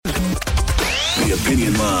The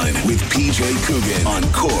Opinion Line with PJ Coogan on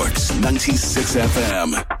Cork's 96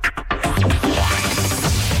 FM.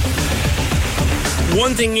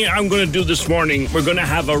 One thing I'm going to do this morning, we're going to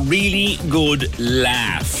have a really good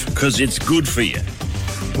laugh because it's good for you.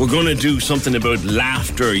 We're going to do something about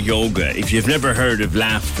laughter yoga. If you've never heard of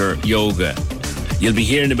laughter yoga, you'll be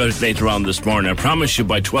hearing about it later on this morning. I promise you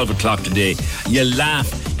by 12 o'clock today, you'll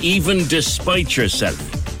laugh even despite yourself.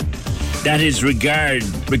 That is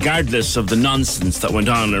regardless of the nonsense that went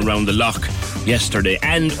on around the loch yesterday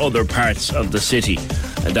and other parts of the city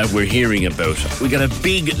that we're hearing about. We got a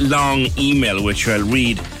big, long email, which I'll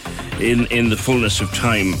read in the fullness of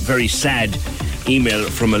time. Very sad email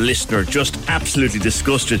from a listener, just absolutely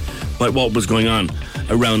disgusted by what was going on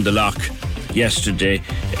around the loch yesterday.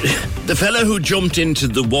 The fella who jumped into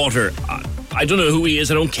the water, I don't know who he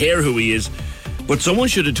is, I don't care who he is, but someone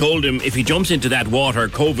should have told him if he jumps into that water,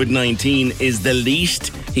 COVID-19 is the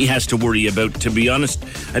least he has to worry about. To be honest,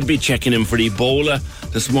 I'd be checking him for Ebola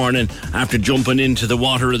this morning after jumping into the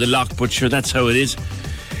water of the loch, but sure, that's how it is.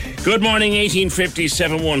 Good morning, 1850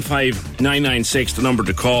 715 996, the number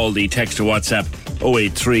to call, the text to WhatsApp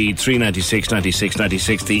 083 396 96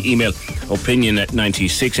 96, the email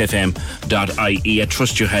opinion@96fm.ie. I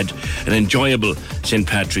trust you had an enjoyable St.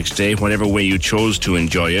 Patrick's Day, whatever way you chose to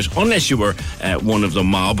enjoy it, unless you were one of the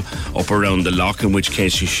mob up around the loch, in which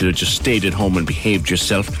case you should have just stayed at home and behaved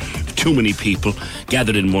yourself. Too many people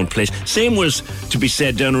gathered in one place. Same was to be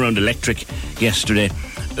said down around Electric yesterday.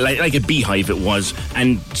 Like a beehive it was,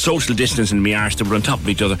 and social distance and me arse that were on top of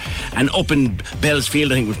each other. And up in Bell's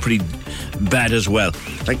Field I think was pretty bad as well.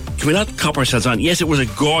 Like, can we not cop ourselves on? Yes, it was a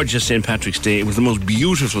gorgeous St. Patrick's Day. It was the most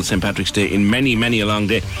beautiful St. Patrick's Day in many, many a long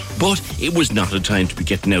day. But it was not a time to be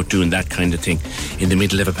getting out doing that kind of thing in the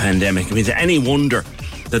middle of a pandemic. I mean, is there any wonder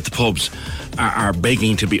that the pubs are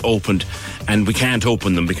begging to be opened and we can't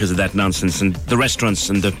open them because of that nonsense, and the restaurants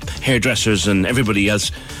and the hairdressers and everybody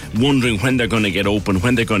else wondering when they're going to get open,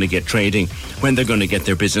 when they're going to get trading, when they're going to get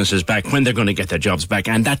their businesses back, when they're going to get their jobs back,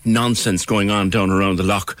 and that nonsense going on down around the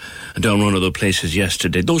loch and down one of the places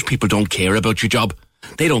yesterday. Those people don't care about your job.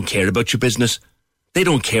 They don't care about your business. They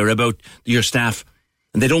don't care about your staff,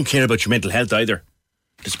 and they don't care about your mental health either,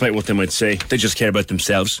 despite what they might say. They just care about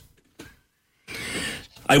themselves.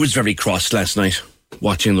 I was very cross last night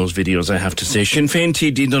watching those videos, I have to say. Sinn Féin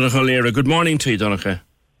TD Donnacha Lera. Good morning to you, Donnacha.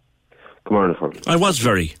 Good morning, Paul. I was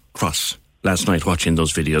very cross last night watching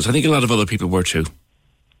those videos. I think a lot of other people were too.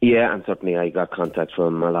 Yeah, and certainly I got contact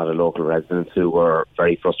from a lot of local residents who were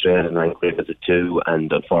very frustrated, and I agree with it too. And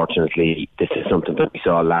unfortunately, this is something that we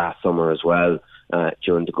saw last summer as well,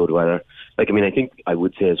 during the good weather. I think I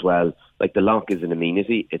would say as well, like, the loch is an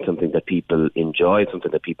amenity. It's something that people enjoy. It's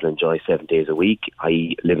something that people enjoy 7 days a week.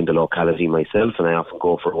 I live in the locality myself, and I often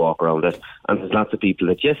go for a walk around it. And there's lots of people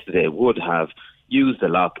that yesterday would have used the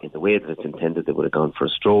loch in the way that it's intended. They would have gone for a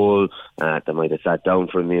stroll. They might have sat down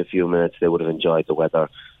for a few minutes. They would have enjoyed the weather.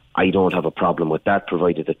 I don't have a problem with that,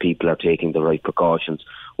 provided that people are taking the right precautions.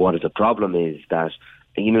 What is the problem is that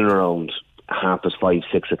in and around 5:30,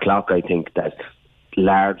 6 o'clock, I think that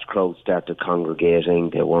large crowds started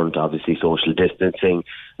congregating. They weren't obviously social distancing,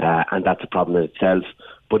 and that's a problem in itself.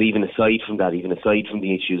 But even aside from that, even aside from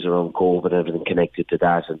the issues around COVID and everything connected to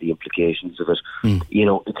that and the implications of it,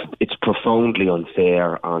 it's profoundly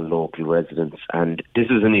unfair on local residents. And this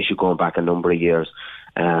is an issue going back a number of years.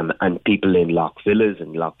 And people in Loch Villas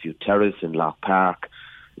and Lochview Terrace and Loch Park,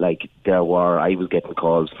 I was getting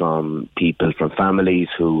calls from people, from families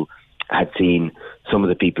who had seen some of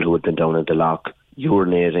the people who had been down at the loch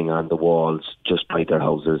urinating on the walls just by their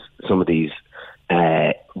houses. Some of these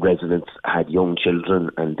residents had young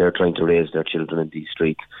children, and they're trying to raise their children in these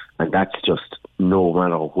streets, and that's just, no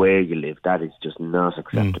matter where you live, that is just not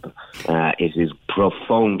acceptable. It is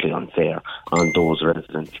profoundly unfair on those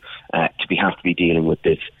residents to have to be dealing with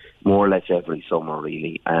this more or less every summer,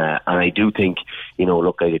 really. And I do think,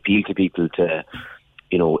 I'd appeal to people to,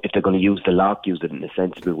 if they're going to use the loch, use it in a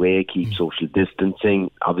sensible way, keep social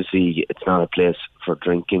distancing. Obviously, it's not a place for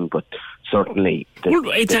drinking, but certainly...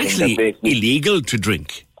 it's actually illegal to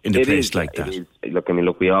drink in a place like that. Look,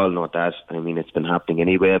 we all know that. It's been happening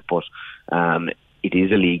anyway, but it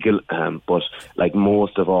is illegal. But like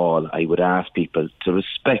most of all, I would ask people to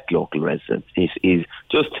respect local residents. Is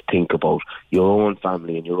just to think about your own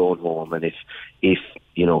family and your own home, and if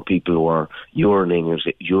people were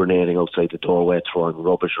urinating outside the doorway, throwing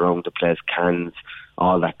rubbish around the place, cans,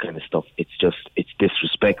 all that kind of stuff. It's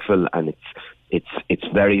disrespectful, and it's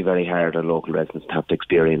very, very hard on local residents to have to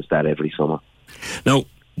experience that every summer. Now,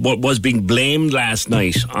 what was being blamed last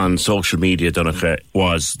night on social media, Donnacha,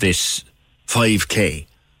 was this 5K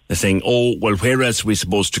They're saying, oh, well, where else are we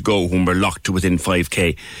supposed to go when we're locked to within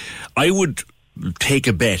 5K? I would take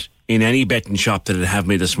a bet in any betting shop that would have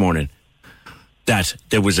me this morning that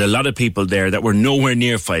there was a lot of people there that were nowhere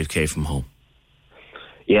near 5K from home.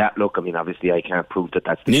 Yeah, look, I mean, obviously I can't prove that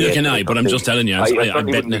that's the case. Neither can I, but I'm just telling you. I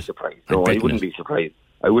wouldn't be surprised. No, I wouldn't be surprised.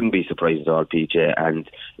 I wouldn't be surprised at all, PJ. And,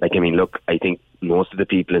 like, I mean, look, I think most of the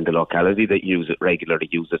people in the locality that use it regularly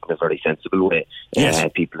use it in a very sensible way. Yes.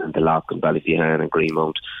 People in the Lough and Ballyfihan and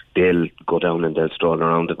Greenmount, they'll go down and they'll stroll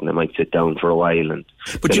around it and they might sit down for a while.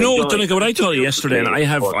 But you know, Donegal, what I told you yesterday, and I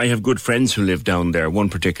have good friends who live down there, one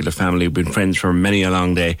particular family who've been friends for many a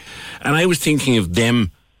long day, and I was thinking of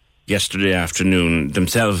them yesterday afternoon,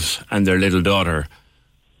 themselves and their little daughter.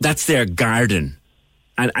 That's their garden.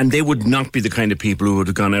 And they would not be the kind of people who would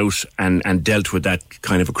have gone out and dealt with that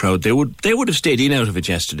kind of a crowd. They would have stayed in out of it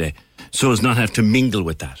yesterday, so as not have to mingle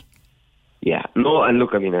with that. Yeah, no, and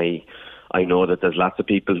look, I mean, I know that there's lots of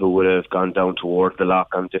people who would have gone down toward the Lough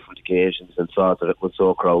on different occasions and saw that it was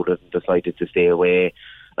so crowded and decided to stay away.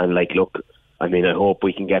 And like, look, I mean, I hope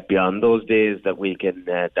we can get beyond those days that we can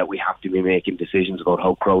that we have to be making decisions about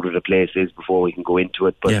how crowded a place is before we can go into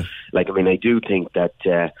it. But like, I mean, I do think that.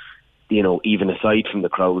 You know, even aside from the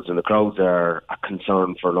crowds, and the crowds are a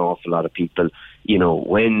concern for an awful lot of people, you know,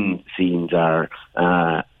 when scenes are,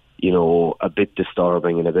 you know, a bit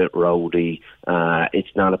disturbing and a bit rowdy,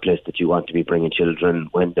 it's not a place that you want to be bringing children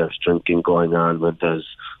when there's drinking going on, when there's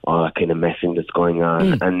kind of messing that's going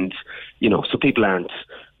on. And, you know, so people aren't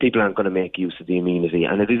going to make use of the amenity.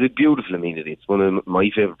 And it is a beautiful amenity. It's one of my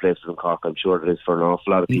favourite places in Cork. I'm sure it is for an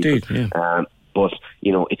awful lot of people. Indeed, yeah. But,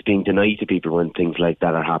 you know, it's being denied to people when things like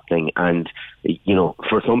that are happening. And, you know,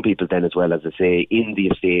 for some people then as well, as I say, in the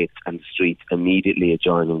estates and the streets immediately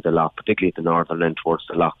adjoining the Lough, particularly at the northern end towards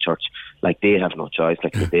the Lough Church, like, they have no choice.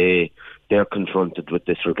 Like, they're confronted with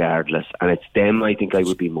this regardless. And it's them I think I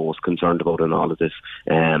would be most concerned about in all of this.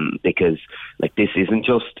 Because, like, this isn't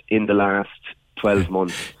just in the last 12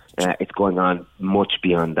 months. It's going on much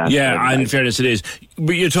beyond that. Yeah, in fairness it is.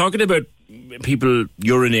 But you're talking about people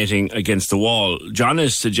urinating against the wall. John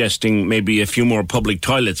is suggesting maybe a few more public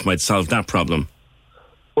toilets might solve that problem.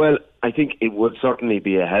 Well, I think it would certainly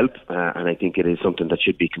be a help, and I think it is something that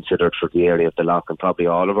should be considered for the area of the Lough and probably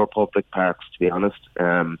all of our public parks, to be honest.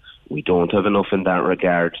 We don't have enough in that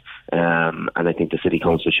regard, and I think the City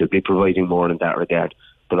Council should be providing more in that regard.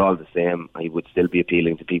 But all the same, I would still be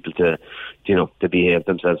appealing to people to, you know, to behave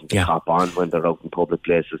themselves and to hop on when they're out in public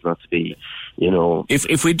places, not to be, you know...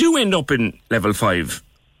 If we do end up in level 5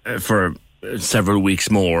 for several weeks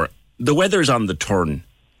more, the weather's on the turn,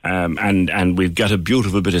 and we've got a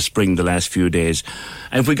beautiful bit of spring the last few days.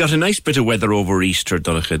 And if we got a nice bit of weather over Easter,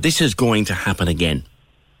 Donegal, this is going to happen again.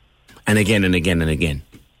 And again and again and again.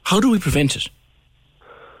 How do we prevent it?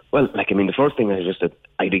 Well, like, I mean, the first thing is just that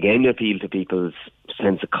I'd again appeal to people's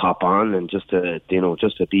sense of cop on and just to, you know,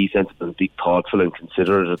 just to be sensible and be thoughtful and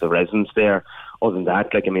considerate of the residents there. Other than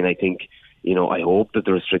that, like, I mean, I think, you know, I hope that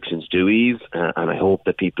the restrictions do ease, and I hope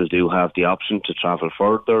that people do have the option to travel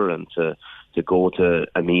further and to go to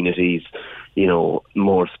amenities, you know,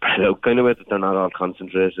 more spread out kind of way, that they're not all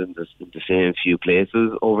concentrated in the same few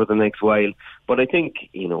places over the next while. But I think,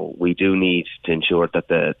 you know, we do need to ensure that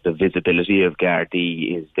the visibility of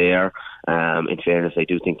Gardaí is there. In fairness, I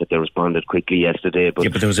do think that they responded quickly yesterday.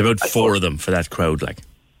 But there was about 4 of them for that crowd, like.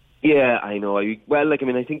 Yeah, I know. I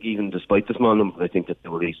think even despite the small number, I think that they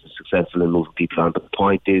were reasonably successful in moving people on. But the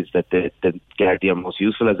point is that the Gardaí are most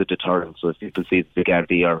useful as a deterrent. So if people see that the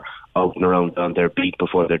Gardaí are out and around on their beat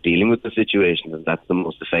before they're dealing with the situation, then that's the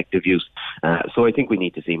most effective use. So I think we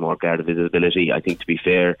need to see more Garda visibility. I think, to be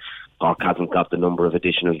fair, Cork hasn't got the number of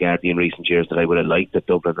additional Gardaí in recent years that I would have liked that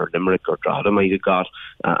Dublin or Limerick or Drogheda might have got,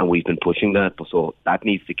 and we've been pushing that. So that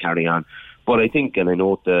needs to carry on. But I think, and I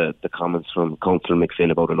note the comments from Councillor McPhail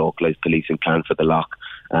about a localised policing plan for the Lough,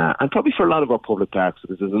 and probably for a lot of our public parks,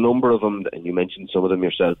 because there's a number of them, and you mentioned some of them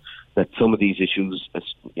yourself, that some of these issues,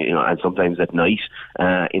 you know, and sometimes at night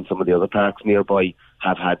in some of the other parks nearby,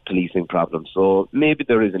 have had policing problems. So maybe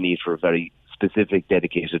there is a need for a very specific,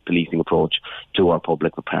 dedicated policing approach to our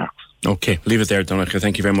public parks. OK, leave it there, Donegal.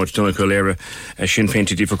 Thank you very much. Donegal O'Leary, Sinn Féin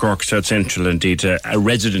TD for Cork South Central, indeed a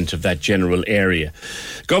resident of that general area.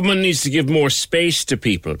 Government needs to give more space to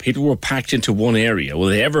people. People were packed into one area. Will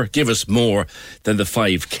they ever give us more than the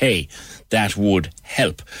 5K? That would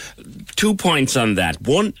help. 2 points on that.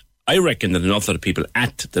 One, I reckon that an awful lot of people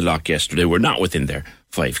at the Lough yesterday were not within their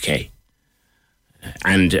 5K.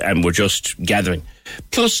 And we're just gathering.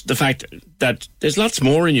 Plus the fact that there's lots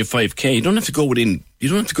more in your 5K. You don't have to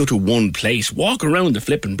go to one place. Walk around the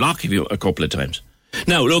flipping block a couple of times.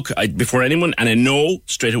 Now, look, before anyone, and I know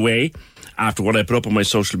straight away, after what I put up on my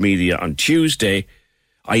social media on Tuesday,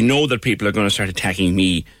 I know that people are going to start attacking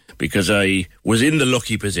me because I was in the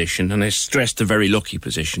lucky position, and I stressed the very lucky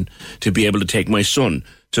position, to be able to take my son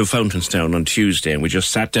to Fountainstown on Tuesday. And we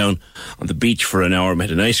just sat down on the beach for an hour,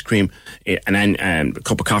 made an ice cream and a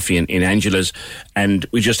cup of coffee in Angela's, and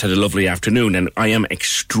we just had a lovely afternoon. And I am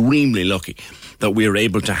extremely lucky that we are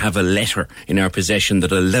able to have a letter in our possession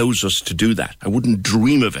that allows us to do that. I wouldn't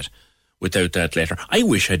dream of it without that letter. I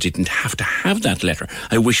wish I didn't have to have that letter.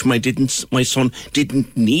 I wish my son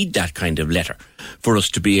didn't need that kind of letter for us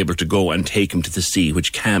to be able to go and take him to the sea,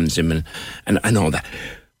 which calms him and all that.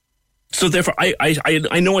 So therefore,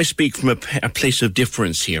 I know I speak from a place of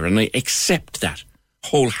difference here, and I accept that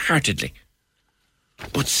wholeheartedly.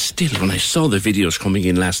 But still, when I saw the videos coming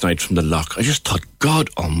in last night from the loch, I just thought,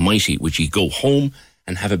 God almighty, would ye go home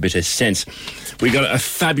and have a bit of sense. We got a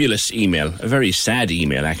fabulous email, a very sad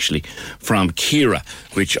email actually, from Kira,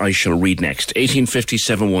 which I shall read next.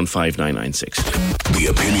 1857159996. The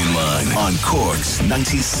Opinion Line on Cork's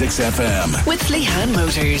 96 FM. With Lehan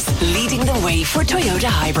Motors, leading the way for Toyota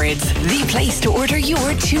hybrids. The place to order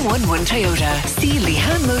your 211 Toyota. See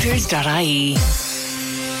lehanmotors.ie.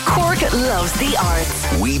 Cork loves the arts.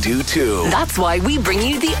 We do too. That's why we bring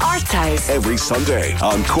you the Arts House. Every Sunday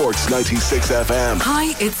on Cork's 96 FM.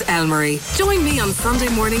 Hi, it's Elmarie. Join me on Sunday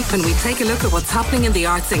morning when we take a look at what's happening in the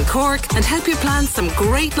arts in Cork and help you plan some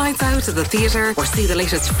great nights out at the theatre, or see the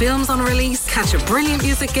latest films on release, catch a brilliant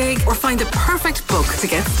music gig, or find the perfect book to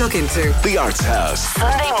get stuck into. The Arts House.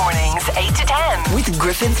 Sunday mornings 8 to 10 with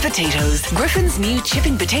Griffin's Potatoes. Griffin's new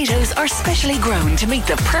chipping potatoes are specially grown to make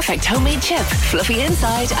the perfect homemade chip. Fluffy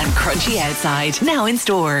inside and crunchy outside. Now in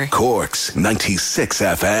store. Cork's 96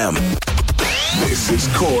 FM. This is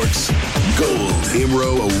Cork's Gold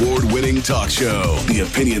IMRO award-winning talk show. The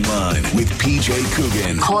Opinion Line with PJ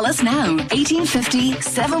Coogan. Call us now. 1850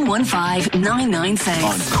 715 996.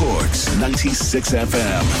 On Cork's 96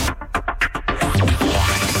 FM.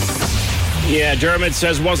 Yeah, Dermot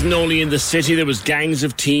says wasn't only in the city, there was gangs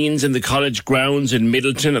of teens in the college grounds in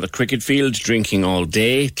Middleton at the cricket field, drinking all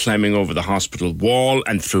day, climbing over the hospital wall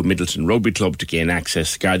and through Middleton Rugby Club to gain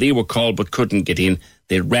access. Gardaí were called but couldn't get in.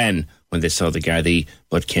 They ran when they saw the Gardaí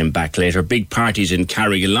but came back later. Big parties in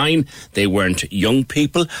Carrigaline. They weren't young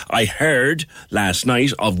people. I heard last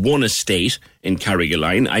night of one estate in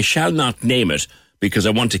Carrigaline. I shall not name it because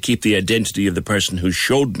I want to keep the identity of the person who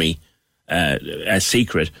showed me a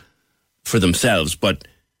secret for themselves, but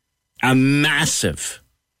a massive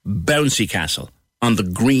bouncy castle on the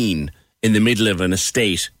green in the middle of an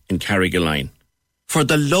estate in Carrigaline. For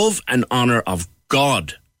the love and honour of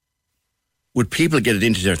God, would people get it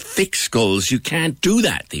into their thick skulls? You can't do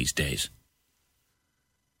that these days.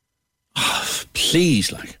 Oh,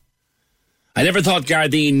 please, like. I never thought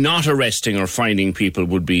Gardaí not arresting or finding people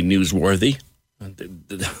would be newsworthy.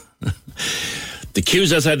 The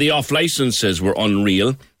queues outside the off-licences were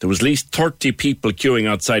unreal. There was at least 30 people queuing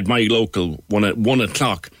outside my local one at 1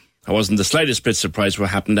 o'clock. I wasn't the slightest bit surprised what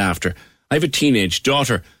happened after. I have a teenage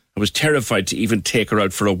daughter. I was terrified to even take her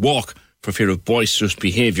out for a walk for fear of boisterous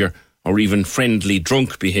behaviour or even friendly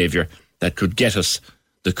drunk behaviour that could get us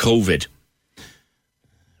the COVID.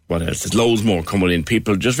 What else? There's loads more coming in.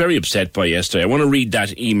 People just very upset by yesterday. I want to read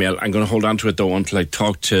that email. I'm going to hold on to it, though, until I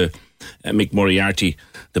talk to Mick Moriarty,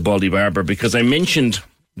 the Baldy Barber, because I mentioned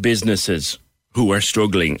businesses who are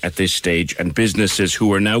struggling at this stage and businesses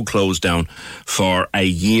who are now closed down for a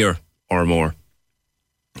year or more.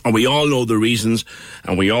 And we all know the reasons,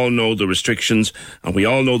 and we all know the restrictions, and we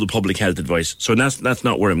all know the public health advice. So that's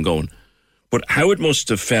not where I'm going. But how it must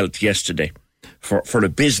have felt yesterday for a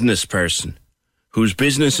business person whose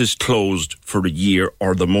business is closed for a year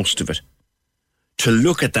or the most of it, to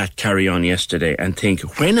look at that carry on yesterday and think,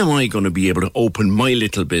 when am I going to be able to open my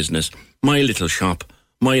little business, my little shop,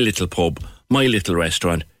 my little pub, my little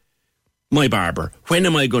restaurant, my barber? When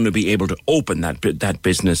am I going to be able to open that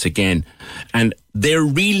business again? And they're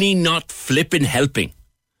really not flipping helping,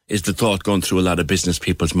 is the thought going through a lot of business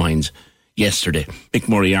people's minds yesterday. Mick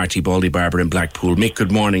Moriarty, Baldy Barber in Blackpool. Mick,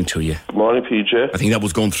 good morning to you. Good morning, PJ. I think that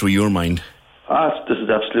was going through your mind. This is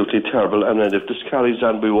absolutely terrible, and if this carries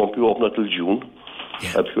on, we won't be open until June.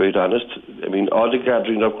 Yeah. I'll be quite honest. I mean, all the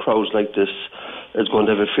gathering of crowds like this is going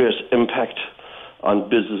to have a fierce impact on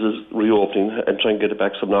businesses reopening and trying to get it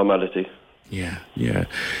back some normality. Yeah. You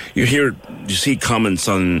see comments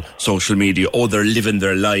on social media, they're living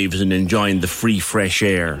their lives and enjoying the free, fresh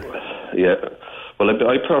air. Yeah. Well,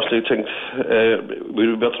 I personally think we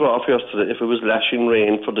would be better off yesterday if it was lashing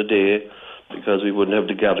rain for the day, because we wouldn't have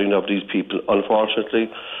the gathering of these people.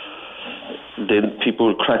 Unfortunately, then people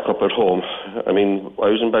would crack up at home. I mean, I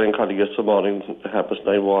was in Ballincollig yesterday morning at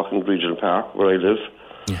 9:30 walking in Regional Park, where I live.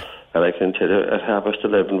 Yeah. And I can tell you, at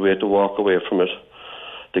 11:30 we had to walk away from it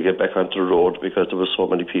to get back onto the road because there were so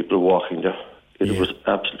many people walking there. It was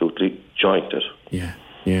absolutely jointed. Yeah,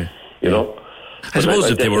 yeah. You know? I suppose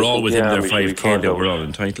if they were all within their 5K, they were all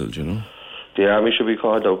entitled, you know? The Army should be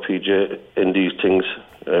called out, PJ, in these things.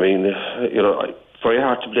 I mean, you know, very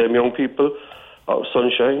hard to blame young people.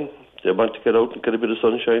 Sunshine, they want to get out and get a bit of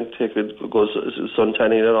sunshine, go sun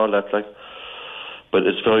tanning and all that, like. But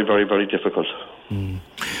it's very, very, very difficult.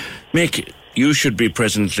 Mick, you should be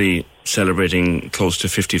presently celebrating close to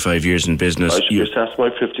 55 years in business. I should be past my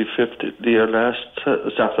 55th year last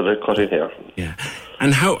Saturday, cutting hair. Yeah.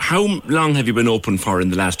 And how long have you been open for in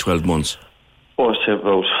the last 12 months? Oh, I'd say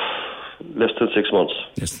about less than 6 months.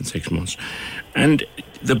 Less than 6 months. And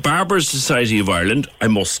the Barbers Society of Ireland, I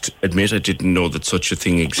must admit, I didn't know that such a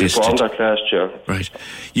thing existed. We formed that last year. Right.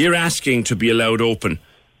 You're asking to be allowed open,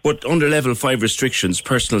 but under level 5 restrictions,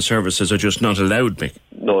 personal services are just not allowed, Mick.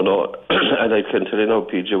 No. And I can tell you now,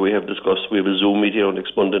 PJ, we have a Zoom meeting on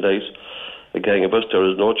next Monday night. A gang of us, there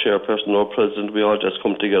is no chairperson, no president. We all just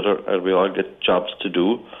come together and we all get jobs to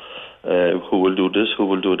do. Who will do this, who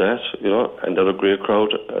will do that, you know, and they're a great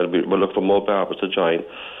crowd. And we'll look for more barbers to join.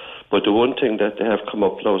 But the one thing that they have come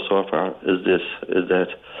up now so far is that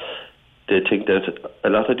they think that a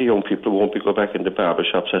lot of the young people won't be going back into barber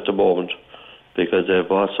shops at the moment because they've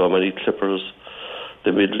bought so many clippers.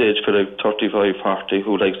 The middle-aged fella, 35, 40,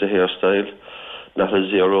 who likes the hairstyle, not a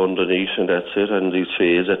zero underneath, and that's it, and these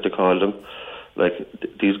fades that they call them. Like,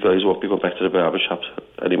 these guys won't be going back to the barber shops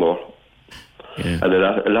anymore. Yeah. And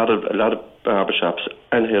a lot of barber shops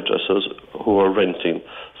and hairdressers who are renting,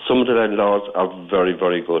 some of the landlords are very,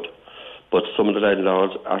 very good, but some of the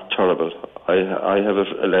landlords are terrible. I have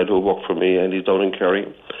a lad who worked for me, and he's down in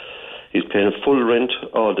Kerry. He's paying full rent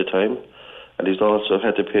all the time, and he's also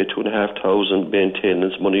had to pay $2,500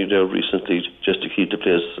 maintenance money there recently just to keep the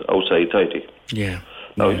place outside tidy. Yeah.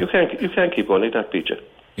 Now you can't keep on like that, PJ.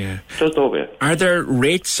 Yeah. There's no way. Are there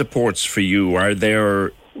rate supports for you? Are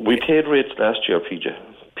there? We paid rates last year, PJ.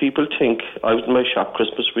 People think, I was in my shop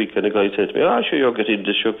Christmas week and a guy said to me, sure, you're getting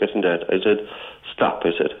this, you're getting that. I said, stop,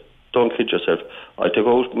 I said, don't kid yourself. I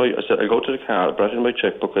go to the car, I brought in my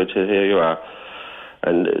checkbook, I said, here you are.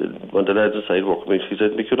 And when the lads inside worked with me, he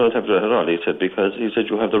said, you don't have that at all. He said, because he said,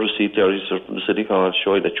 you have the receipt there, he said, from the City Hall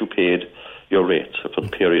showing that you paid your rates for the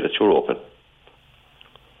period that you're open.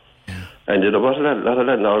 Yeah. And you know what a lot of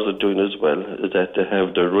landlords are doing as well is that they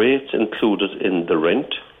have the rates included in the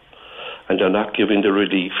rent and they're not giving the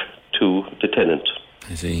relief to the tenant.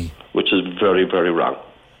 I see. Which is very, very wrong.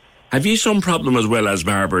 Have you some problem as well as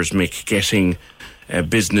barbers, Mick, getting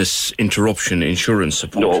business interruption insurance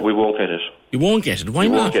support? No, we won't get it. You won't get it? Why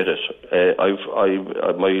not? We won't get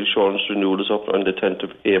it. My insurance renewal is up on the 10th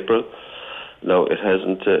of April. Now, it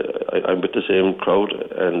hasn't, I'm with the same crowd,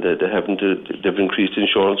 and they've increased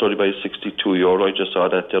insurance only by €62. I just saw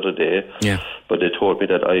that the other day. Yeah. But they told me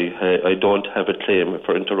that I don't have a claim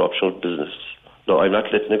for interruption of business. No, I'm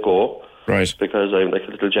not letting it go. Right. Because I'm like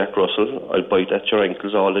a little Jack Russell. I'll bite at your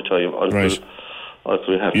ankles all the time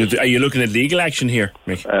until it happens. Are you looking at legal action here,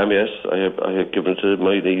 Mick? Yes, I have given it to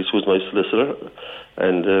my niece, who's my solicitor,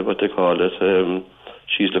 and what they call it,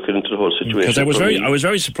 she's looking into the whole situation. Because I was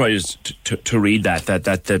very surprised to read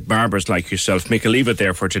that barbers like yourself, Mick, I'll leave it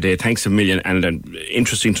there for today. Thanks a million, and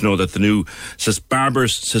interesting to know that the new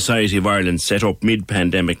Barbers Society of Ireland set up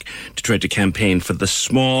mid-pandemic to try to campaign for the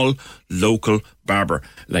small local barber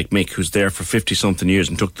like Mick, who's there for 50-something years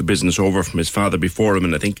and took the business over from his father before him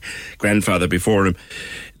and I think grandfather before him.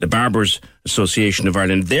 The Barbers Association of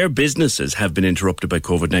Ireland, their businesses have been interrupted by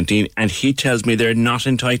COVID-19 and he tells me they're not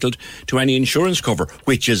entitled to any insurance cover,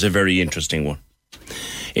 which is a very interesting one.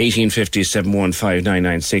 1850 715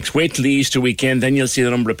 996. Wait till the Easter weekend, then you'll see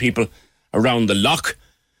the number of people around the loch.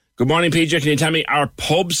 Good morning, PJ. Can you tell me, are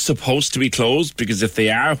pubs supposed to be closed? Because if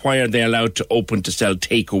they are, why are they allowed to open to sell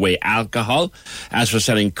takeaway alcohol? As for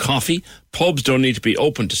selling coffee, pubs don't need to be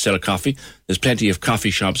open to sell coffee. There's plenty of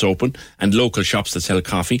coffee shops open and local shops that sell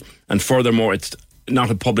coffee. And furthermore, it's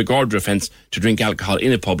not a public order offence to drink alcohol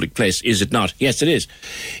in a public place, is it not? Yes, it is.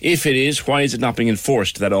 If it is, why is it not being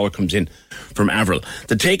enforced? That all comes in from Avril.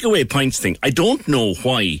 The takeaway pints thing, I don't know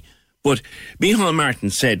why, but Micheál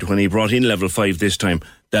Martin said when he brought in level 5 this time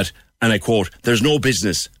that, and I quote, there's no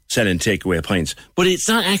business selling takeaway pints. But it's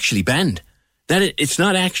not actually banned. It's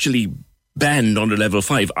not actually banned under level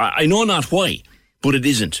 5. I know not why, but it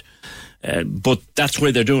isn't. But that's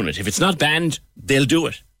why they're doing it. If it's not banned, they'll do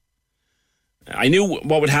it. I knew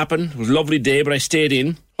what would happen. It was a lovely day, but I stayed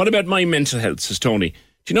in. What about my mental health, says Tony?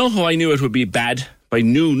 Do you know how I knew it would be bad? By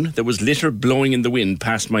noon, there was litter blowing in the wind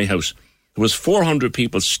past my house. There was 400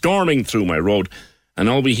 people storming through my road, and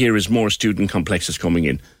all we hear is more student complexes coming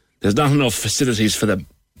in. There's not enough facilities for them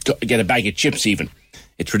to get a bag of chips even.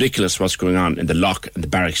 It's ridiculous what's going on in the Lock and the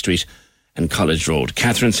Barrack Street and College Road.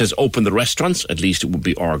 Catherine says open the restaurants, at least it would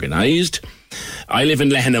be organised. I live in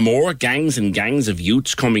Lehanamore, gangs and gangs of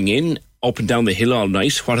youths coming in, up and down the hill all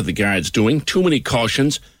night. What are the guards doing? Too many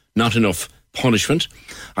cautions, not enough punishment.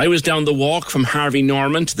 I was down the walk from Harvey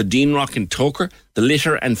Norman to the Dean Rock in Toker. The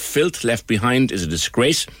litter and filth left behind is a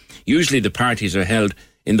disgrace. Usually the parties are held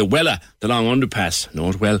in the Wella, the long underpass, know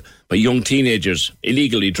it well, by young teenagers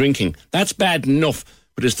illegally drinking. That's bad enough,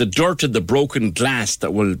 but it's the dirt and the broken glass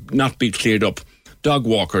that will not be cleared up. Dog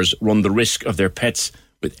walkers run the risk of their pets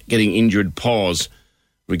with getting injured paws.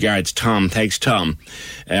 Regards, Tom. Thanks, Tom.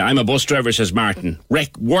 I'm a bus driver, says Martin.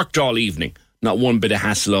 Worked all evening. Not one bit of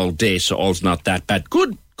hassle all day, so all's not that bad.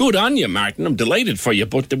 Good on you, Martin. I'm delighted for you,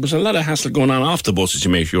 but there was a lot of hassle going on off the bus, as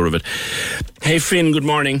you make sure of it. Hey, Finn, good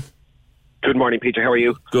morning. Good morning, Peter. How are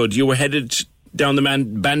you? Good. You were headed down the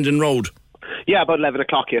Bandon Road? Yeah, about 11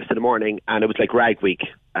 o'clock yesterday morning, and it was like rag week.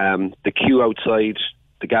 The queue outside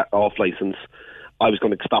the off licence, I was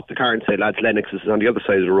going to stop the car and say, lads, Lennox's is on the other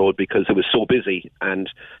side of the road, because it was so busy and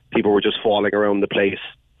people were just falling around the place.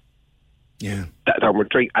 Yeah.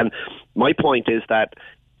 And my point is that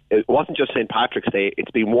it wasn't just St. Patrick's Day, it's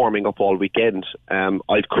been warming up all weekend.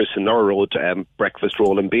 I've christened our road breakfast,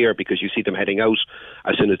 roll and beer, because you see them heading out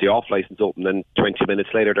as soon as the off licence open, and 20 minutes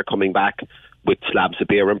later they're coming back with slabs of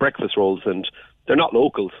beer and breakfast rolls, and they're not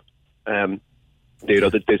locals. There's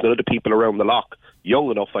none of the people around the lock young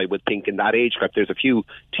enough, I would think, in that age group. There's a few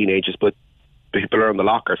teenagers, but people around the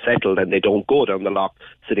lock are settled and they don't go down the lock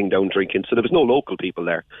sitting down drinking. So there was no local people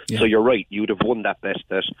there. Yeah. So you're right, you'd have won that bet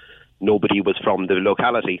that nobody was from the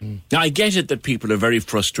locality. Now, I get it that people are very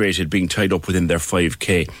frustrated being tied up within their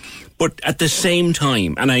 5K, but at the same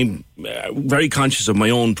time, and I'm very conscious of my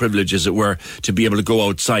own privilege, as it were, to be able to go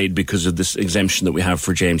outside because of this exemption that we have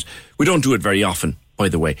for James. We don't do it very often, by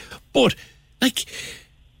the way. But, like,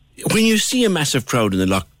 when you see a massive crowd in the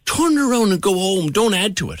lock, turn around and go home. Don't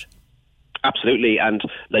add to it. Absolutely, and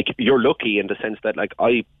like, you're lucky in the sense that, like,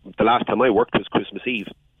 the last time I worked was Christmas Eve,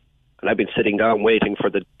 and I've been sitting down waiting for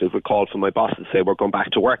the call from my boss to say we're going back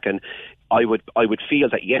to work. And I would feel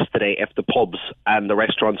that yesterday, if the pubs and the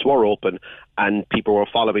restaurants were open and people were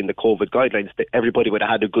following the COVID guidelines, that everybody would have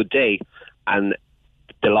had a good day and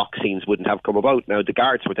the lock scenes wouldn't have come about. Now, the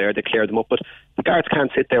guards were there, they cleared them up, but the guards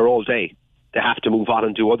can't sit there all day. They have to move on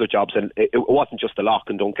and do other jobs. And it wasn't just the lock,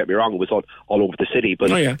 and don't get me wrong, it was all over the city.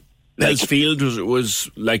 But oh, yeah. Hellsfield was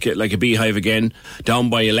like a beehive again, down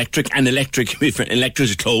by Electric, and Electric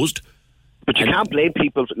is closed. But you can't blame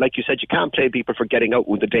people, like you said, you can't blame people for getting out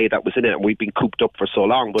with the day that was in it, and we've been cooped up for so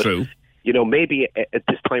long. But, true. You know, maybe at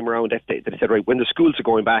this time around, if they said, right, when the schools are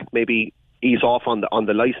going back, maybe ease off on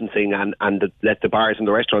the licensing and let the bars and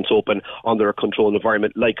the restaurants open under a controlled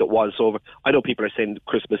environment like it was over. I know people are saying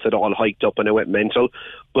Christmas had all hiked up and it went mental,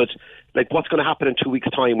 but like, what's going to happen in 2 weeks'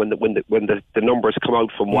 time when the numbers come out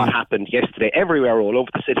from what happened yesterday everywhere all over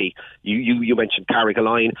the city? You mentioned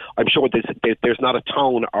Carrigaline. I'm sure there's not a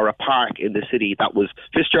town or a park in the city that was.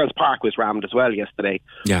 Fitzgerald's Park was rammed as well yesterday.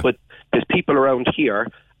 Yeah. But there's people around here,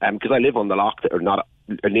 because I live on the lock, or not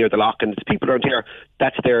near the lock, and there's people around here,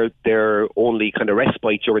 that's their only kind of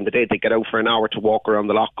respite during the day. They get out for an hour to walk around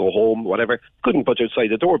the lock, go home, whatever. Couldn't budge outside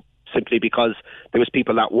the door simply because there was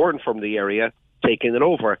people that weren't from the area taking it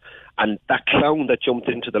over. And that clown that jumped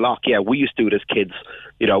into the lock, yeah, we used to do it as kids.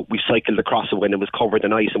 You know, we cycled across it when it was covered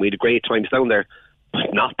in ice, and we had great times down there.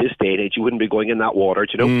 But not this day and age. You wouldn't be going in that water,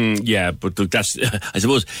 do you know? Yeah, but look, that's, I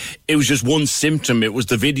suppose, it was just one symptom. It was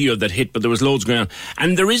the video that hit, but there was loads going on.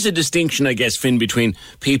 And there is a distinction, I guess, Finn, between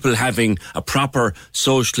people having a proper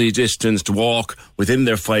socially distanced walk within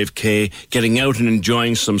their 5K, getting out and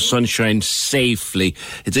enjoying some sunshine safely.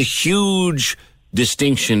 It's a huge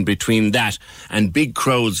distinction between that and big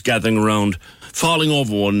crowds gathering around, falling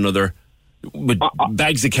over one another, with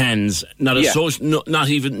bags of cans, not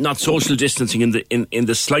social distancing in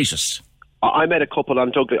the slightest. I met a couple on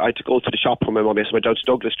Douglas. I had to go to the shop for my mum. I went down to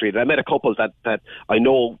Douglas Street. And I met a couple that I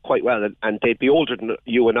know quite well, and they'd be older than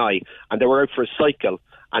you and I, and they were out for a cycle,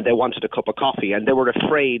 and they wanted a cup of coffee, and they were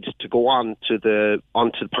afraid to go onto the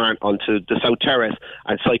South Terrace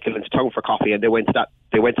and cycle into town for coffee, and they went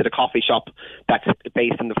to the coffee shop that's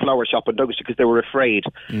based in the flower shop in Douglas because they were afraid.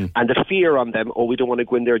 And the fear on them, we don't want to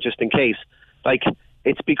go in there just in case. Like,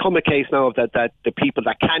 it's become a case now of that the people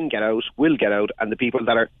that can get out will get out, and the people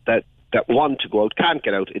that that want to go out can't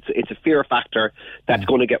get out. It's a fear factor that's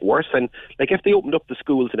going to get worse. And like, if they opened up the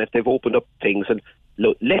schools and if they've opened up things and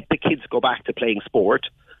let the kids go back to playing sport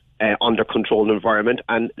under controlled environment,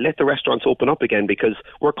 and let the restaurants open up again, because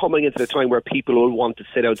we're coming into the time where people will want to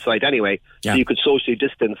sit outside anyway. So you could socially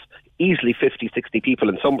distance easily 50, 60 people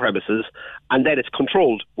in some premises, and then it's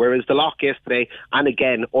controlled. Whereas the lock yesterday, and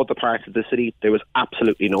again, other parts of the city, there was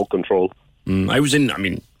absolutely no control. I was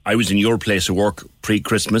in your place of work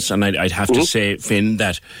pre-Christmas, and I'd have to say, Finn,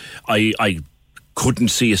 that I couldn't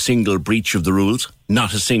see a single breach of the rules.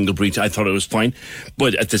 Not a single breach. I thought it was fine.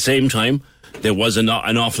 But at the same time, there was an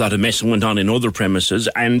awful lot of mess went on in other premises,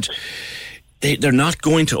 and they're not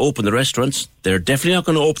going to open the restaurants. They're definitely not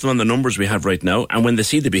going to open them on the numbers we have right now. And when they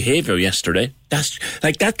see the behaviour yesterday, that's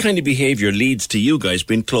like, that kind of behaviour leads to you guys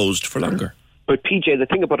being closed for longer. But PJ, the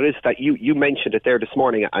thing about it is that you mentioned it there this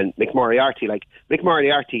morning, and Mick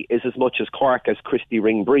Moriarty is as much as Cork as Christy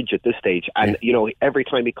Ring Bridge at this stage. And, you know, every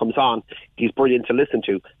time he comes on, he's brilliant to listen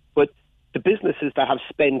to. But the businesses that have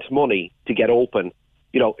spent money to get open,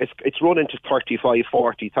 you know, it's run into 35,000,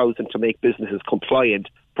 40,000 to make businesses compliant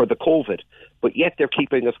for the COVID. But yet they're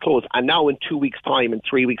keeping us closed. And now in 2 weeks' time, in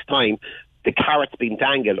 3 weeks' time, the carrot's been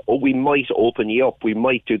dangled. Oh, we might open you up. We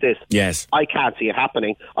might do this. Yes. I can't see it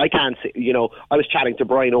happening. I can't see, you know, I was chatting to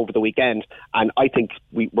Brian over the weekend, and I think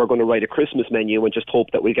we're going to write a Christmas menu and just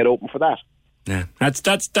hope that we get open for that. Yeah,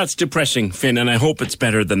 that's depressing, Finn, and I hope it's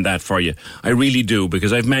better than that for you. I really do,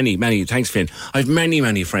 because I've many, thanks, Finn, I've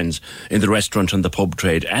many friends in the restaurant and the pub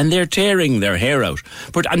trade, and they're tearing their hair out.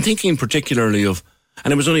 But I'm thinking particularly of,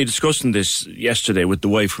 and I was only discussing this yesterday with the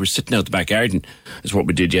wife who was sitting out the back garden, is what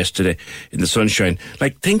we did yesterday in the sunshine.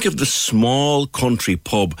 Like, think of the small country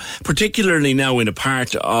pub, particularly now in a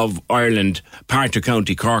part of Ireland, part of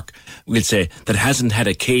County Cork, we'll say, that hasn't had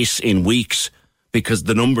a case in weeks, because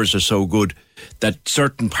the numbers are so good that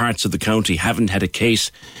certain parts of the county haven't had a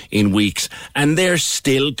case in weeks, and they're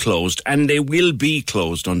still closed, and they will be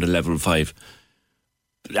closed under level 5.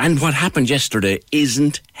 And what happened yesterday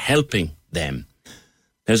isn't helping them.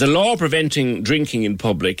 There's a law preventing drinking in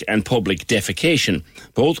public and public defecation.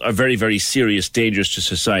 Both are very, very serious dangers to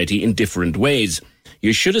society in different ways.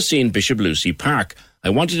 You should have seen Bishop Lucy Park. I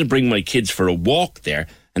wanted to bring my kids for a walk there,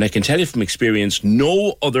 and I can tell you from experience,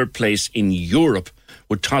 no other place in Europe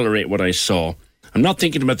would tolerate what I saw. I'm not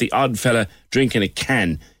thinking about the odd fella drinking a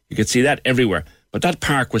can. You could see that everywhere. But that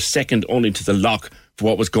park was second only to the lock for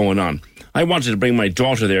what was going on. I wanted to bring my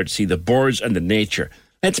daughter there to see the birds and the nature.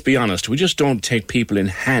 Let's be honest, we just don't take people in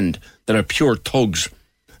hand that are pure thugs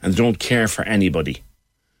and don't care for anybody.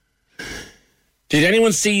 Did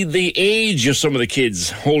anyone see the age of some of the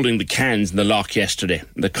kids holding the cans in the lock yesterday?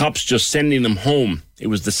 The cops just sending them home. It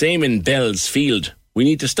was the same in Bell's Field. We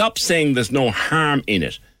need to stop saying there's no harm in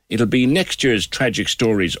it. It'll be next year's tragic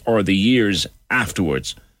stories or the years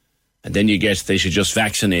afterwards. And then you guess they should just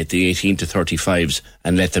vaccinate the 18 to 35s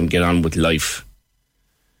and let them get on with life.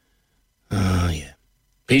 Oh, yeah.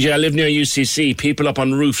 PJ, I live near UCC. People up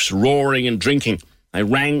on roofs roaring and drinking. I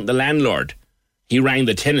rang the landlord. He rang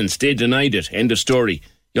the tenants. They denied it. End of story.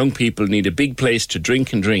 Young people need a big place to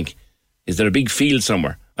drink and drink. Is there a big field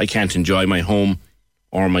somewhere? I can't enjoy my home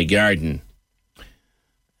or my garden.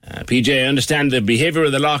 PJ, I understand the behaviour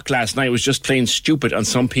of the lock last night was just plain stupid on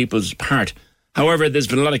some people's part. However, there's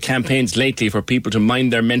been a lot of campaigns lately for people to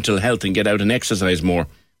mind their mental health and get out and exercise more.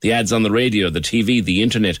 The ads on the radio, the TV, the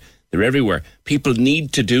internet, they're everywhere. People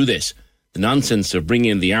need to do this. The nonsense of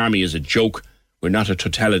bringing in the army is a joke. We're not a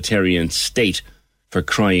totalitarian state, for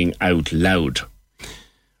crying out loud.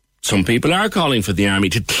 Some people are calling for the army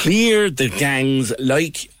to clear the gangs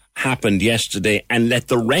like happened yesterday and let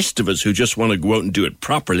the rest of us who just want to go out and do it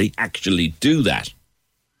properly actually do that.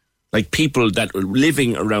 Like people that were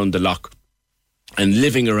living around the lock and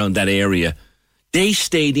living around that area, they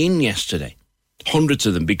stayed in yesterday. Hundreds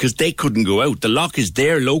of them, because they couldn't go out. The lock is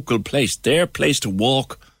their local place, their place to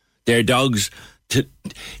walk, their dogs.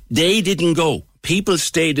 They didn't go. People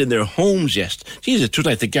stayed in their homes yesterday. Jesus, it was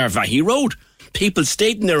like the Garvahi Road. People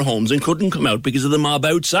stayed in their homes and couldn't come out because of the mob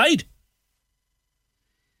outside.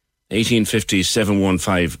 1850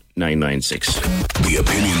 715 996. The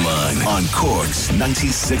Opinion Line on Cork's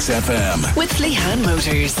 96 FM. With Lehan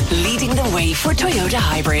Motors, leading the way for Toyota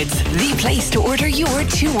hybrids. The place to order your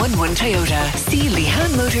 211 Toyota. See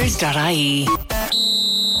lehanmotors.ie.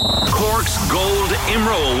 Cork's Gold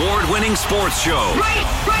IMRO award-winning sports show.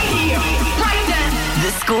 Right here, right then.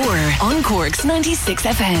 The Score on Cork's 96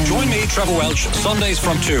 FM. Join me, Trevor Welch, Sundays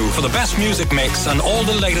from 2 for the best music mix and all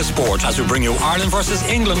the latest sport as we bring you Ireland versus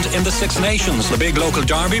England in the Six Nations, the big local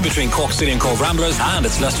derby between Cork City and Cove Ramblers, and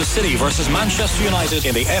it's Leicester City versus Manchester United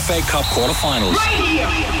in the FA Cup quarter-finals. Right here,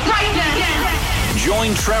 right now.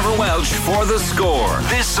 Join Trevor Welch for The Score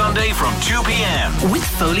this Sunday from 2 p.m. With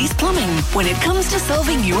Foley's Plumbing. When it comes to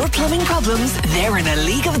solving your plumbing problems, they're in a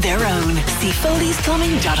league of their own. See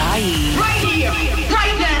foleysplumbing.ie. Right here,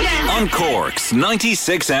 right now. On Cork's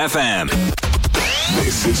 96 FM.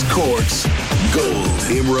 This is Cork's Gold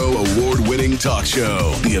IMRO award-winning talk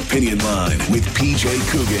show, The Opinion Line with PJ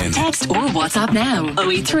Coogan. Text or WhatsApp now.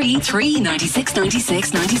 083 396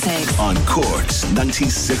 96 96. On Cork's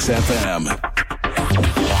 96 FM.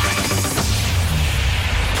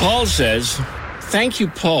 Paul says, thank you,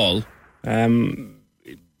 Paul,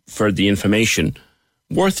 for the information.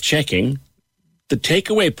 Worth checking. The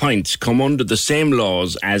takeaway points come under the same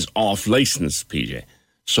laws as off-licence, PJ.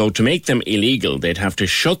 So to make them illegal, they'd have to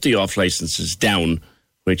shut the off-licences down,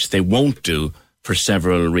 which they won't do for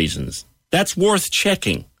several reasons. That's worth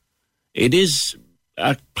checking. It is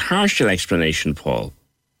a partial explanation, Paul.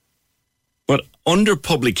 But under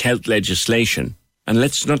public health legislation, and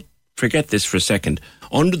let's not forget this for a second,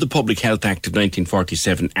 under the Public Health Act of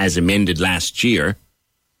 1947, as amended last year,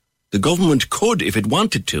 the government could, if it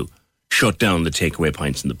wanted to, shut down the takeaway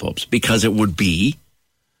points in the pubs, because it would be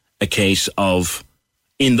a case of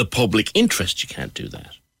in the public interest. You can't do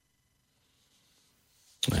that.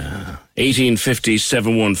 1850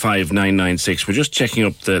 715 996. We're just checking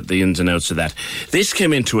up the ins and outs of that. This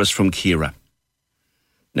came in to us from Ciara.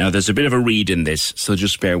 Now, there's a bit of a read in this, so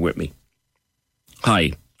just bear with me.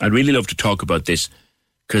 Hi, I'd really love to talk about this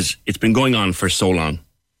because it's been going on for so long.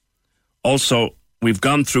 Also, we've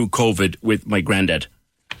gone through COVID with my granddad,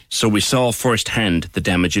 so we saw firsthand the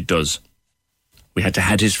damage it does. We had to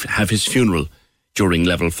have his funeral during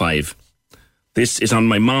level 5. This is on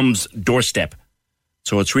my mum's doorstep,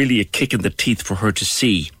 so it's really a kick in the teeth for her to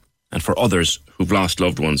see and for others who've lost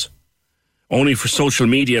loved ones. Only for social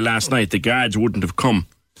media last night, the guards wouldn't have come.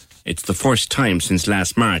 It's the first time since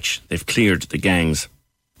last March they've cleared the gangs.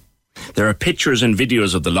 There are pictures and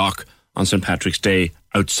videos of the lock on St. Patrick's Day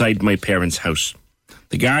outside my parents' house.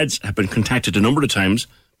 The guards have been contacted a number of times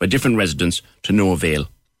by different residents to no avail.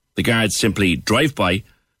 The guards simply drive by,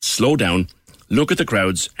 slow down, look at the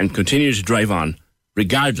crowds and continue to drive on,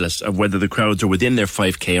 regardless of whether the crowds are within their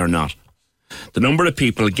 5K or not. The number of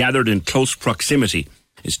people gathered in close proximity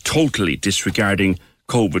is totally disregarding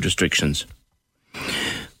COVID restrictions.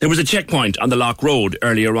 There was a checkpoint on the Lock Road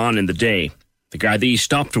earlier on in the day. The Gardaí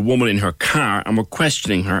stopped a woman in her car and were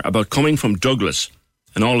questioning her about coming from Douglas,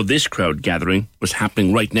 and all of this crowd gathering was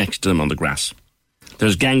happening right next to them on the grass.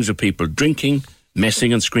 There's gangs of people drinking,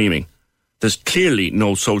 messing and screaming. There's clearly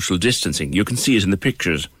no social distancing. You can see it in the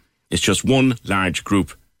pictures. It's just one large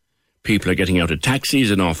group. People are getting out of taxis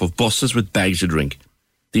and off of buses with bags of drink.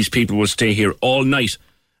 These people will stay here all night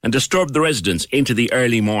and disturb the residents into the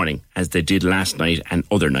early morning, as they did last night and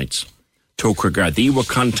other nights. Togher Gardaí were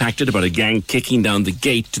contacted about a gang kicking down the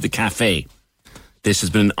gate to the cafe. This has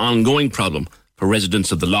been an ongoing problem for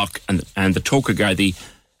residents of the Loch, and the Togher Gardaí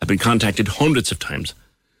have been contacted hundreds of times.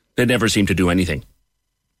 They never seem to do anything.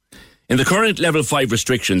 In the current level 5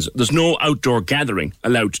 restrictions, there's no outdoor gathering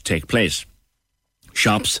allowed to take place.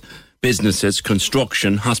 Shops, businesses,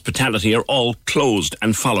 construction, hospitality are all closed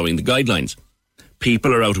and following the guidelines.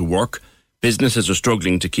 People are out of work, businesses are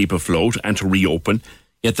struggling to keep afloat and to reopen,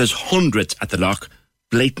 yet there's hundreds at the Loch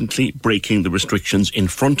blatantly breaking the restrictions in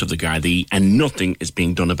front of the Gardaí, and nothing is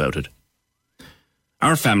being done about it.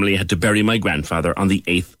 Our family had to bury my grandfather on the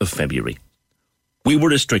 8th of February. We were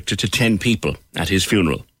restricted to 10 people at his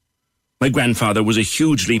funeral. My grandfather was a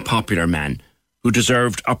hugely popular man who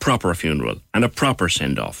deserved a proper funeral and a proper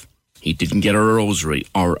send-off. He didn't get a rosary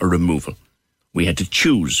or a removal. We had to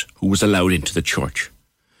choose who was allowed into the church.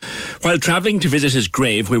 While travelling to visit his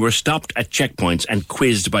grave, we were stopped at checkpoints and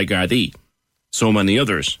quizzed by Gardaí. So many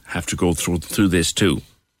others have to go through this too.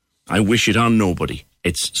 I wish it on nobody.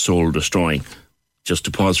 It's soul-destroying. Just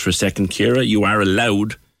to pause for a second, Ciara, you are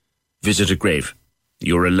allowed visit a grave.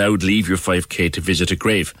 You're allowed leave your 5K to visit a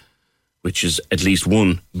grave, which is at least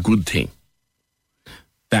one good thing.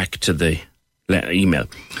 Back to the email.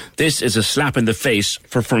 This is a slap in the face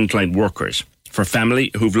for frontline workers, for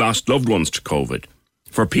family who've lost loved ones to COVID,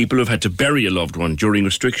 for people who've had to bury a loved one during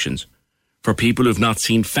restrictions, for people who've not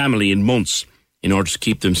seen family in months in order to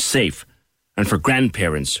keep them safe, and for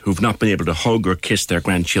grandparents who've not been able to hug or kiss their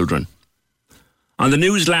grandchildren. On the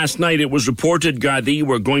news last night, it was reported Gardaí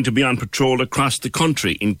were going to be on patrol across the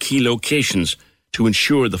country in key locations to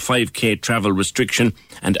ensure the 5K travel restriction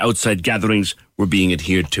and outside gatherings were being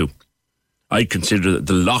adhered to. I consider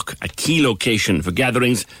the lock a key location for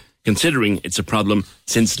gatherings, considering it's a problem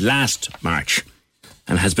since last March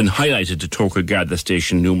and has been highlighted to Torquay Garda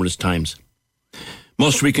Station numerous times.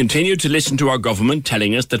 Must we continue to listen to our government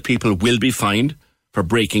telling us that people will be fined for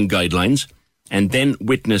breaking guidelines, and then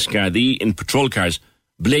witness Gardaí in patrol cars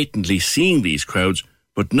blatantly seeing these crowds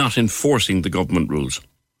but not enforcing the government rules?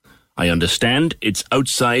 I understand it's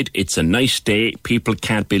outside, it's a nice day, people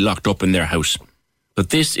can't be locked up in their house. But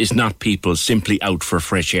this is not people simply out for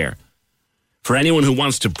fresh air. For anyone who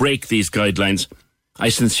wants to break these guidelines, I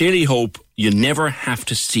sincerely hope you never have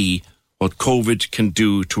to see what COVID can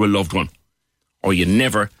do to a loved one, or you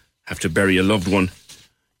never have to bury a loved one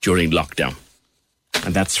during lockdown.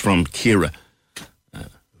 And that's from Ciara,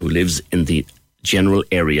 who lives in the general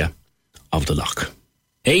area of the Loch.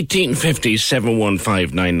 1850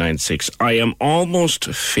 715 996. I am almost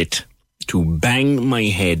fit to bang my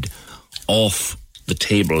head off the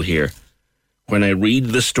table here when I read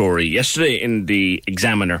the story. Yesterday in the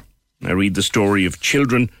Examiner, I read the story of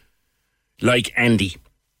children like Andy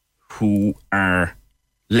who are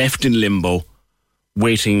left in limbo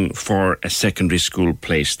waiting for a secondary school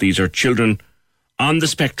place. These are children on the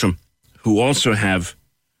spectrum who also have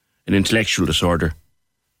an intellectual disorder,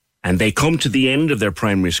 and they come to the end of their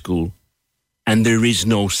primary school and there is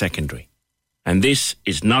no secondary. And this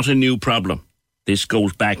is not a new problem. This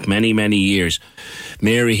goes back many, many years.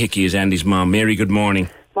 Mary Hickey is Andy's mom. Mary, good morning.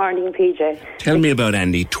 Morning, PJ. Tell me about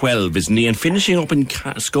Andy, 12, isn't he? And finishing up in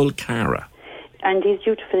Skullcara. Andy's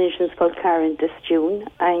due to finish in Skullcara this June,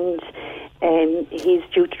 and he's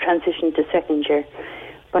due to transition to second year.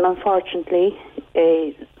 But unfortunately,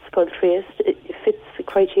 Skulltrace fits the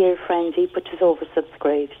criteria for Andy, but is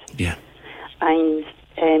oversubscribed. Yeah. And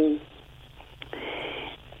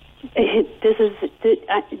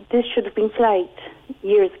this should have been flagged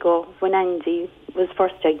years ago when Andy was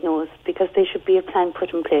first diagnosed, because there should be a plan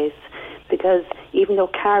put in place. Because even though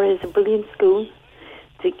Cara is a brilliant school,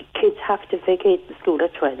 the kids have to vacate the school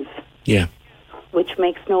at 12. Yeah. Which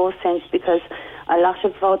makes no sense, because a lot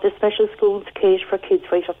of the special schools cater for kids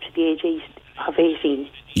right up to the age of 18.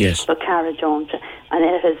 Yes. But Cara don't, and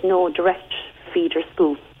it has no direct feeder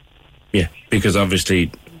school. Yeah, because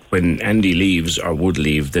obviously when Andy leaves or would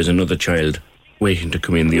leave, there's another child waiting to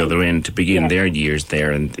come in the other end to begin their years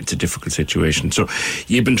there, and it's a difficult situation. So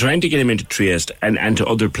you've been trying to get him into Trieste and to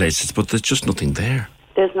other places, but there's just nothing there.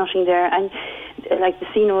 There's nothing there, and like the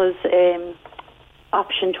CNO's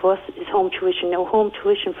option to us is home tuition. Now, home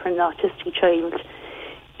tuition for an autistic child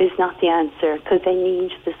is not the answer, because they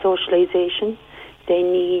need the socialisation, they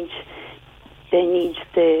need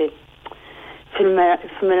the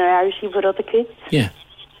familiarity with other kids. Yeah.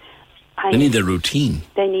 They need a routine.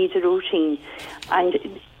 They need a routine, and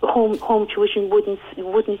home tuition wouldn't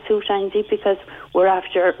suit Andy, because we're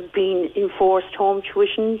after being enforced home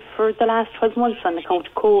tuition for the last 12 months on account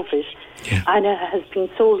of COVID, and it has been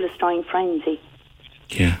soul destroying for Andy.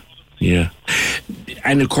 Yeah.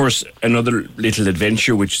 And of course, another little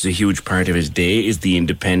adventure, which is a huge part of his day, is the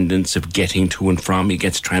independence of getting to and from. He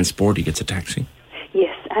gets transport, he gets a taxi.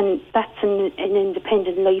 Yes, and that's an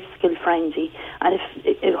independent life skill for Andy. And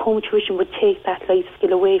if home tuition would take that life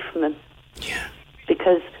skill away from him,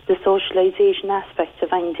 because the socialisation aspect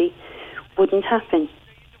of Andy wouldn't happen.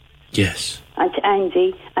 Yes. And to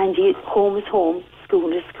Andy, home is home,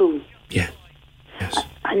 school is school. Yeah. Yes.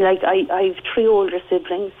 And like I've 3 older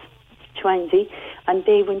siblings to Andy, and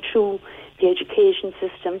they went through the education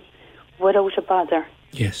system without a bother.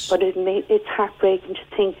 Yes. But it's heartbreaking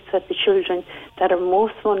to think that the children that are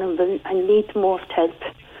most vulnerable and need the most help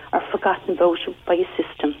are forgotten about by a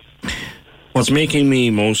system. What's making me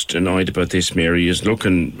most annoyed about this, Mary, is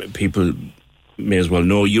looking, people may as well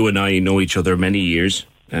know, you and I know each other many years.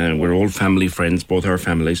 We're old family friends, both our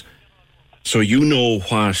families. So you know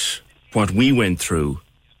what we went through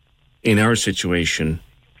in our situation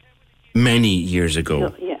many years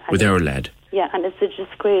ago with our lad. Yeah, and it's a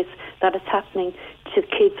disgrace that it's happening to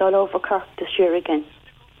kids all over Cork this year again.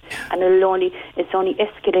 And it's only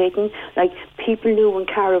escalating. Like, people knew when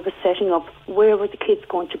Cara was setting up, where were the kids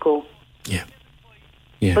going to go? Yeah.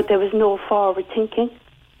 But there was no forward thinking.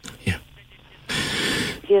 Yeah.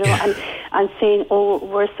 You know, and saying, oh,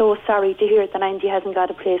 we're so sorry to hear that Andy hasn't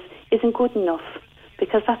got a place, isn't good enough,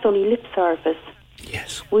 because that's only lip service.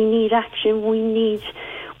 Yes. We need action. We need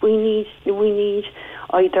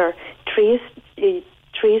either trace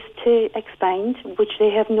to expand, which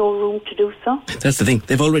they have no room to do so. That's the thing.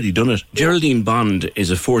 They've already done it. Geraldine Bond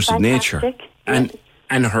is a force of nature. And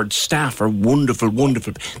and her staff are wonderful.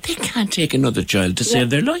 They can't take another child to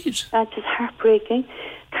save their lives. That is heartbreaking.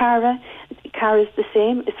 Cara is the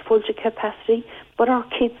same. It's full to capacity. But our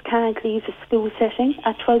kids can't leave a school setting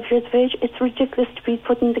at 12 years of age. It's ridiculous to be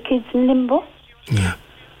putting the kids in limbo. Yeah.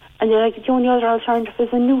 And you're like, the only other alternative is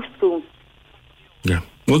a new school. Yeah.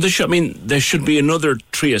 Well, there should be another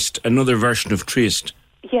Trieste, another version of Trieste.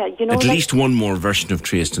 Yeah, At least one more version of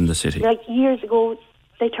Trieste in the city. Like years ago,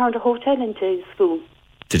 they turned a hotel into school.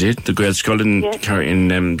 They did? The Gael Skull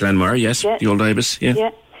in Glenmore, yes. Yeah. The old Ibis, yeah.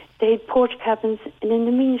 Yeah. They had porch cabins in an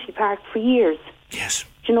amenity park for years. Yes.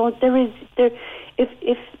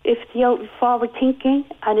 If the forward thinking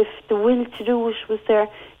and if the will to do it was there,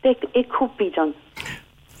 it could be done.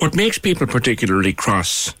 What makes people particularly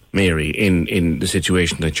cross, Mary, in the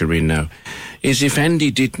situation that you're in now, is if Andy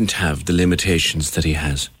didn't have the limitations that he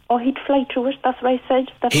has. Oh, he'd fly through it. That's what I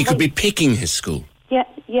said. He could be picking his school. Yeah,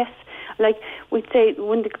 yes. Like we'd say,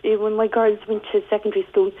 when my girls went to secondary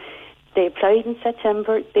school, they applied in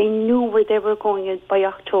September. They knew where they were going by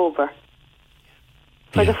October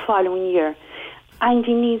for the following year. And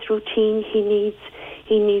he needs routine. He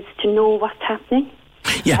needs to know what's happening.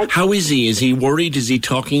 Yeah, how is he? Is he worried? Is he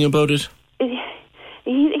talking about it?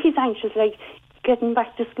 He's anxious, like getting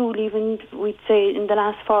back to school. Even we'd say in the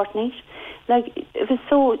last fortnight, like it's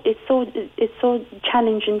so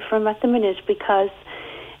challenging for him at the minute because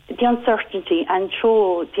the uncertainty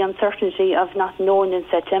of not knowing in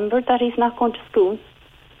September that he's not going to school.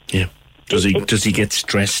 Yeah. Does he get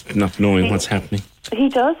stressed not knowing what's happening? He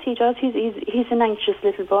does. He's an anxious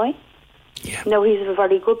little boy. Yeah. No, he's a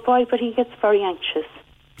very good boy, but he gets very anxious.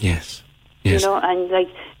 Yes. And like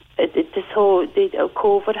this whole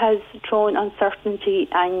COVID has thrown uncertainty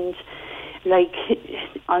and like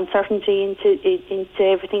uncertainty into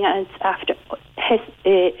everything, and it's after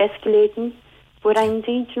escalating with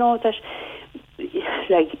Andy. That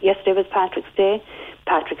like yesterday was Patrick's Day.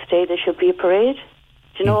 There should be a parade.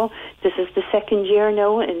 This is the second year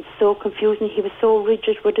now, and it's so confusing. He was so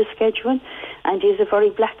rigid with the scheduling, and he's a very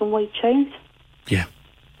black and white child. Yeah.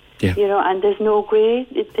 And there's no grey.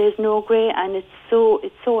 And it's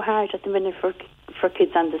so hard at the minute for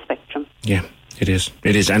kids on the spectrum. Yeah, it is,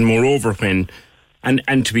 and moreover, and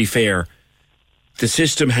to be fair, the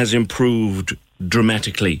system has improved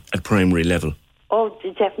dramatically at primary level. Oh,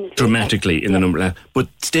 definitely. Dramatically in the number, but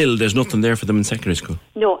still, there's nothing there for them in secondary school.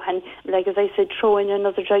 No, and like as I said, throw in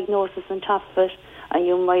another diagnosis on top of it, and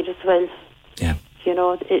you might as well. Yeah.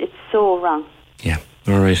 It's so wrong. Yeah.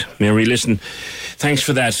 All right, Mary. Listen, thanks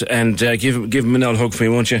for that, and give him an old hug for me,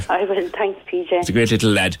 won't you? I will. Thanks, PJ. He's a great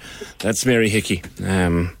little lad. That's Mary Hickey,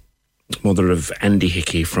 mother of Andy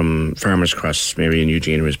Hickey from Farmers Cross. Mary and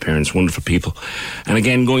Eugene are his parents. Wonderful people. And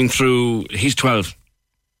again, going through, he's 12.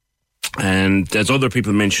 And there's other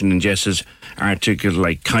people mentioned in Jess's article,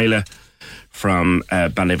 like Kyla from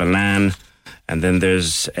Ballyvalan, and then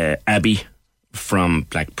there's Abby from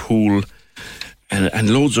Blackpool, and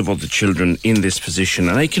loads of other children in this position.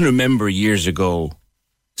 And I can remember years ago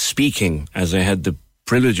speaking, as I had the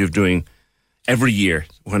privilege of doing every year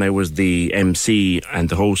when I was the MC and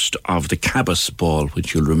the host of the Cabas Ball,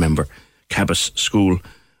 which you'll remember, Cabas School.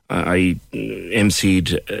 I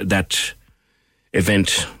MC'd that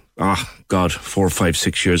event 4, 5,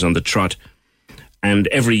 6 years on the trot. And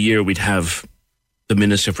every year we'd have the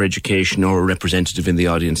Minister for Education or a representative in the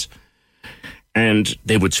audience. And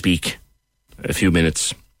they would speak a few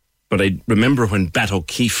minutes. But I remember when Bat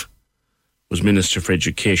O'Keefe was Minister for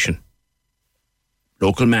Education,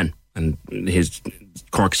 local man, and his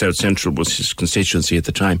Cork South Central was his constituency at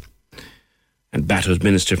the time. And Bat was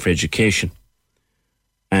Minister for Education.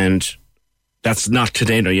 And that's not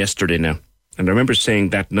today nor yesterday now. And I remember saying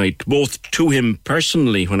that night, both to him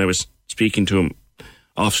personally when I was speaking to him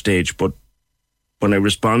off stage, but when I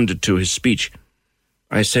responded to his speech,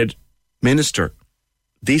 I said, Minister,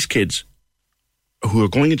 these kids who are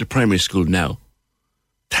going into primary school now,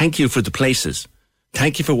 thank you for the places.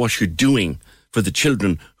 Thank you for what you're doing for the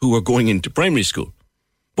children who are going into primary school.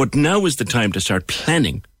 But now is the time to start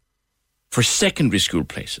planning for secondary school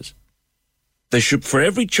places. There should, for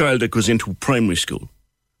every child that goes into primary school,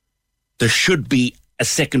 there should be a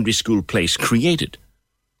secondary school place created.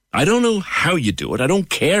 I don't know how you do it. I don't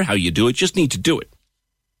care how you do it. Just need to do it.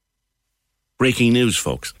 Breaking news,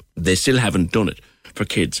 folks. They still haven't done it for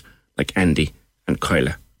kids like Andy and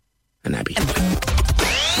Kyla and Abby.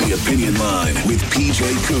 The Opinion Line with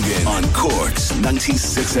PJ Coogan on Cork's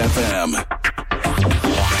 96 FM.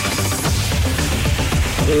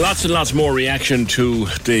 Lots and lots more reaction to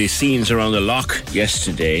the scenes around the lock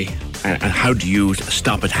yesterday. And how do you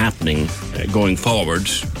stop it happening going forward?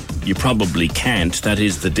 You probably can't. That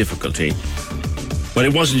is the difficulty. But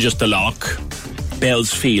it wasn't just the Loch,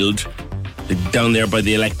 Bell's Field, down there by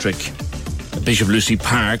the Electric, Bishop Lucy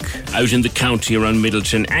Park, out in the county around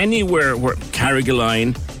Middleton, anywhere where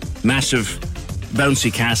Carrigaline, massive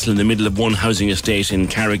bouncy castle in the middle of one housing estate in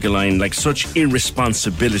Carrigaline, like such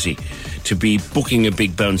irresponsibility to be booking a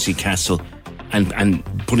big bouncy castle and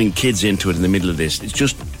putting kids into it in the middle of this. It's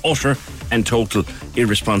just utter and total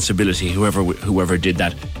irresponsibility, whoever did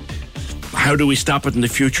that. How do we stop it in the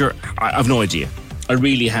future? I've no idea. I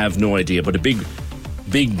really have no idea, but a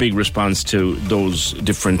big response to those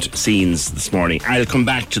different scenes this morning. I'll come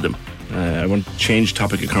back to them. I want to change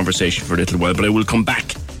topic of conversation for a little while, but I will come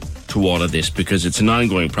back to all of this because it's an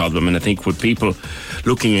ongoing problem, and I think with people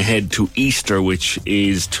looking ahead to Easter, which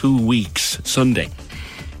is 2 weeks Sunday,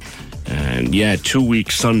 and 2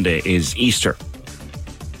 weeks Sunday is Easter.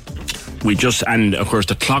 And of course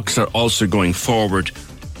the clocks are also going forward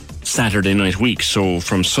Saturday night week, so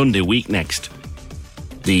from Sunday week next,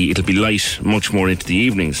 it'll be light much more into the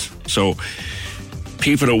evenings. So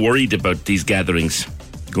people are worried about these gatherings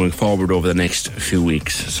going forward over the next few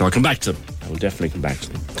weeks. So I'll come back to them. I will definitely come back to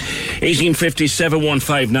them. 1850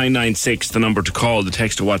 715 996, the number to call. The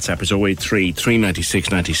text to WhatsApp is 083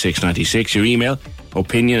 396 96 96. Your email,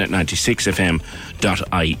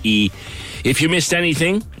 opinion@96fm.ie. If you missed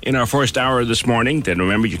anything in our first hour this morning, then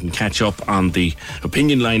remember you can catch up on the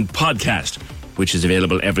Opinion Line podcast, which is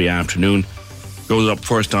available every afternoon. Goes up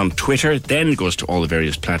first on Twitter, then goes to all the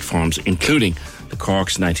various platforms, including the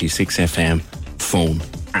Cork's 96FM phone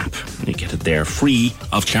app. And you get it there free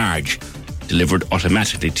of charge, delivered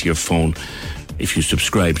automatically to your phone if you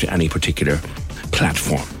subscribe to any particular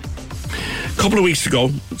platform. A couple of weeks ago,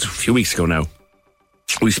 it's a few weeks ago now,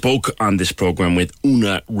 we spoke on this programme with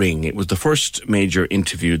Una Ring. It was the first major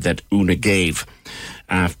interview that Una gave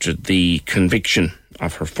after the conviction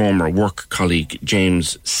of her former work colleague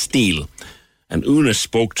James Steele. And Una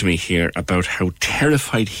spoke to me here about how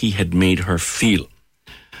terrified he had made her feel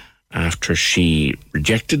after she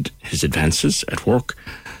rejected his advances at work,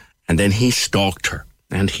 and then he stalked her,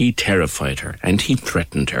 and he terrified her, and he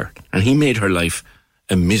threatened her, and he made her life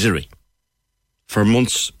a misery for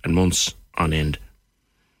months and months on end.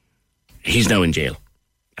 He's now in jail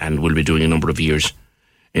and will be doing a number of years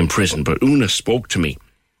in prison. But Una spoke to me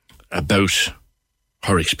about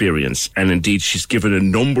her experience, and indeed she's given a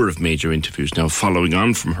number of major interviews now, following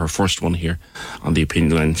on from her first one here on the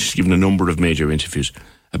Opinion Line. She's given a number of major interviews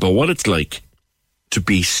about what it's like to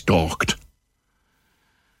be stalked.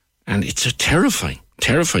 And it's a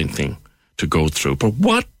terrifying thing to go through. But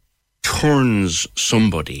what turns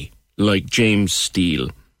somebody like James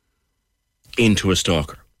Steele into a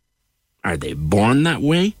stalker? Are they born that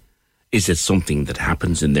way? Is it something that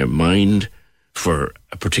happens in their mind for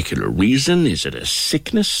a particular reason? Is it a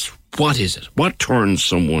sickness? What is it? What turns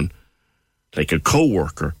someone like a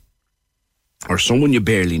co-worker or someone you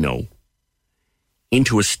barely know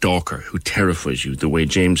into a stalker who terrifies you the way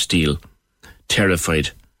James Steele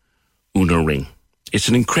terrified Una Ring? It's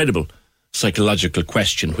an incredible psychological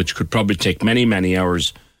question which could probably take many, many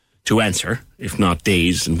hours to answer, if not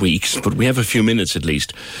days and weeks, but we have a few minutes at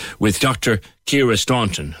least, with Dr. Ciara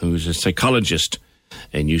Staunton, who's a psychologist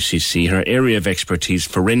in UCC. Her area of expertise,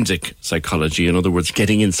 forensic psychology, in other words,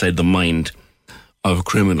 getting inside the mind of a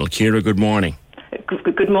criminal. Ciara, good morning.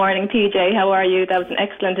 Good morning, PJ. How are you? That was an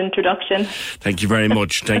excellent introduction. Thank you very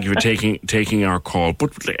much. Thank you for taking our call.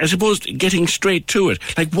 But I suppose getting straight to it,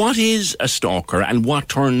 like, what is a stalker and what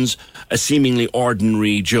turns a seemingly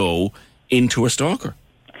ordinary Joe into a stalker?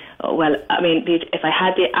 Oh, well, I mean, if I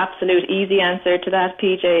had the absolute easy answer to that,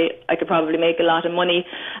 PJ, I could probably make a lot of money.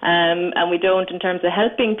 And we don't in terms of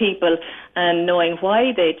helping people and knowing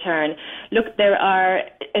why they turn. Look, there are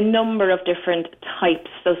a number of different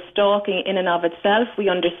types. So stalking in and of itself, we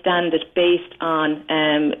understand it based on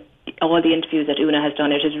all the interviews that Una has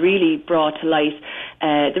done. It has really brought to light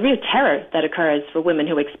the real terror that occurs for women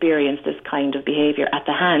who experience this kind of behaviour at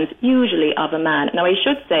the hands, usually of a man. Now, I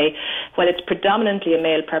should say, while it's predominantly a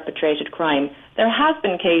male-perpetrated crime, there have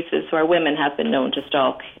been cases where women have been known to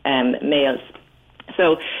stalk males.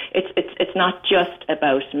 So it's not just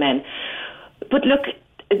about men. But look,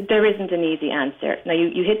 there isn't an easy answer. Now,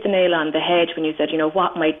 you hit the nail on the head when you said,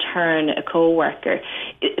 what might turn a co-worker.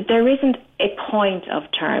 There isn't a point of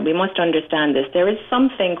turn. We must understand this. There is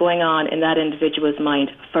something going on in that individual's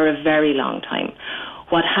mind for a very long time.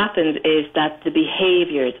 What happens is that the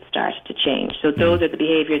behaviours start to change. So those are the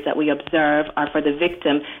behaviours that we observe, or for the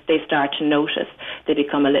victim, they start to notice. They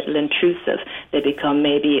become a little intrusive. They become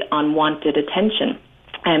maybe unwanted attention.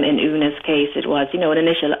 In Una's case, it was, an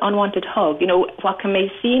initial unwanted hug. What can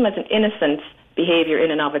may seem as an innocent behaviour in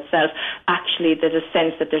and of itself. Actually, there's a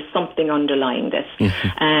sense that there's something underlying this.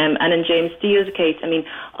 And in James Steele's case, I mean,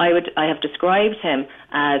 I have described him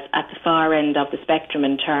as at the far end of the spectrum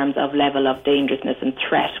in terms of level of dangerousness and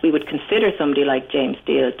threat. We would consider somebody like James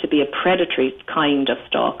Steele to be a predatory kind of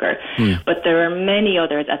stalker. But there are many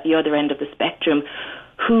others at the other end of the spectrum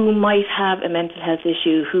who might have a mental health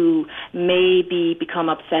issue, who maybe become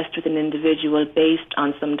obsessed with an individual based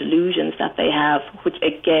on some delusions that they have, which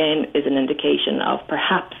again is an indication of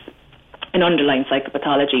perhaps an underlying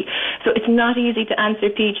psychopathology. So it's not easy to answer,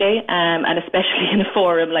 PJ, and especially in a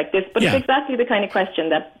forum like this. But it's exactly the kind of question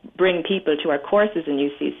that bring people to our courses in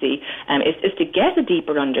UCC, is to get a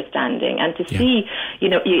deeper understanding and to see, you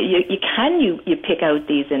know, you pick out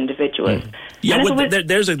these individuals. Yeah, well,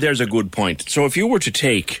 there's a good point. So if you were to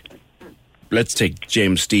take, let's take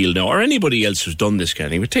James Steele now, or anybody else who's done this kind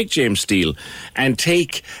of thing, but take James Steele and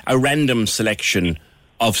take a random selection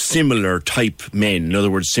of similar type men, in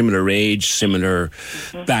other words, similar age, similar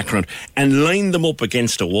background, and line them up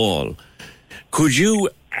against a wall, could you,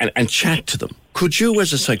 and chat to them, could you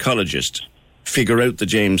as a psychologist figure out the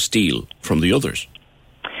James Steele from the others?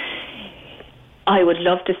 I would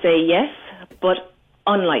love to say yes, but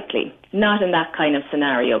unlikely. Not in that kind of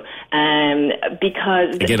scenario.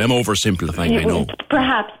 Because... Again, I'm oversimplifying, I know.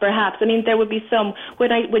 Perhaps. I mean, there would be some...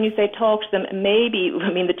 When you say talk to them, maybe...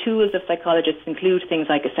 I mean, the tools of psychologists include things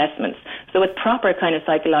like assessments. So with proper kind of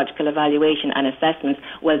psychological evaluation and assessments,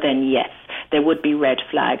 well then, yes, there would be red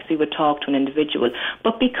flags. We would talk to an individual.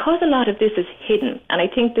 But because a lot of this is hidden, and I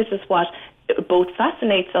think this is what both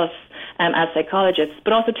fascinates us as psychologists,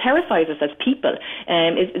 but also terrifies us as people.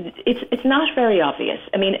 It's not very obvious.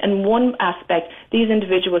 I mean, in one aspect, these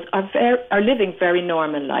individuals are living very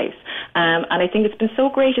normal lives. And I think it's been so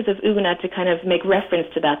gracious of Una to kind of make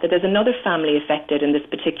reference to that there's another family affected in this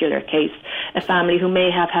particular case, a family who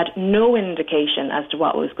may have had no indication as to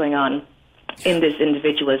what was going on in this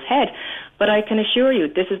individual's head. But I can assure you,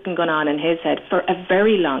 this has been going on in his head for a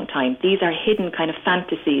very long time. These are hidden kind of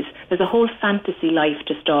fantasies. There's a whole fantasy life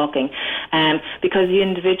to stalking, because the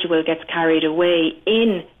individual gets carried away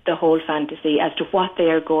in the whole fantasy as to what they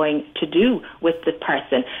are going to do with the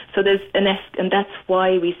person. So there's and that's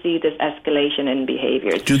why we see this escalation in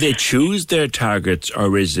behaviours. Do they choose their targets,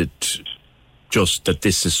 or is it just that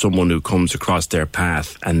this is someone who comes across their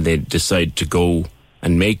path and they decide to go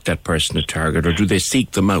and make that person a target, or do they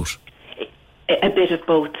seek them out? A bit of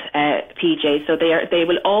both, PJ. So they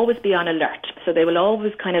will always be on alert. So they will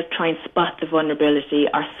always kind of try and spot the vulnerability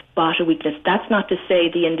or spot a weakness. That's not to say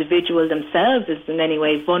the individual themselves is in any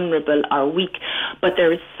way vulnerable or weak, but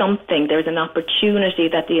there is an opportunity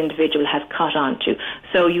that the individual has caught on to.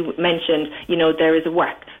 So you mentioned, there is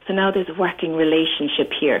work. So now there's a working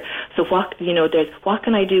relationship here. So what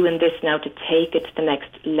can I do in this now to take it to the next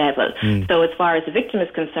level? So as far as the victim is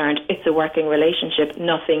concerned, it's a working relationship,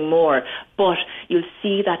 nothing more. But you'll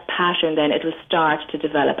see that pattern then, it will start to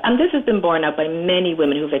develop. And this has been borne out by many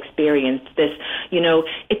women who've experienced this.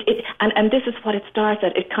 And this is what it starts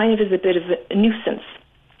at. It kind of is a bit of a nuisance.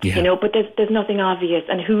 Yeah. But there's nothing obvious.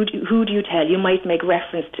 And who do you tell? You might make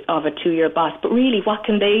reference of it to your boss, but really, what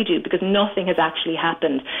can they do? Because nothing has actually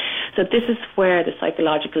happened. So this is where the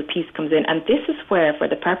psychological piece comes in, and this is where, for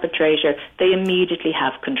the perpetrator, they immediately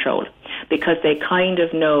have control, because they kind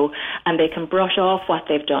of know, and they can brush off what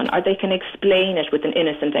they've done, or they can explain it with an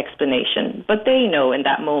innocent explanation. But they know in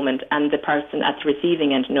that moment, and the person at the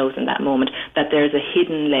receiving end knows in that moment, that there's a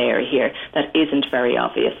hidden layer here that isn't very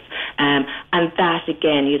obvious. And that,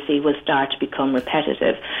 again, you see, will start to become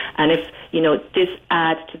repetitive. And if, this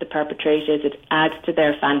adds to the perpetrators, it adds to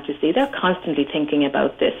their fantasy, they're constantly thinking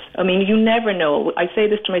about this. I mean, you never know. I say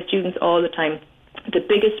this to my students all the time. The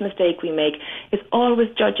biggest mistake we make is always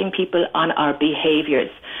judging people on our behaviours.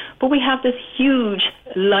 But we have this huge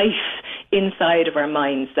life inside of our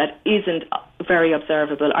minds that isn't very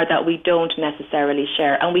observable, or that we don't necessarily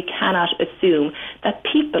share, and we cannot assume that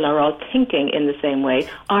people are all thinking in the same way,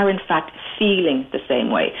 or in fact feeling the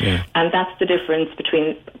same way. Yeah. And that's the difference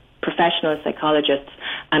between professional psychologists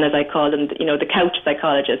and, as I call them, the couch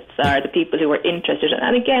psychologists, are the people who are interested.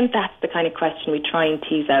 And again, that's the kind of question we try and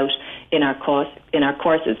tease out in our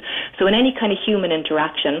courses. So in any kind of human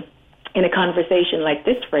interaction, in a conversation like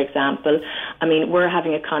this, for example, I mean, we're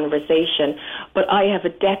having a conversation, but I have a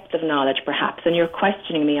depth of knowledge, perhaps, and you're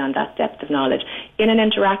questioning me on that depth of knowledge. In an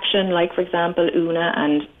interaction like, for example, Una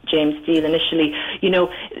and James Steele initially,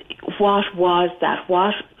 what was that?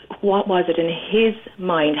 what was it in his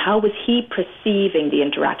mind? How was he perceiving the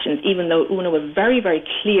interactions, even though Una was very, very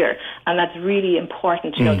clear, and that's really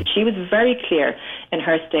important to know that she was very clear in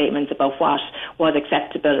her statements about what was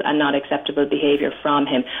acceptable and not acceptable behaviour from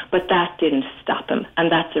him. But that didn't stop him,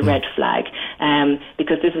 and that's a red flag,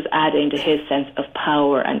 because this was adding to his sense of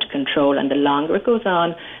power and control, and the longer it goes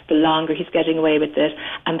on, the longer he's getting away with it,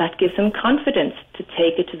 and that gives him confidence to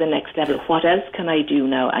take it to the next level. What else can I do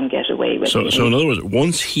now and get away with it? So in other words,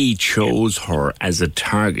 once he chose her as a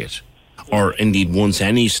target, or indeed once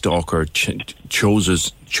any stalker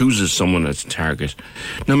chooses someone as a target,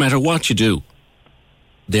 no matter what you do,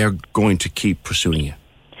 they're going to keep pursuing you.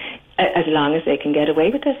 As long as they can get away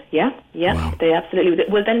with it, yeah, wow. They absolutely.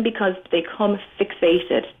 Well, then because they come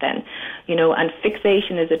fixated, then, and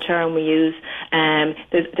fixation is a term we use.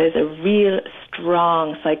 There's a real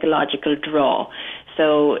strong psychological draw.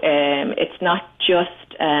 So it's not just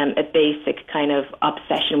a basic kind of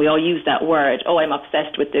obsession. We all use that word, I'm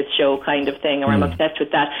obsessed with this show kind of thing, or I'm obsessed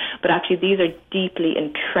with that. But actually these are deeply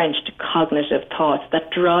entrenched cognitive thoughts that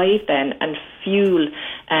drive then and fuel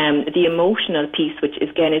the emotional piece, which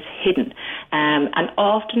again is hidden. And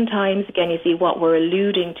oftentimes, again, you see what we're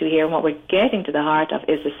alluding to here and what we're getting to the heart of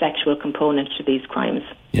is the sexual component to these crimes.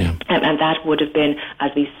 Yeah. And that would have been,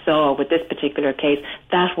 as we saw with this particular case,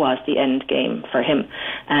 that was the end game for him.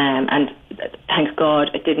 And thank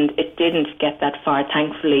God it didn't get that far,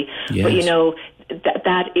 thankfully. Yes. But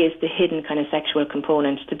that is the hidden kind of sexual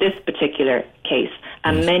component to this particular case.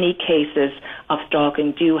 And many cases of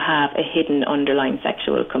stalking do have a hidden underlying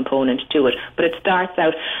sexual component to it. But it starts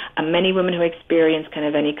out, and many women who experience kind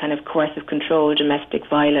of any kind of coercive control, domestic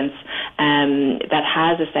violence, that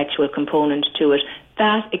has a sexual component to it,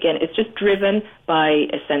 that, again, is just driven by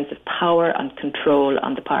a sense of power and control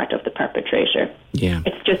on the part of the perpetrator. Yeah.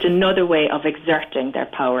 It's just another way of exerting their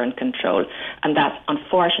power and control. And that,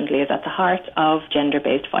 unfortunately, is at the heart of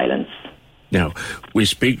gender-based violence. Now,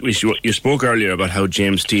 you spoke earlier about how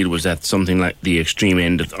James Steele was at something like the extreme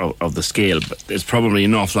end of the scale, but there's probably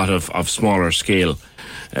an awful lot of smaller scale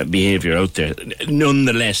behaviour out there,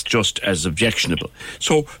 nonetheless just as objectionable.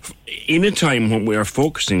 So, in a time when we are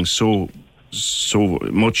focusing so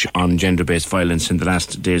much on gender-based violence in the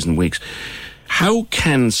last days and weeks, how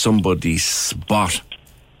can somebody spot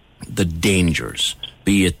the dangers,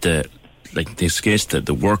 be it like this case,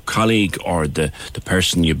 the work colleague or the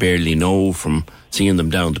person you barely know from seeing them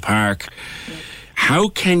down the park? How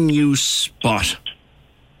can you spot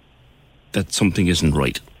that something isn't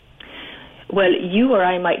right? Well, you or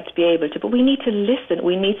I might be able to, but we need to listen.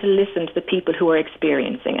 We need to listen to the people who are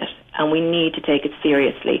experiencing it, and we need to take it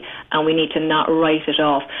seriously, and we need to not write it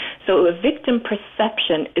off. So a victim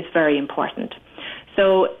perception is very important.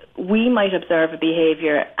 So we might observe a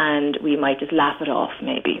behaviour and we might just laugh it off,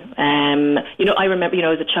 maybe. I remember,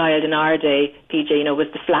 as a child in our day, PJ, was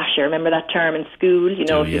the flasher. Remember that term in school? You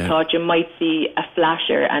thought you might see a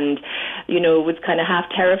flasher and, it was kind of half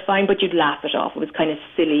terrifying, but you'd laugh it off. It was kind of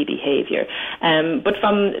silly behaviour. But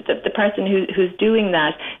from the person who's doing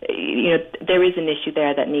that, there is an issue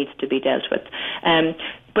there that needs to be dealt with.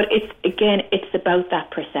 But it's about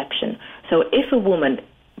that perception. So if a woman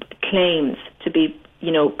claims to be,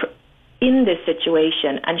 in this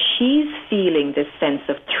situation and she's feeling this sense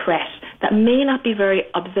of threat that may not be very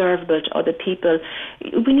observable to other people,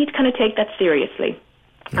 we need to kind of take that seriously.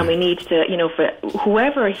 And we need to, for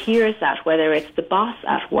whoever hears that, whether it's the boss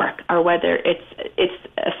at work or whether it's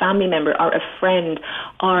a family member or a friend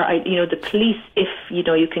or, the police, if,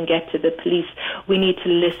 you can get to the police, we need to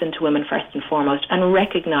listen to women first and foremost and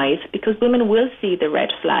recognise, because women will see the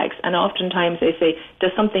red flags and oftentimes they say,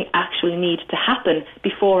 does something actually need to happen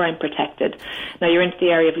before I'm protected? Now, you're into the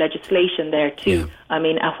area of legislation there too. Yeah. I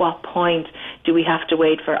mean, at what point do we have to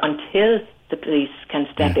wait for until the police can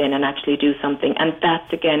step in and actually do something? And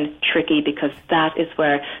that's, again, tricky because that is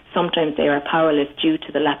where sometimes they are powerless due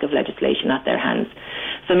to the lack of legislation at their hands.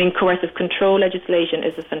 So, coercive control legislation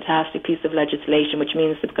is a fantastic piece of legislation, which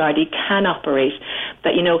means that Gardaí can operate,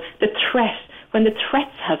 that, the threat, when the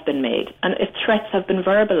threats have been made and if threats have been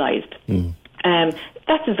verbalised,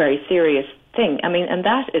 that's a very serious thing. And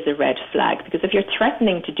that is a red flag, because if you're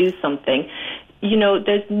threatening to do something,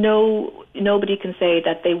 there's nobody can say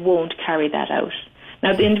that they won't carry that out.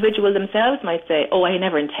 Now, the individual themselves might say, I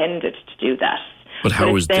never intended to do that. But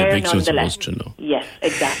how is the victim supposed to know? Yes,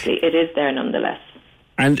 exactly. It is there nonetheless.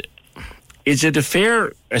 And is it a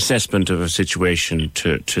fair assessment of a situation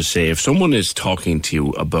to say, if someone is talking to you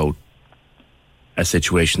about a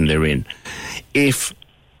situation they're in, if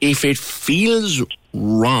it feels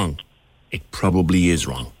wrong, it probably is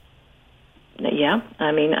wrong? Yeah,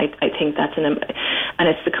 I think that's And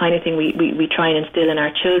it's the kind of thing we try and instill in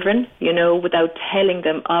our children, without telling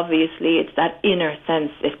them. Obviously, it's that inner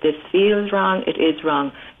sense. If this feels wrong, it is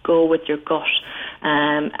wrong. Go with your gut.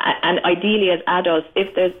 And ideally, as adults,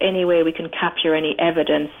 if there's any way we can capture any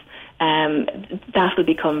evidence, that will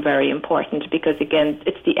become very important, because again,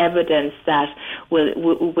 it's the evidence that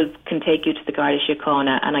can take you to the Garda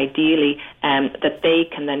Síochána, and ideally that they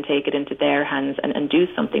can then take it into their hands and do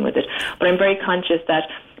something with it. But I'm very conscious that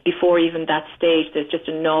before even that stage, there's just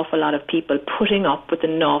an awful lot of people putting up with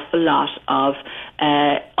an awful lot of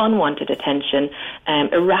unwanted attention,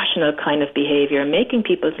 irrational kind of behaviour, making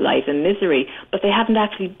people's lives a misery, but they haven't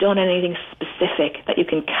actually done anything specific that you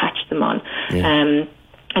can catch them on. Yeah.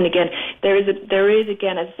 And again, there is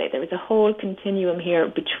again, as I say, there is a whole continuum here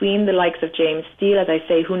between the likes of James Steele, as I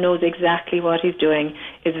say, who knows exactly what he's doing,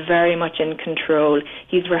 is very much in control.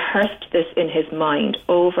 He's rehearsed this in his mind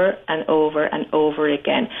over and over and over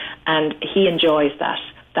again, and he enjoys that.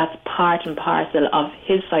 That's part and parcel of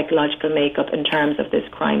his psychological makeup in terms of this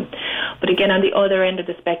crime. But again, on the other end of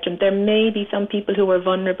the spectrum, there may be some people who are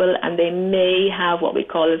vulnerable, and they may have what we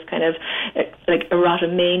call as kind of like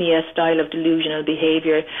erotomania style of delusional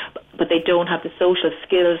behaviour, but they don't have the social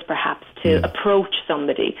skills perhaps to approach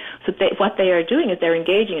somebody. So what they are doing is they're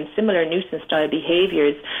engaging in similar nuisance style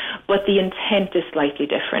behaviours, but the intent is slightly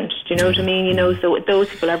different. Do you know what I mean? So those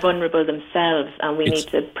people are vulnerable themselves, and we need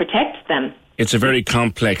to protect them. It's a very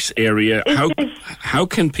complex area. How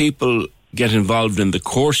can people get involved in the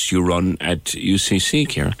course you run at UCC,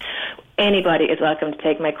 Ciara? Anybody is welcome to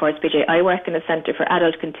take my course, PJ. I work in a Centre for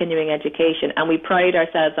Adult Continuing Education, and we pride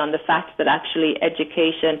ourselves on the fact that actually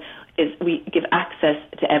education we give access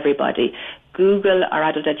to everybody. Google our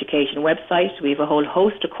adult education website. We have a whole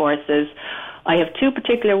host of courses. I have two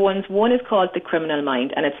particular ones. One is called The Criminal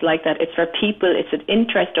Mind, and it's like that. It's for people. It's an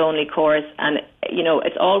interest-only course, and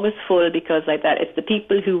it's always full because like that. It's the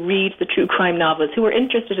people who read the true crime novels who are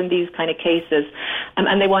interested in these kind of cases,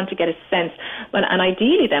 and they want to get a sense. And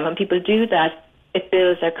ideally, then when people do that, it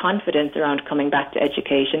builds their confidence around coming back to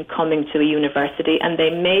education, coming to a university, and they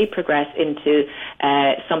may progress into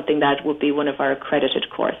something that would be one of our accredited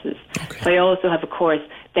courses. Okay. So I also have a course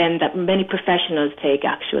then that many professionals take,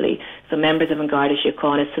 actually. So members of An Garda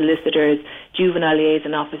Síochána, solicitors, juvenile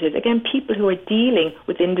liaison officers, again, people who are dealing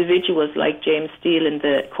with individuals like James Steele in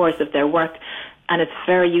the course of their work. And it's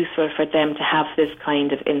very useful for them to have this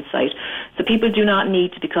kind of insight. So people do not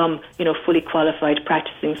need to become, fully qualified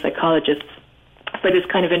practicing psychologists for this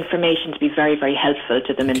kind of information to be very, very helpful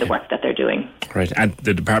to them in the work that they're doing. Right, at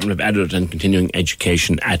the Department of Adult and Continuing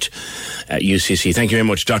Education at UCC. Thank you very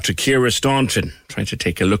much, Dr. Ciara Staunton, trying to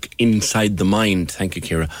take a look inside the mind. Thank you,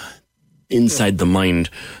 Ciara. Inside the mind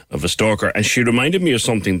of a stalker. And she reminded me of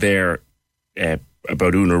something there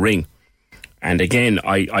about Una Ring. And again,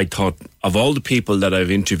 I thought of all the people that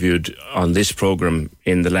I've interviewed on this programme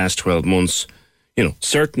in the last 12 months,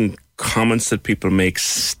 certain comments that people make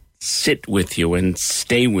sit with you and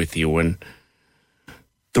stay with you. And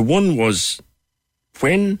the one was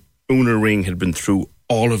when Una Ring had been through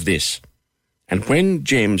all of this, and when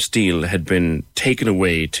James Steele had been taken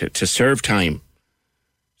away to serve time,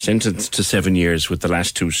 sentenced to 7 years with the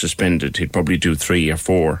last 2 suspended, he'd probably do 3 or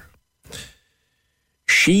 4.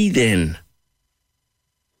 She then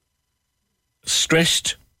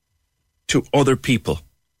stressed to other people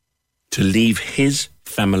to leave his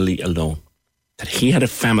family alone. That he had a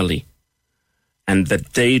family and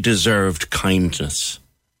that they deserved kindness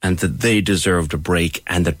and that they deserved a break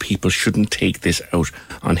and that people shouldn't take this out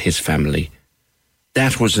on his family.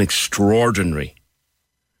 That was an extraordinary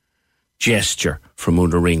gesture from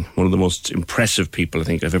Una Ring, one of the most impressive people I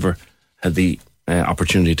think I've ever had the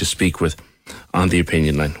opportunity to speak with on the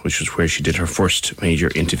Opinion Line, which was where she did her first major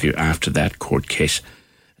interview after that court case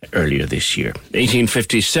earlier this year.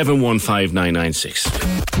 1850 715 996.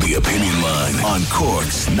 The Opinion Line on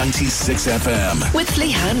Cork's 96 FM. With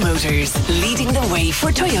Lehan Motors, leading the way for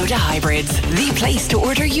Toyota hybrids. The place to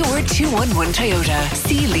order your 211 Toyota.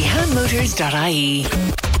 See lehanmotors.ie.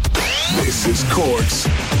 This is Cork's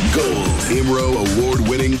Gold IMRO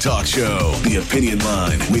award-winning talk show. The Opinion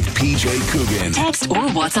Line with PJ Coogan. Text or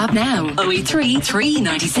WhatsApp now. 083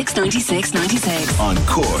 396 96 96. On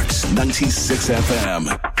Cork's 96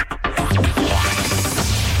 FM.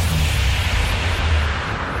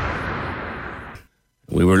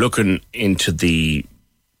 We were looking into the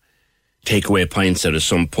takeaway pints out of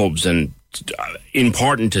some pubs, and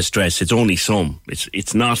important to stress, it's only some.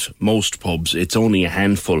 It's not most pubs. It's only a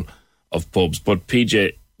handful of pubs. But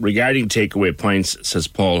PJ, regarding takeaway pints, says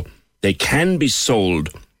Paul, they can be sold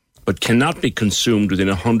but cannot be consumed within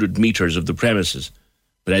 100 metres of the premises.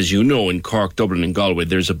 But as you know, in Cork, Dublin and Galway,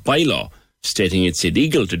 there's a bylaw stating it's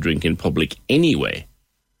illegal to drink in public anyway.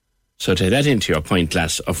 So take that into your pint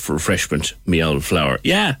glass of refreshment, me old flower.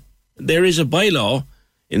 Yeah, there is a bylaw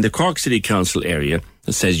in the Cork City Council area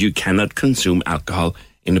that says you cannot consume alcohol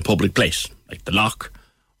in a public place, like the Loch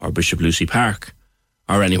or Bishop Lucy Park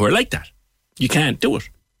or anywhere like that. You can't do it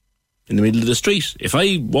in the middle of the street. If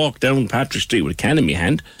I walk down Patrick Street with a can in my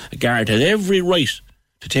hand, a guard has every right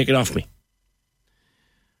to take it off me.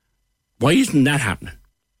 Why isn't that happening?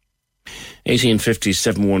 1850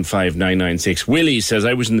 715 996. Willie says,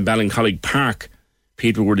 I was in the Ballincollig Park.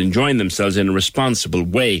 People were enjoying themselves in a responsible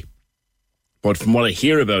way. But from what I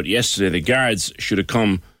hear about yesterday, the guards should have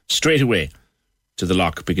come straight away to the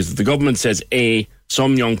Loch, because if the government says A,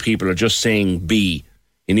 some young people are just saying B.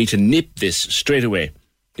 You need to nip this straight away,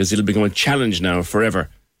 because it'll become a challenge now forever.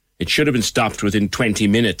 It should have been stopped within 20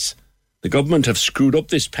 minutes. The government have screwed up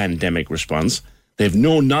this pandemic response. They have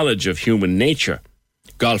no knowledge of human nature.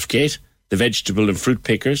 Golfgate, the vegetable and fruit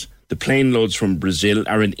pickers, the plane loads from Brazil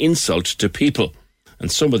are an insult to people,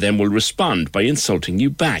 and some of them will respond by insulting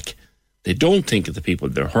you back. They don't think of the people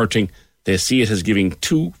they're hurting. They see it as giving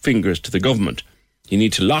two fingers to the government. You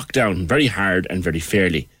need to lock down very hard and very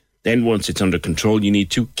fairly. Then once it's under control, you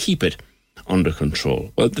need to keep it under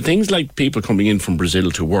control. Well, the things like people coming in from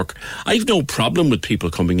Brazil to work, I've no problem with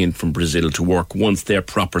people coming in from Brazil to work once they're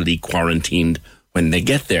properly quarantined when they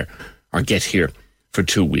get there or get here for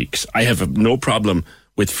 2 weeks. I have no problem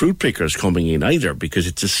with fruit pickers coming in either, because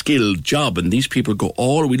it's a skilled job, and these people go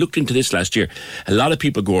we looked into this last year. A lot of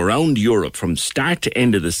people go around Europe from start to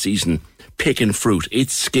end of the season picking fruit.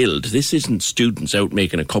 It's skilled. This isn't students out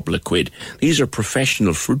making a couple of quid. These are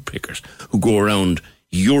professional fruit pickers who go around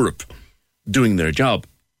Europe doing their job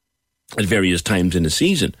at various times in the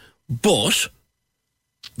season. But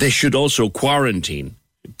they should also quarantine,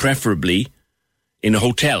 preferably in a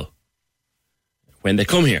hotel, when they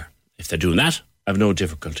come here. If they're doing that, I have no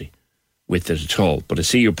difficulty with it at all. But I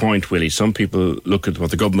see your point, Willie. Some people look at what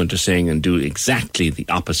the government is saying and do exactly the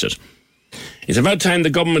opposite. It's about time the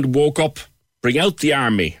government woke up. Bring out the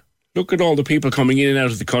army. Look at all the people coming in and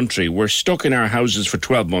out of the country. We're stuck in our houses for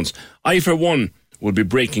 12 months. I, for one, will be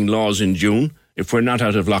breaking laws in June if we're not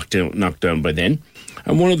out of knockdown by then.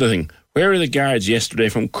 And one other thing, where are the guards yesterday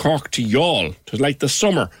from Cork to Youghal? It was like the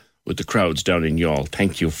summer with the crowds down in Youghal.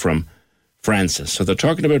 Thank you, from Francis. So they're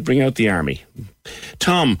talking about bring out the army.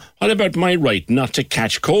 Tom, what about my right not to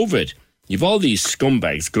catch COVID? You've all these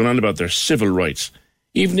scumbags going on about their civil rights.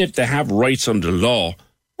 Even if they have rights under law,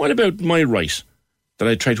 what about my right that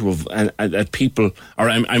I try to that people, or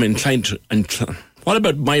I'm inclined to, what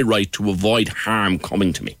about my right to avoid harm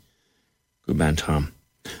coming to me? Good man, Tom.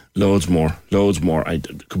 Loads more. I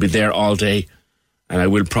could be there all day, and I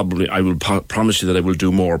will promise you that I will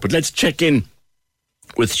do more. But let's check in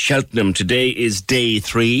with Cheltenham. Today is day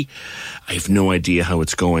 3. I have no idea how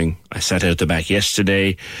it's going. I sat out the back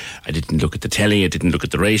yesterday. I didn't look at the telly. I didn't look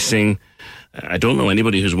at the racing. I don't know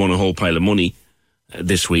anybody who's won a whole pile of money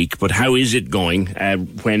this week. But how is it going?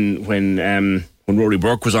 When Rory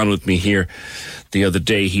Burke was on with me here the other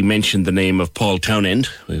day, he mentioned the name of Paul Townend,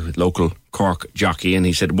 a local Cork jockey, and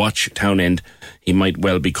he said, watch Townend. He might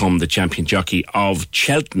well become the champion jockey of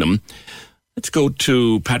Cheltenham. Let's go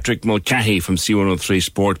to Patrick Mulcahy from C103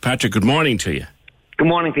 Sport. Patrick, good morning to you. Good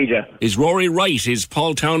morning, PJ. Is Rory right? Is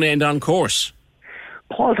Paul Townend on course?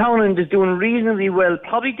 Paul Townend is doing reasonably well.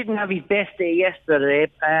 Probably didn't have his best day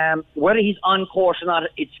yesterday. Whether he's on course or not,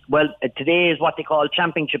 today is what they call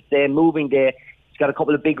championship day, moving day. He's got a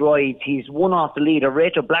couple of big rides. He's won off the leader,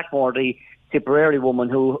 Rachel Blackmore, the Tipperary woman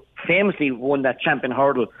who famously won that champion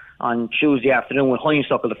hurdle on Tuesday afternoon with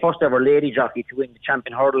Honeysuckle, the first ever lady jockey to win the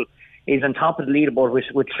champion hurdle. Is on top of the leaderboard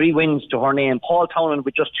with 3 wins to her name. Paul Townend,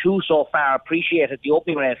 with just 2 so far, appreciated the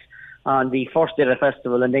opening race on the first day of the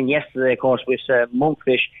festival, and then yesterday, of course, with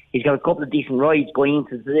Monkfish. He's got a couple of decent rides going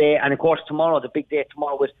into today, and of course tomorrow, the big day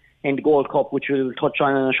tomorrow in the Gold Cup, which we'll touch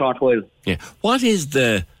on in a short while. Yeah. What is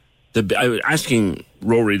I was asking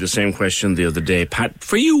Rory the same question the other day, Pat.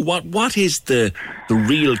 For you, what is the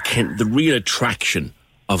real attraction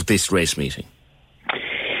of this race meeting?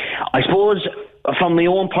 I suppose, from my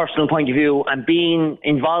own personal point of view, and being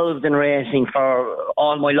involved in racing for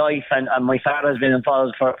all my life, and my father has been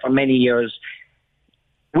involved for many years,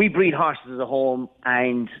 we breed horses at home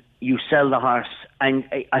and you sell the horse, and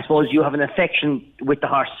I suppose you have an affection with the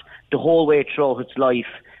horse the whole way through its life.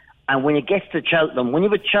 And when it gets to Cheltenham, when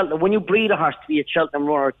you breed a horse to be a Cheltenham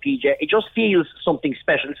runner at PJ, it just feels something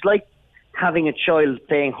special. It's like having a child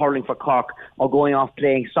playing hurling for Cork or going off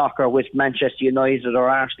playing soccer with Manchester United or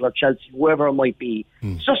Arsenal or Chelsea, whoever it might be.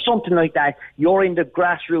 It's just something like that. You're in the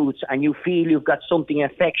grassroots and you feel you've got something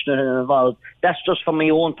affectionate and involved. That's just from my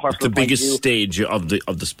own personal It's the biggest stage of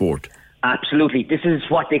the sport. Absolutely. This is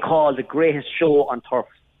what they call the greatest show on turf.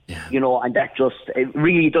 Yeah. You know, and that just, it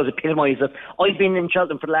really does epitomise it. I've been in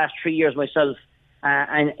Cheltenham for the last 3 years myself,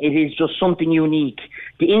 and it is just something unique.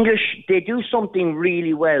 The English, they do something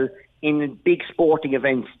really well in big sporting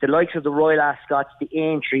events, the likes of the Royal Ascots, the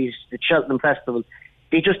Aintries, the Cheltenham Festival.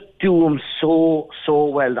 They just do them so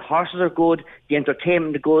well. The horses are good, the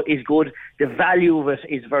entertainment is good, the value of it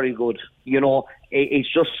is very good. You know,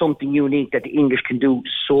 it's just something unique that the English can do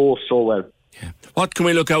so well. Yeah. What can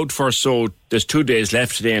we look out for? So there's 2 days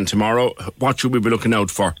left, today and tomorrow. What should we be looking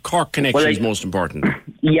out for? Cork connection is most important.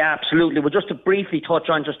 Yeah, absolutely. Well, just to briefly touch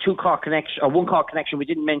on just one Cork connection we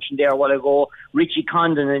didn't mention there a while ago. Richie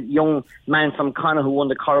Condon, a young man from Connacht who won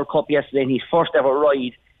the Coral Cup yesterday in his first ever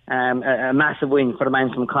ride. A massive win for the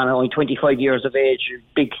man from Connacht, only 25 years of age.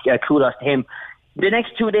 Big kudos to him. The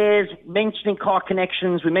next 2 days, mentioning Cork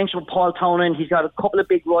connections, we mentioned Paul Townend. He's got a couple of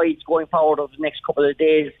big rides going forward over the next couple of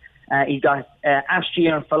days. He's got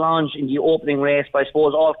Ashtier and Falange in the opening race, but I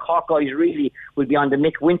suppose all Cork guys really will be on the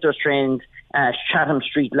Mick Winters trained Chatham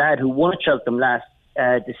Street lad who won at Cheltenham last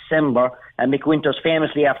December. Mick Winters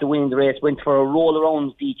famously, after winning the race, went for a roll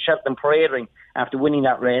around the Cheltenham parade ring after winning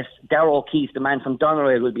that race. Darragh O'Keefe, the man from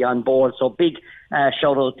Doneraile, will be on board, so big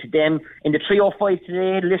shout out to them. In the 305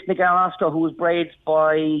 today, Lisnagar Oscar, who was bred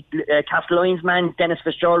by Castlelyne's man Dennis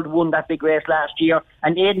Fitzgerald, won that big race last year,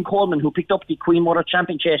 and Aidan Coleman, who picked up the Queen Mother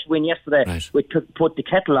Champion Chase win yesterday, which put the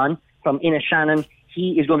kettle on from Innishannon.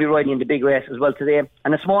 He is going to be riding in the big race as well today.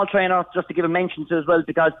 And a small trainer, just to give a mention to as well,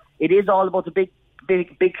 because it is all about the big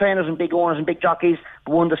trainers and big owners and big jockeys,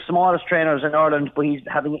 but one of the smallest trainers in Ireland, but he's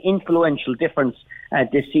having an influential difference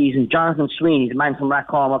this season. Jonathan Sweeney, the man from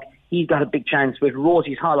Rathcormac, he's got a big chance with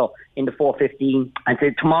Rosie's Hollow in the 4:15.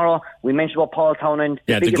 And tomorrow, we mentioned about Paul Townend.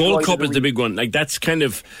 Yeah, the Gold Cup is the big one. Like, that's kind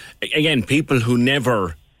of, again, people who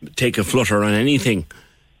never take a flutter on anything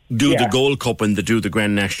do the Gold Cup and do the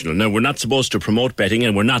Grand National. Now, we're not supposed to promote betting,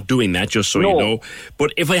 and we're not doing that, just so you know.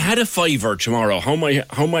 But if I had a fiver tomorrow, how might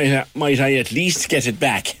I at least get it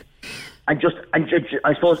back? I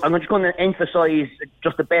suppose I'm just going to emphasise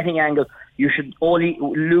just the betting angle. You should only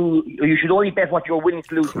bet what you're willing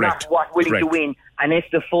to lose, not what willing to win. And if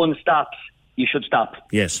the fun stops, you should stop.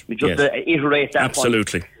 Yes. Just iterate that.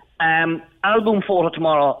 Absolutely. Point. Album Photo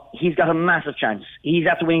tomorrow, he's got a massive chance. He's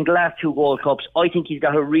after winning the last 2 Gold Cups. I think he's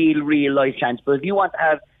got a real life chance. But if you want to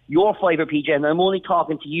have your fiver, PJ, and I'm only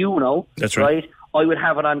talking to you now, that's right? I would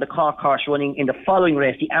have it on the Cork horse running in the following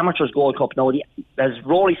race, the Amateurs Gold Cup. Now, as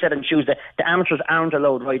Rory said on Tuesday, the amateurs aren't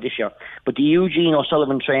allowed ride this year. But the Eugene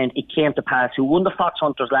O'Sullivan trained, It Came to Pass, who won the Fox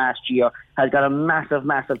Hunters last year, has got a massive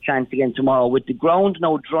chance again tomorrow. With the ground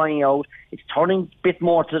now drying out, it's turning a bit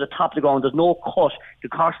more to the top of the ground. There's no cut. The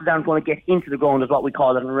horses aren't going to get into the ground, is what we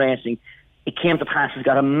call it in racing. It Came to Pass has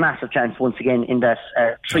got a massive chance once again in that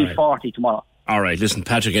 3:40 tomorrow. All right, listen,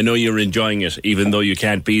 Patrick, I know you're enjoying it, even though you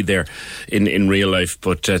can't be there in real life.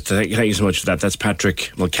 But thank you so much for that. That's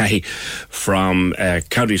Patrick Mulcahy from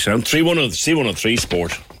County Sound, C103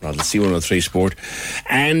 Sport,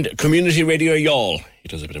 and Community Radio Youghal. He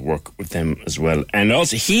does a bit of work with them as well. And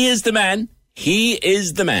also, he is the man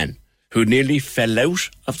who nearly fell out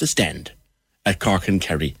of the stand at Cork and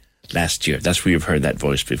Kerry last year. That's where you've heard that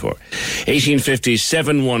voice before. 1850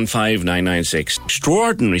 715 996.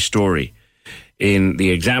 Extraordinary story in the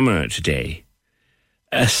Examiner today.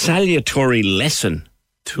 A salutary lesson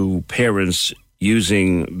to parents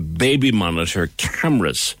using baby monitor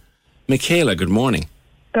cameras. Michaela, good morning.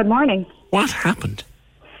 Good morning. What happened?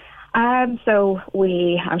 I'm sure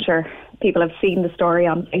people have seen the story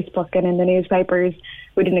on Facebook and in the newspapers.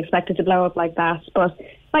 We didn't expect it to blow up like that. But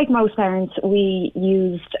like most parents, we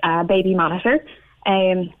used a baby monitor.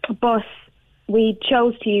 But we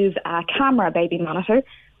chose to use a camera baby monitor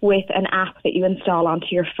with an app that you install onto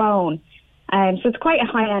your phone. So it's quite a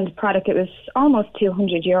high-end product. It was almost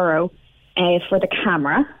 €200 for the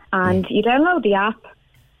camera. And you download the app,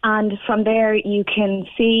 and from there you can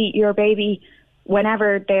see your baby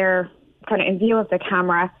whenever they're kind of in view of the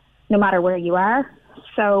camera, no matter where you are.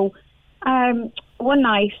 So one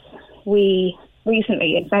night,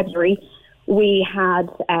 recently in February, we had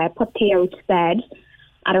put Theo to bed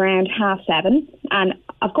at around 7:30, and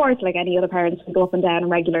of course, like any other parents, we go up and down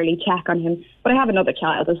and regularly check on him. But I have another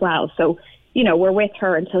child as well, so we're with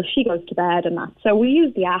her until she goes to bed and that. So we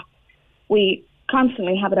use the app. We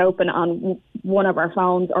constantly have it open on one of our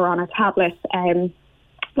phones or on our tablets,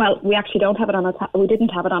 Well, we actually don't have it on we didn't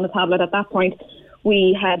have it on a tablet at that point.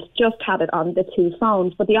 We had just had it on the 2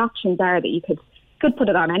 phones, but the options are that you could put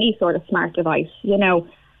it on any sort of smart device, you know.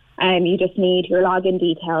 You just need your login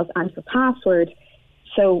details and your password.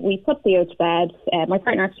 So we put Theo to bed. My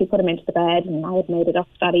partner actually put him into the bed, and I had made it up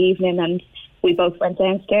that evening, and we both went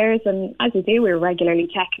downstairs, and as we do, we were regularly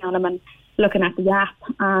checking on him and looking at the app.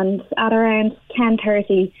 And at around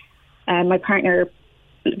 10:30, my partner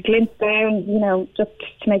glimpsed down, you know, just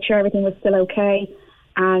to make sure everything was still okay,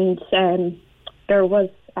 and there was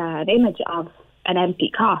an image of an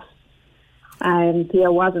empty cot.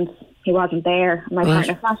 Theo wasn't there. My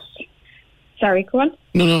partner flashed. Sorry, go on.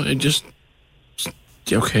 No, it just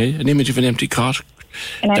okay. An image of an empty cot.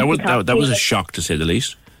 That was a shock, to say the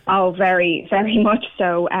least. Oh, very, very much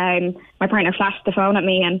so. My partner flashed the phone at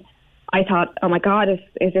me, and I thought, oh my God,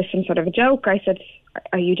 is this some sort of a joke? I said,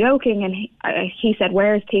 are you joking? And he said,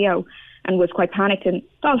 where's Theo? And was quite panicked, and it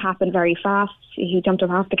all happened very fast. He jumped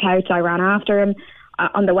up off the couch. I ran after him.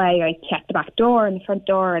 On the way, I checked the back door and the front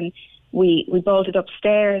door, and we bolted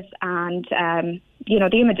upstairs. And you know,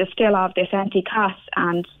 the image is still of this empty cot,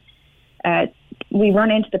 and we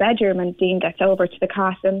run into the bedroom, and Dean gets over to the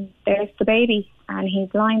cot, and there's the baby, and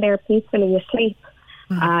he's lying there peacefully asleep.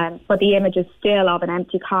 But the image is still of an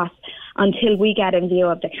empty cot until we get in view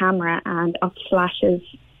of the camera, and up flashes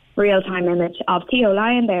real-time image of Theo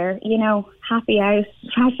lying there, you know, happy out,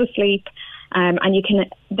 fast asleep. And you can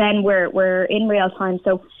then we're in real time,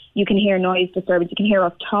 so you can hear noise disturbance. You can hear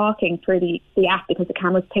us talking through the app because the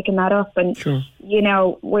camera's picking that up. And you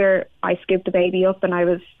know, where I scooped the baby up and I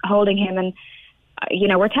was holding him, and you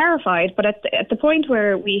know, we're terrified. But at the point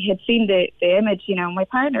where we had seen the image, you know, my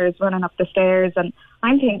partner is running up the stairs, and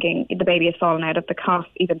I'm thinking the baby has fallen out of the cot,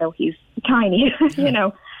 even though he's tiny, you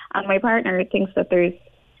know. And my partner thinks that there's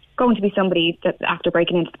going to be somebody that after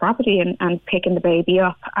breaking into the property and picking the baby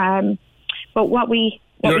up. But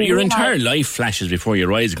your entire life flashes before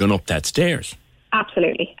your eyes going up that stairs.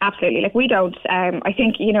 Absolutely. Like we don't. I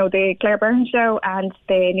think, you know, the Claire Byrne show and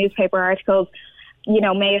the newspaper articles, you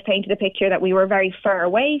know, may have painted a picture that we were very far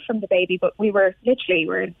away from the baby, but we were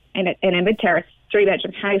in a mid-terrace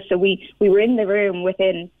 3-bedroom house, so we were in the room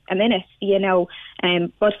within a minute, you know.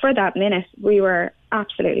 But for that minute, we were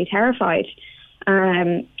absolutely terrified.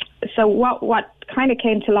 So what kind of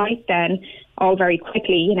came to light then, all very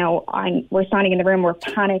quickly, you know, we're standing in the room, we're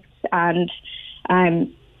panicked, and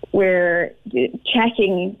we're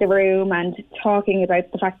checking the room and talking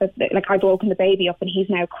about the fact that, like, I've woken the baby up and he's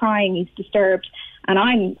now crying, he's disturbed, and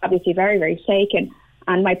I'm obviously very, very shaken.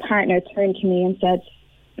 And my partner turned to me and said,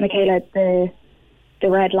 Michaela, the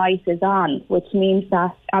red light is on, which means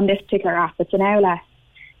that on this particular app, it's an outlet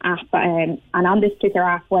app, and on this particular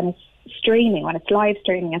app, when it's streaming, when it's live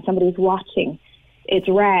streaming and somebody's watching, it's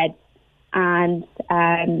red. And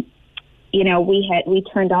you know, we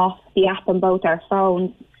turned off the app on both our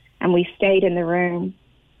phones, and we stayed in the room,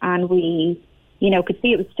 and we, you know, could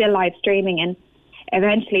see it was still live streaming. And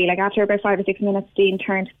eventually, like after about 5 or 6 minutes, Dean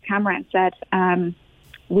turned to the camera and said,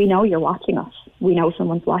 we know you're watching us, we know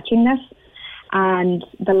someone's watching this. And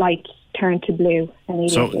the light turned to blue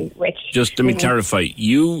immediately. So, just let me clarify,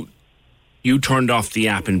 you turned off the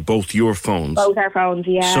app in both your phones? Both our phones,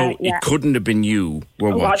 yeah. So it couldn't have been you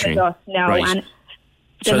were watching? It wasn't us, no. Right. And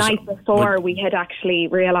the night before, we had actually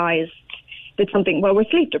realised that something, well, we're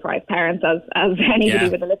sleep-deprived parents, as anybody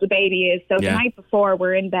with a little baby is. So the night before,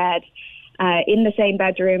 we're in bed, in the same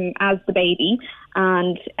bedroom as the baby,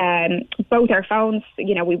 and both our phones,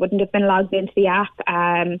 you know, we wouldn't have been logged into the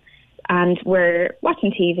app, and we're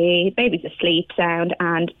watching TV, baby's asleep, sound,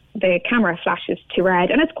 and the camera flashes to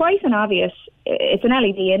red, and it's quite an obvious, it's an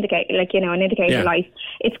LED indicator, like, you know, an indicator light.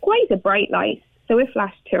 It's quite a bright light, so it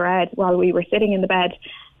flashed to red while we were sitting in the bed,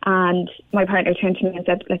 and my partner turned to me and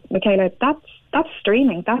said, like, Michaela, that's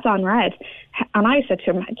streaming, that's on red. And I said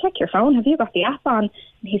to him, check your phone, have you got the app on? And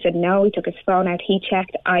he said no. He took his phone out, he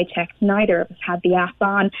checked, I checked, neither of us had the app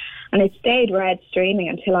on, and it stayed red streaming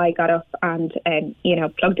until I got up and you know,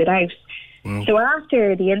 plugged it out. So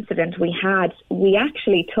after the incident we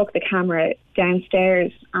actually took the camera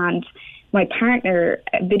downstairs, and my partner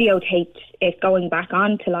videotaped it going back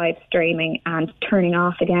on to live streaming and turning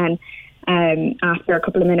off again after a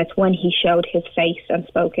couple of minutes when he showed his face and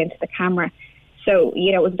spoke into the camera. So,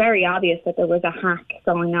 you know, it was very obvious that there was a hack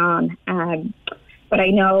going on. But I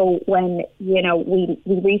know when, you know, we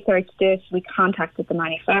researched this, we contacted the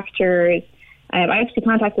manufacturers. I actually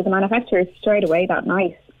contacted the manufacturers straight away that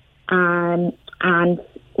night. And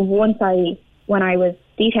when I was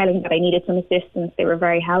detailing that I needed some assistance, they were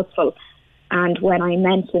very helpful. And when I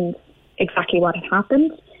mentioned exactly what had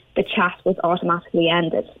happened, the chat was automatically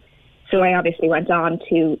ended. So I obviously went on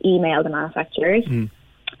to email the manufacturers.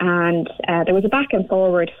 And there was a back and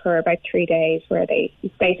forward for about 3 days where they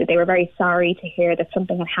stated they were very sorry to hear that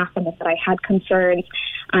something had happened and that I had concerns,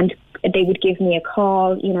 and they would give me a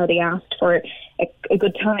call. You know, they asked for a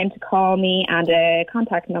good time to call me and a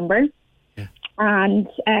contact number. Yeah. And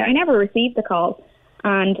I never received the call.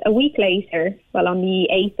 And a week later, well, on the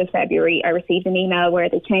 8th of February, I received an email where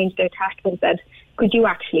they changed their tact and said, could you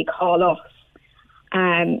actually call us?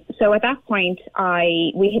 So at that point,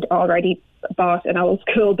 we had already bought an old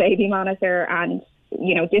school baby monitor and,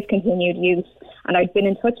 you know, discontinued use. And I'd been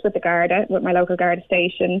in touch with the Garda, with my local Garda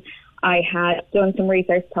station. I had done some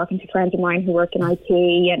research talking to friends of mine who work in IT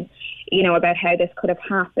and, you know, about how this could have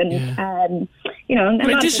happened. Yeah. You know,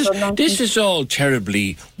 this is all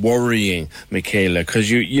terribly worrying, Michaela, because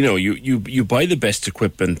you buy the best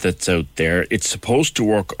equipment that's out there. It's supposed to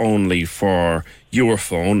work only for your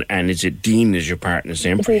phone, and is it Dean is your partner's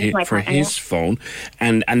name for his phone,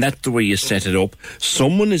 and that's the way you set it up.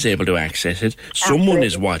 Someone is able to access it. Someone Absolutely.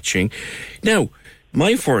 Is watching. Now,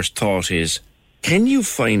 my first thought is, can you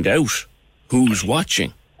find out who's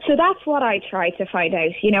watching? So that's what I tried to find out.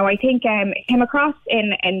 You know, I think came across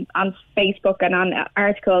on Facebook and on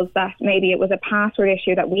articles that maybe it was a password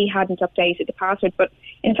issue, that we hadn't updated the password, but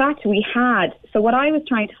in fact we had. So what I was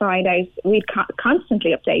trying to find out, we'd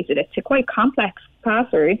constantly updated it to quite complex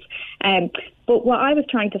passwords, but what I was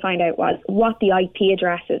trying to find out was what the IP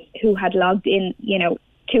addresses who had logged in, you know,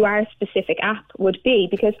 to our specific app would be,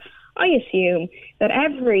 because I assume that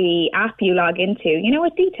every app you log into, you know,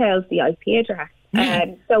 it details the IP address.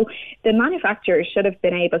 So the manufacturers should have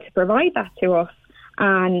been able to provide that to us,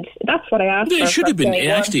 and that's what I asked for. It should have been,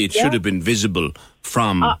 actually, it should have been visible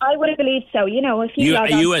from... I would have believed so. You know, if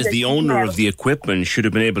you as the owner of the equipment should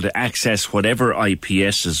have been able to access whatever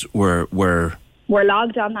IPSs were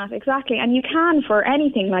logged on that, exactly. And you can for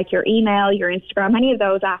anything like your email, your Instagram, any of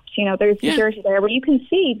those apps, you know, there's security there where you can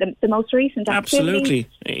see the most recent activity.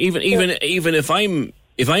 Absolutely. Even if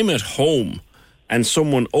I'm at home and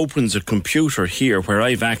someone opens a computer here where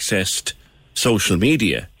I've accessed social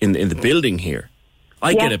media in the building here,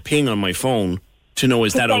 I get a ping on my phone to know,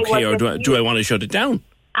 is that okay, or do I want to shut it down?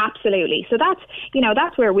 Absolutely. So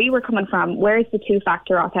that's where we were coming from. Where's the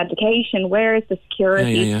two-factor authentication? Where's the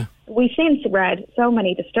security? Yeah. We've since read so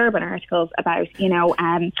many disturbing articles about, you know,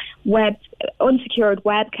 unsecured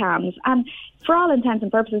webcams, and for all intents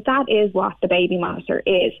and purposes, that is what the baby monitor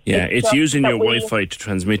is. Yeah, it's using your Wi-Fi to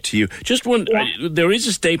transmit to you. Just one. There is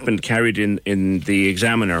a statement carried in the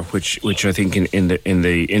Examiner, which I think in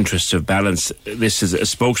the interests of balance, this is a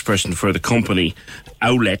spokesperson for the company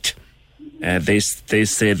Owlet. They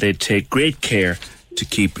say they take great care to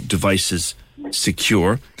keep devices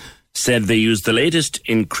secure. Said they use the latest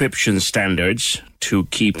encryption standards to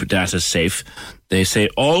keep data safe. They say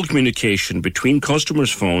all communication between customers'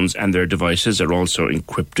 phones and their devices are also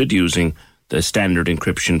encrypted using the standard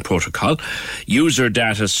encryption protocol. User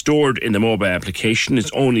data stored in the mobile application is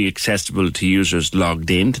only accessible to users logged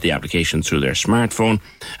in to the application through their smartphone,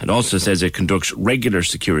 and also says it conducts regular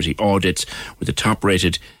security audits with a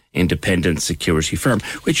top-rated independent security firm,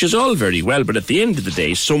 which is all very well, but at the end of the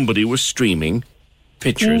day, somebody was streaming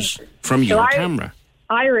pictures from your camera.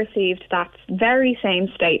 I received that very same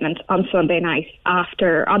statement on Sunday night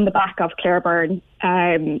on the back of Claire Byrne,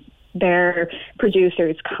 their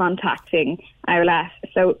producers contacting Owlet.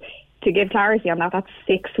 So to give clarity on that, that's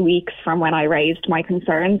 6 weeks from when I raised my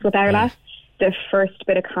concerns with Owlet. The first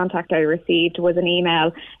bit of contact I received was an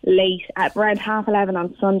email late at around 11:30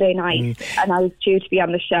 on Sunday night, and I was due to be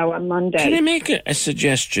on the show on Monday. Can I make a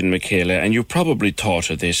suggestion, Michaela? And you've probably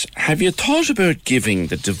thought of this. Have you thought about giving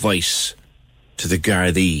the device to the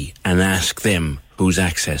Gardaí and ask them who's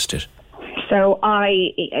accessed it? So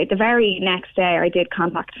the very next day, I did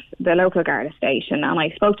contact the local Garda station, and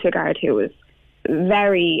I spoke to a guard who was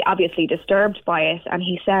very obviously disturbed by it, and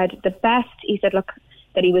he said look,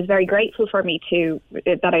 that he was very grateful for me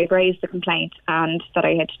that I had raised the complaint and that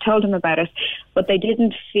I had told him about it, but they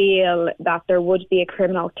didn't feel that there would be a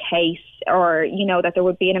criminal case or, you know, that there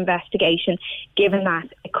would be an investigation, given that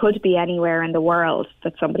it could be anywhere in the world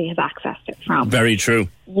that somebody has accessed it from. Very true.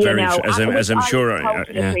 Very true. As I'm sure. I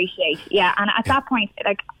totally appreciate. Yeah, and at that point,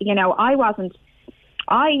 like, you know,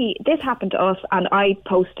 this happened to us, and I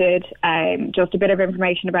posted just a bit of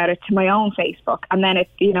information about it to my own Facebook, and then it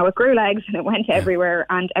grew legs and it went everywhere,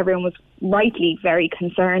 and everyone was rightly very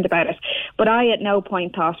concerned about it. But I at no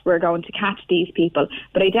point thought we were going to catch these people,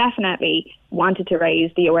 but I definitely wanted to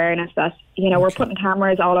raise the awareness that, you know, we're putting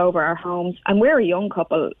cameras all over our homes, and we're a young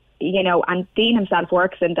couple, you know, and Dean himself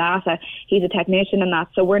works in data. He's a technician in that,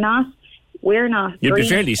 so we're not we're not. You'd be green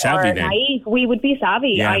fairly savvy or then. naive. We would be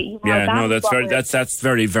savvy. That's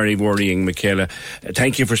very, very worrying, Michaela.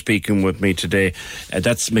 Thank you for speaking with me today.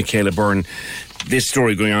 That's Michaela Byrne. This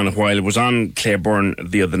story going on a while. It was on Claire Byrne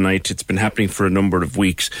the other night. It's been happening for a number of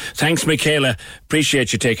weeks. Thanks, Michaela.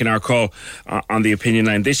 Appreciate you taking our call on the opinion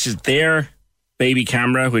line. This is their baby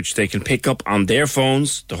camera, which they can pick up on their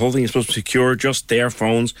phones. The whole thing is supposed to be secure. Just their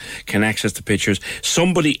phones can access the pictures.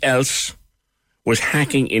 Somebody else was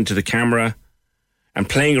hacking into the camera and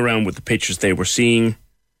playing around with the pictures they were seeing.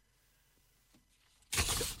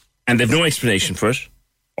 And they've no explanation for it.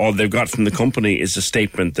 All they've got from the company is a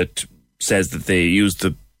statement that says that they use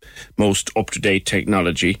the most up-to-date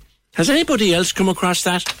technology. Has anybody else come across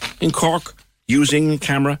that in Cork, using a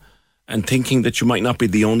camera and thinking that you might not be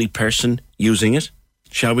the only person using it?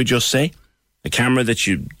 Shall we just say? A camera that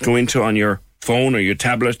you go into on your phone or your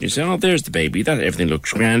tablet and you say, oh, there's the baby, that everything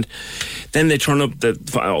looks grand. Then they turn up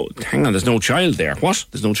hang on, there's no child there. What?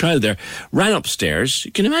 There's no child there. Ran upstairs.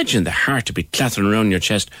 You can imagine the heart to be clattering around your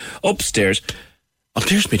chest. Upstairs. Oh,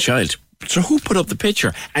 there's my child. So who put up the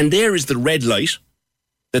picture? And there is the red light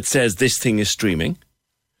that says this thing is streaming.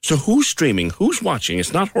 So who's streaming? Who's watching?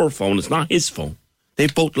 It's not her phone. It's not his phone.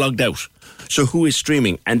 They've both logged out. So who is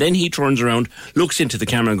streaming? And then he turns around, looks into the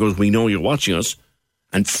camera and goes, we know you're watching us,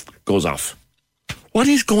 and goes off. What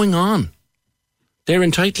is going on? They're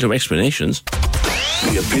entitled to explanations.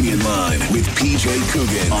 The Opinion Line with PJ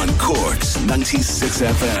Coogan on Cork's 96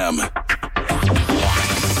 FM.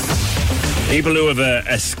 People who have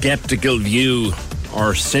a sceptical view,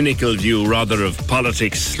 or cynical view rather, of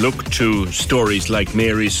politics look to stories like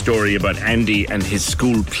Mary's story about Andy and his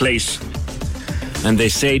school place, and they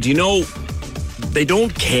say, do you know, they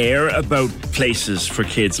don't care about places for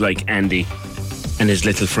kids like Andy and his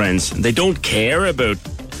little friends. They don't care about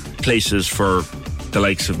places for the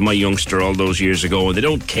likes of my youngster all those years ago. They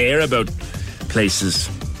don't care about places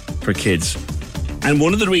for kids. And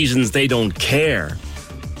one of the reasons they don't care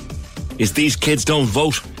is these kids don't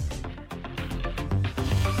vote.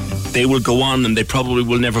 They will go on and they probably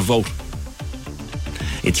will never vote.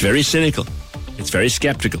 It's very cynical. It's very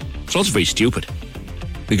sceptical. It's also very stupid,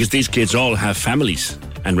 because these kids all have families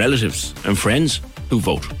and relatives and friends who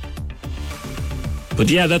vote. But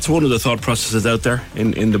yeah, that's one of the thought processes out there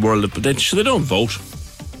in the world of potential. They don't vote.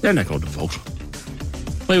 They're not going to vote.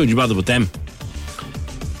 Why would you bother with them?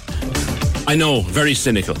 I know, very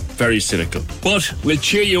cynical, very cynical. But we'll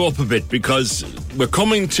cheer you up a bit, because we're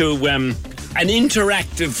coming to an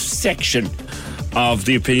interactive section of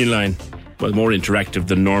the opinion line. Well, more interactive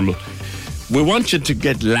than normal. We want you to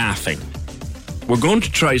get laughing. We're going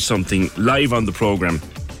to try something live on the programme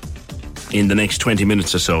in the next 20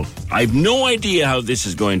 minutes or so. I've no idea how this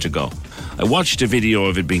is going to go. I watched a video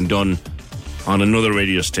of it being done on another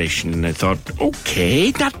radio station, and I thought,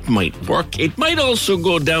 okay, that might work. It might also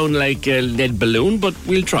go down like a lead balloon, but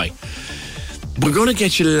we'll try. We're going to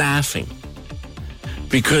get you laughing,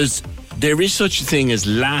 because there is such a thing as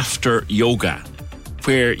laughter yoga,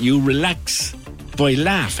 where you relax by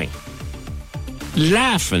laughing.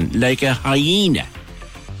 Laughing like a hyena,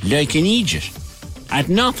 like an idiot, at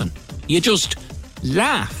nothing. You just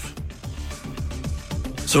laugh.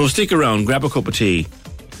 So stick around, grab a cup of tea,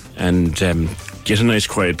 and get a nice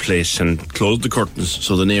quiet place and close the curtains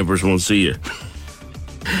so the neighbours won't see you.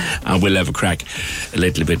 And we'll have a crack a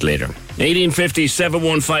little bit later. 1850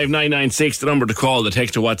 715 996, the number to call. The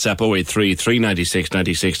text to WhatsApp 083 396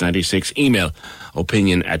 96 96. Email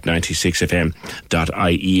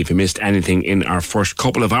opinion@96fm.ie. If you missed anything in our first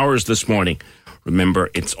couple of hours this morning,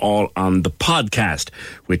 remember, it's all on the podcast,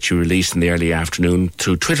 which you release in the early afternoon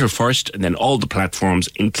through Twitter first, and then all the platforms,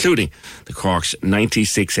 including the Cork's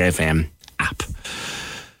 96FM app.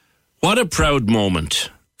 What a proud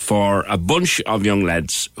moment for a bunch of young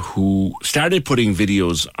lads who started putting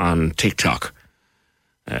videos on TikTok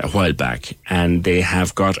a while back, and they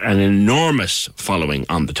have got an enormous following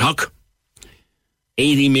on the talk.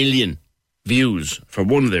 80 million views for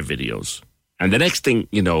one of their videos. And the next thing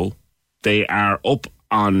you know, they are up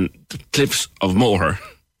on the cliffs of Moher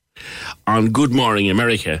on Good Morning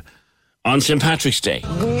America on St. Patrick's Day.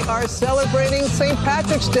 We are celebrating St.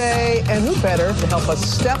 Patrick's Day, and who better to help us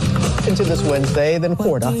step into this Wednesday than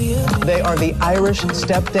Corda? They are the Irish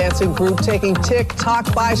step dancing group taking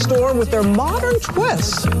TikTok by storm with their modern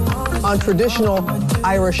twists on traditional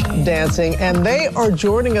Irish dancing, and they are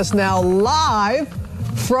joining us now live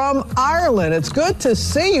from Ireland. It's good to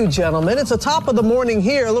see you, gentlemen. It's the top of the morning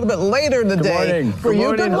here, a little bit later in the day. Morning. For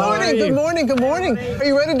you. Good morning. Good morning. Good morning. Are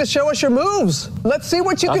you ready to show us your moves? Let's see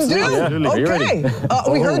what you can do. Okay.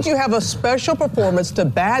 We heard you have a special performance to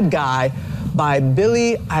Bad Guy by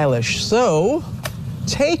Billie Eilish. So,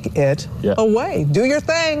 take it away. Do your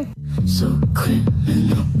thing. So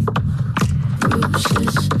criminal.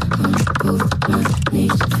 Bruises on both my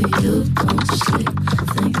knees for you. Don't say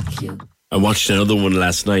thank you. I watched another one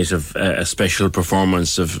last night of a special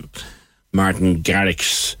performance of Martin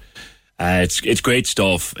Garrix. It's great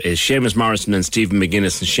stuff. It's Seamus Morrison and Stephen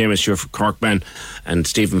McGuinness. And Seamus, you're from Corkman, and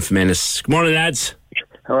Stephen from Ennis. Good morning, lads.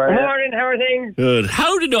 Good morning, how are things? Good.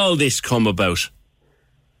 How did all this come about?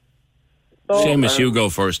 Seamus, you go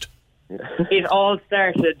first. It all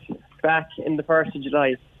started back in the 1st of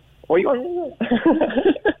July. Oh, you oh,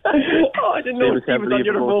 I didn't know Steve was on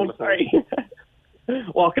your phone, sorry.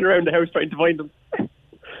 Walking around the house trying to find them.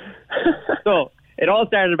 So, it all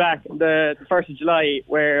started back the 1st of July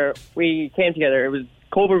where we came together.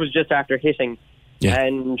 COVID was just after hitting. Yeah.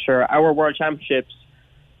 And sure, our World Championships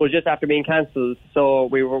was just after being cancelled. So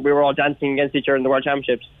we were all dancing against each other in the World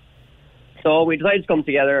Championships. So we decided to come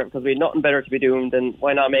together because we had nothing better to be doing than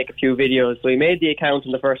why not make a few videos. So we made the account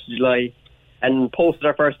on the 1st of July and posted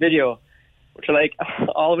our first video, which are like,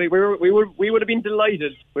 we would have been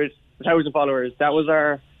delighted with 1,000 followers. That was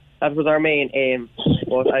our main aim.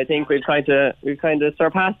 But I think we've kind of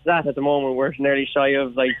surpassed that at the moment. We're nearly shy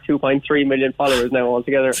of like 2.3 million followers now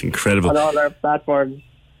altogether. It's incredible. On all our platforms.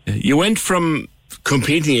 You went from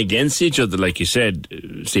competing against each other, like you said,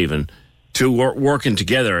 Stephen, to working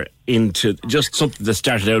together into just something that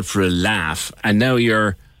started out for a laugh, and now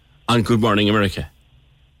you're on Good Morning America.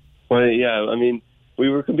 Well, yeah, I mean, we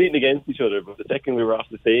were competing against each other, but the second we were off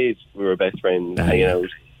the stage, we were best friends, hanging out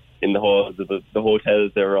in the halls of the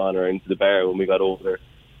hotels they were on, or into the bar when we got over.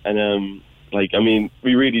 And,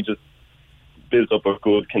 we really just built up a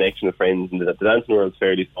good connection of friends, and the dancing world's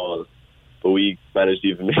fairly small, but we managed to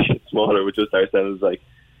even make it smaller with just ourselves,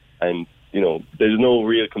 and, there's no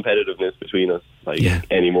real competitiveness between us,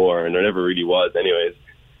 anymore, and there never really was anyways.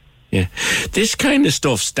 Yeah. This kind of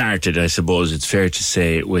stuff started, I suppose it's fair to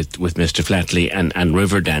say, with Mr. Flatley and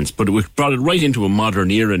Riverdance, but we brought it right into a modern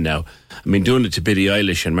era now. I mean, doing it to Billie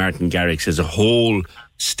Eilish and Martin Garrix is a whole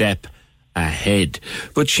step ahead.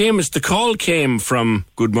 But Seamus, the call came from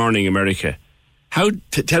Good Morning America.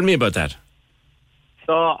 Tell me about that.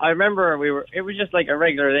 So I remember it was just like a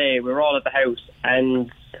regular day. We were all at the house, and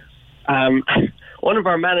one of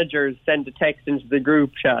our managers sent a text into the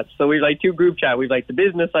group chat. So we have two group chat. We have the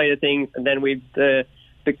business side of things, and then we have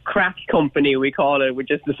the crack company, we call it, with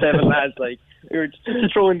just the 7 lads. We were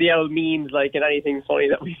just throwing the old memes, and anything funny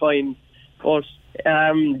that we find. But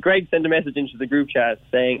Greg sent a message into the group chat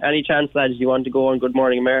saying, "Any chance, lads, you want to go on Good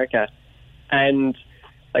Morning America?" And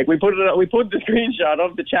we put the screenshot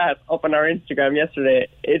of the chat up on our Instagram yesterday.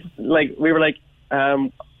 It's we were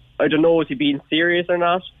I don't know, is he being serious or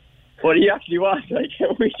not? But he actually was.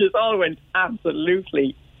 We just all went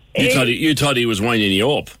absolutely. You thought he was winding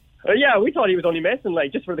you up. Yeah, we thought he was only messing,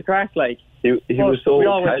 just for the crack, He was so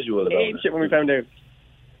casual about it. Shit when we found out.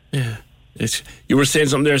 Yeah. You were saying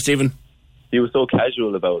something there, Stephen? He was so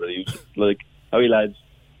casual about it. He was just like, "Howdy, lads.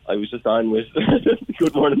 I was just on with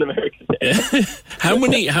Good Morning America." How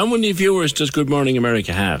many viewers does Good Morning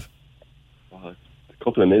America have? A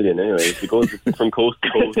couple of million, anyway. It goes from coast to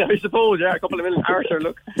coast. I suppose, yeah, a couple of million. Arthur,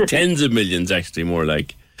 look. Tens of millions, actually, more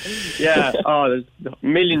like. Yeah, there's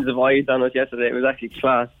millions of eyes on us yesterday. It was actually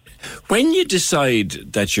class. When you decide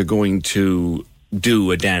that you're going to do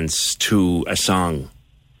a dance to a song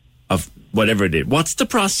of whatever it is, what's the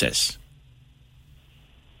process?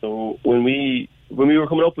 So when we were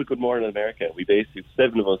coming up with Good Morning America, we basically,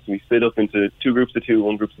 7 of us, and we split up into 2 groups of 2,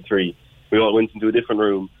 1 group of 3. We all went into a different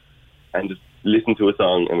room and just listened to a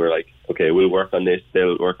song, and we're like, okay, we'll work on this,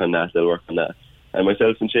 they'll work on that, they'll work on that. And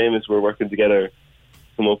myself and Seamus were working together to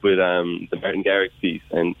come up with the Martin Garrix piece,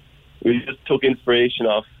 and we just took inspiration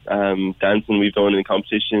off dancing we've done in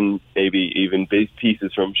competition, maybe even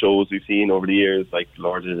pieces from shows we've seen over the years, like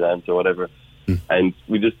Lord of the Dance or whatever, and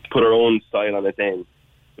we just put our own style on it then,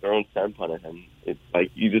 put our own stamp on it, and it's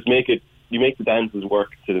you make the dances work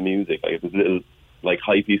to the music. If there's a little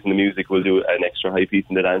high piece in the music, we'll do an extra high piece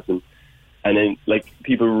in the dancing. And then,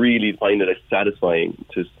 people really find it satisfying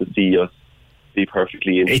to see us be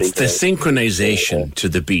perfectly in sync. It's the synchronization to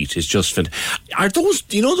the beat is just Are those,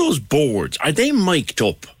 those boards, are they mic'd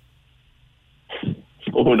up?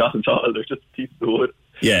 Oh, not at all. They're just pieces of wood.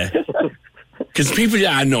 Yeah. Because people,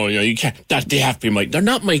 no, you can't, they have to be mic'd. They're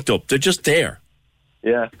not mic'd up. They're just there.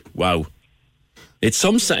 Yeah. Wow. It's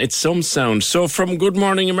some sound. So from Good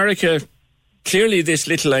Morning America, clearly this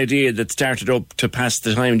little idea that started up to pass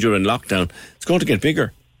the time during lockdown, it's going to get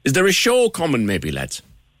bigger. Is there a show coming maybe, lads?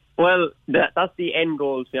 Well, that's the end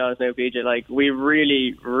goal, to be honest now, PJ. We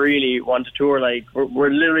really, really want to tour.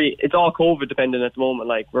 We're literally, it's all COVID dependent at the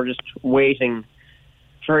moment. We're just waiting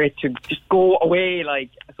for it to just go away,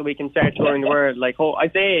 like, so we can start touring the world. Like, I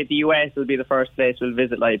say the US will be the first place we'll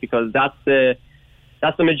visit, like, because that's the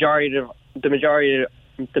majority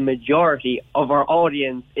of our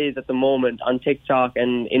audience is at the moment on TikTok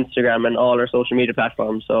and Instagram and all our social media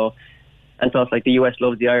platforms. So, and plus, like, the US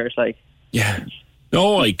loves the Irish, like. Yeah.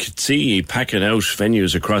 Oh, I could see you packing out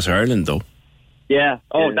venues across Ireland, though. Yeah.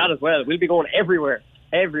 Oh, that as well. We'll be going everywhere.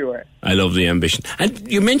 I love the ambition.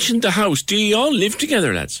 And you mentioned the house. Do you all live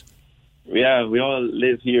together, lads? Yeah, we all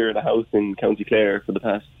live here in a house in County Clare for the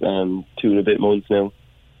past 2 and a bit months now.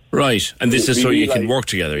 Right, and this is so you can work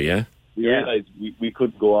together, yeah? We realised we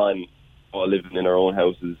could go on all living in our own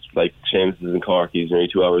houses, like Seamus is in Cork, he's nearly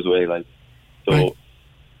 2 hours away, like. So,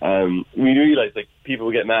 we realised, like, people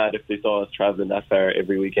would get mad if they saw us travelling that far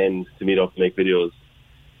every weekend to meet up and make videos.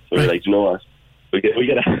 So we're like, you know what? We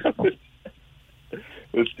get a house.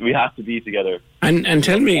 We have to be together. And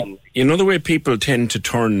tell me, you know the way people tend to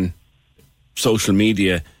turn social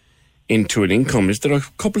media into an income, is there a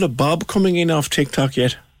couple of bob coming in off TikTok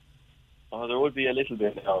yet? Oh, there would be a little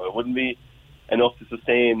bit now. It wouldn't be enough to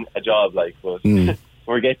sustain a job, like, but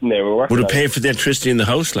we're getting there. We're working. Would it pay for the electricity in the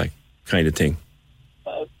house, like, kind of thing?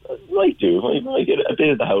 Might do. I might get a bit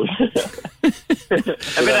of the house. A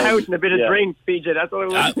bit of house and a bit of drink, PJ. That's what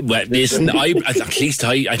it was. Well, listen,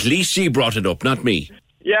 at least she brought it up, not me.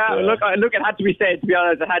 Yeah, look, it had to be said, to be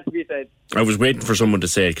honest. It had to be said. I was waiting for someone to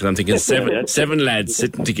say it, because I'm thinking seven lads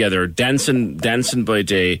sitting together, dancing by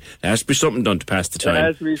day. There has to be something done to pass the time. There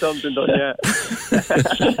has to be something done, yeah.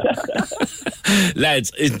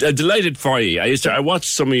 Lads, I'm delighted for you. I watched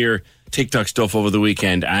some of your TikTok stuff over the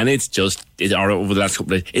weekend, and or over the last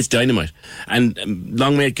couple of days, it's dynamite. And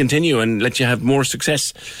long may it continue and let you have more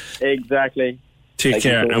success. Exactly. Take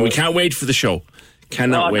care, and we can't wait for the show.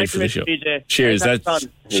 Cannot wait for the show. PJ. Cheers. That's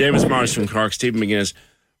Seamus Morris from Cork, Stephen McGuinness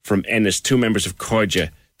from Ennis, 2 members of Corja.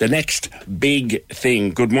 The next big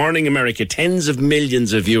thing. Good morning, America. Tens of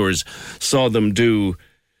millions of viewers saw them do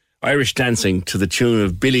Irish dancing to the tune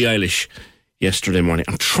of Billie Eilish yesterday morning.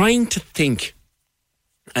 I'm trying to think,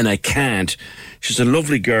 and I can't. She's a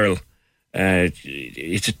lovely girl.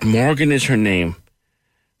 Morgan is her name.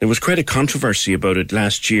 There was quite a controversy about it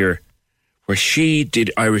last year, where she did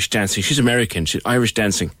Irish dancing. She's American. She did Irish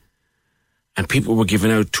dancing. And people were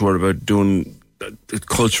giving out to her about doing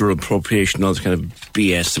cultural appropriation, all this kind of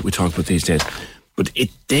BS that we talk about these days. But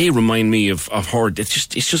they remind me of her. It's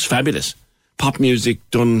just fabulous. Pop music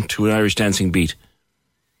done to an Irish dancing beat.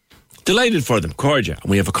 Delighted for them. Corja. And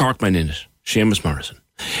we have a Corkman in it. Seamus Morrison.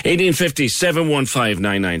 1850 715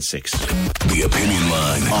 996. The Opinion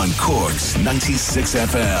Line on Cork's 96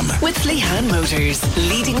 FM. With Lehan Motors,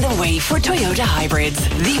 leading the way for Toyota hybrids.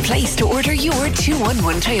 The place to order your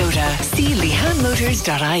 211 Toyota. See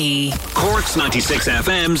lehanmotors.ie. Cork's 96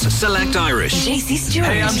 FM's Select Irish. JC Stewart.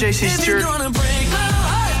 Hey, I'm JC Stewart.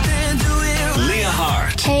 Leah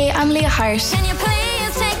Hart. Hey, I'm Leah Hart.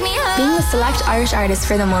 Being the Select Irish Artist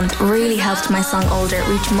for the month really helped my song Older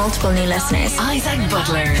reach multiple new listeners. Isaac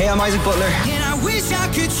Butler. Hey, I'm Isaac Butler. And I wish I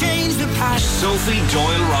could change the past. Sophie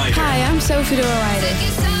Doyle Ryder. Hi, I'm Sophie Doyle Ryder.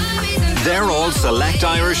 They're all Select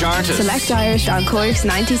Irish artists. Select Irish on Cork's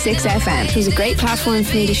 96 FM. It was a great platform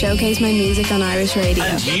for me to showcase my music on Irish radio.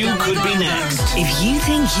 And you could be next. If you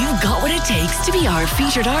think you've got what it takes to be our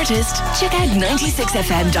featured artist, check out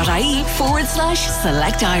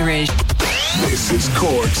 96fm.ie/Select Irish. This is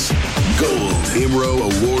Cork's Gold IMRO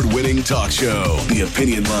award-winning talk show, The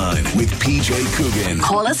Opinion Line with PJ Coogan.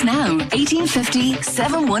 Call us now, 1850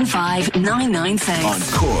 715 996. On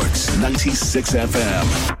Cork's 96 FM.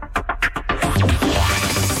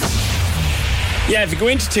 Yeah, if you go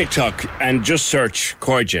into TikTok and just search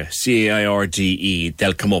Corja, Cairde,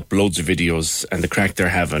 they'll come up loads of videos and the crack they're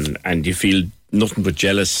having, and you feel nothing but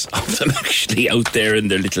jealous of them actually out there in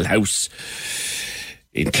their little house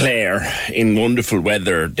in Clare, in wonderful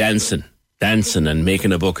weather, dancing and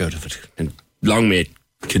making a book out of it. And long may it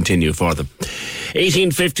continue for them.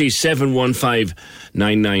 1850 715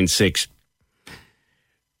 996.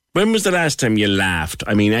 When was the last time you laughed?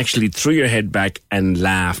 I mean, actually threw your head back and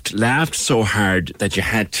laughed. Laughed so hard that you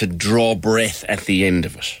had to draw breath at the end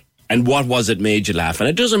of it. And what was it made you laugh? And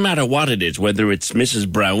it doesn't matter what it is, whether it's Mrs.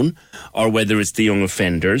 Brown, or whether it's The Young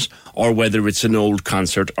Offenders, or whether it's an old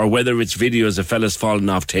concert, or whether it's videos of fellas falling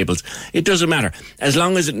off tables. It doesn't matter. As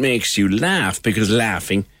long as it makes you laugh, because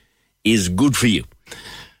laughing is good for you.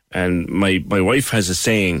 And my wife has a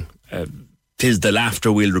saying, 'tis the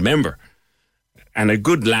laughter we'll remember. And a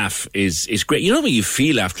good laugh is great. You know what you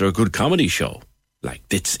feel after a good comedy show? Like,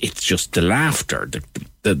 it's just the laughter,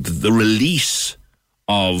 the release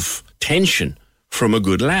of tension from a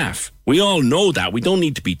good laugh. We all know that. We don't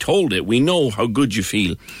need to be told it. We know how good you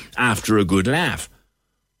feel after a good laugh.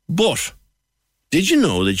 But did you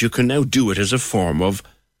know that you can now do it as a form of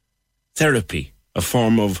therapy, a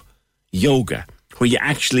form of yoga, where you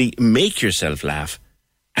actually make yourself laugh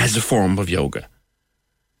as a form of yoga?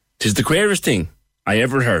 'Tis the queerest thing I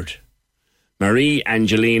ever heard.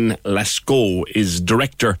 Marie-Angeline Lascaux is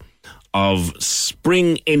director of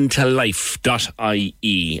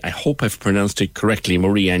springintolife.ie. I hope I've pronounced it correctly,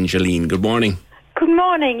 Marie-Angeline. Good morning. Good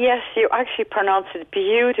morning. Yes, you actually pronounced it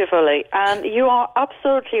beautifully. And you are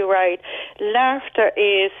absolutely right. Laughter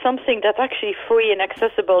is something that's actually free and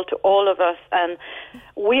accessible to all of us. And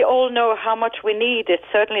we all know how much we need it.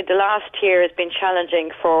 Certainly the last year has been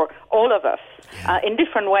challenging for all of us in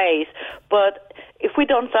different ways. But if we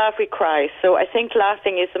don't laugh, we cry. So I think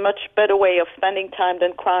laughing is a much better way of spending time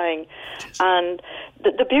than crying. And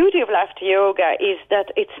the beauty of laughter yoga is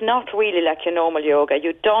that it's not really like your normal yoga.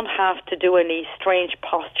 You don't have to do any strange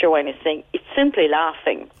posture or anything. It's simply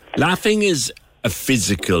laughing. Laughing is a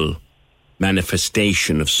physical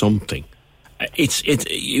manifestation of something. It's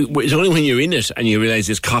only when you're in it and you realise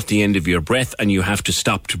it's caught the end of your breath and you have to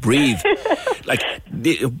stop to breathe.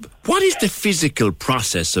 What is the physical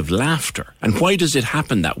process of laughter, and why does it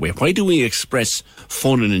happen that way? Why do we express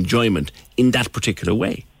fun and enjoyment in that particular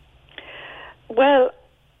way? Well,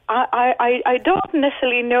 I don't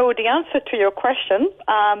necessarily know the answer to your question,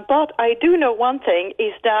 but I do know one thing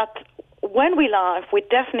is that when we laugh, we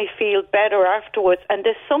definitely feel better afterwards, and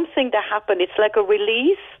there's something that happens. It's like a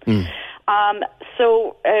release.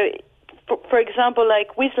 For example,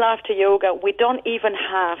 like with laughter yoga, we don't even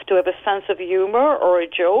have to have a sense of humor or a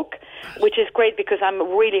joke, which is great because I'm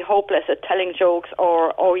really hopeless at telling jokes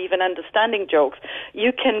or even understanding jokes.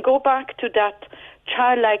 You can go back to that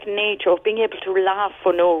childlike nature of being able to laugh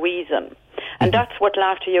for no reason. And that's what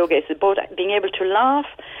laughter yoga is about, being able to laugh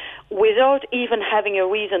without even having a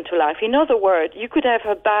reason to laugh. In other words, you could have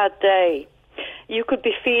a bad day. You could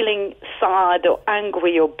be feeling sad or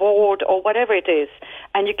angry or bored or whatever it is,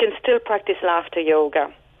 and you can still practice laughter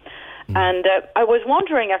yoga. And I was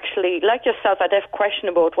wondering, actually, like yourself, I'd have a question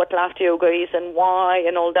about what laughter yoga is and why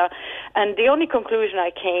and all that. And the only conclusion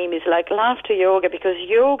I came is like laughter yoga, because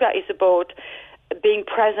yoga is about being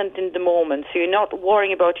present in the moment. So you're not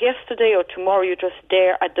worrying about yesterday or tomorrow. You're just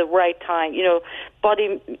there at the right time. You know,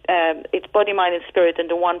 it's body, mind, and spirit in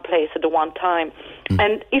the one place at the one time.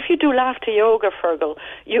 And if you do laughter yoga, Fergal,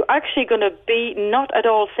 you're actually going to be not at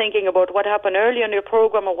all thinking about what happened earlier in your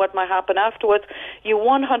program or what might happen afterwards. You're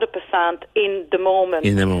 100% in the moment.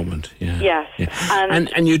 In the moment, yeah. Yes. Yeah.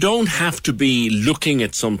 And you don't have to be looking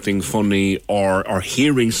at something funny or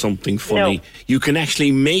hearing something funny. No. You can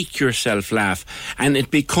actually make yourself laugh. And it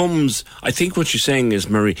becomes, I think what you're saying is,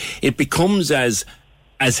 Marie, it becomes as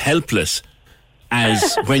helpless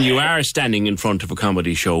as when you are standing in front of a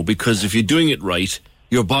comedy show, because if you're doing it right,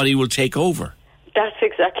 your body will take over. That's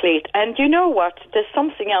exactly it. And you know what? There's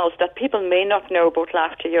something else that people may not know about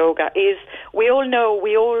laughter yoga is we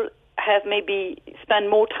all have maybe spent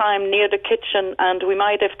more time near the kitchen and we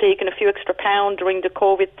might have taken a few extra pounds during the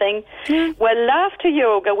COVID thing. Well, laughter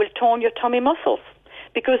yoga will tone your tummy muscles.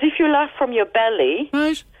 Because if you laugh from your belly,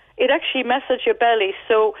 it actually massages your belly.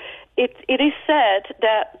 So it is said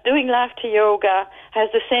that doing laughter yoga has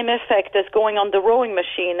the same effect as going on the rowing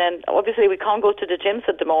machine. And obviously we can't go to the gyms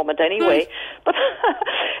at the moment anyway. But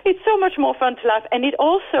it's so much more fun to laugh. And it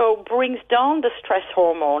also brings down the stress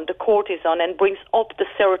hormone, the cortisol, and brings up the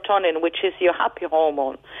serotonin, which is your happy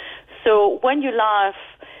hormone. So when you laugh,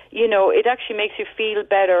 you know, it actually makes you feel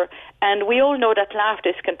better. And we all know that laughter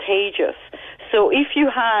is contagious. So if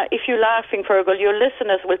you're laughing, Fergal, your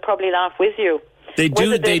listeners will probably laugh with you. They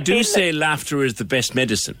do say laughter is the best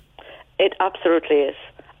medicine. It absolutely is,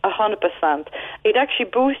 100%. It actually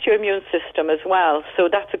boosts your immune system as well, so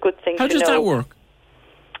that's a good thing to know. How does that work?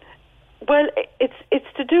 Well,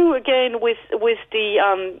 it's to do again with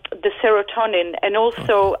the serotonin, and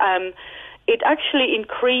also it actually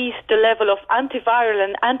increased the level of antiviral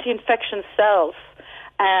and anti-infection cells.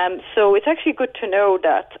 So it's actually good to know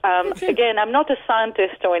that. Again, I'm not a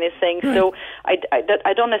scientist or anything, so I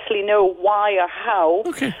don't necessarily know why or how.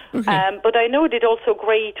 But I know it's also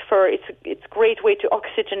great it's a great way to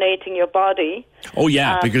oxygenating your body. Oh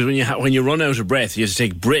yeah, because when you run out of breath, you have to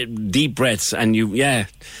take deep breaths, and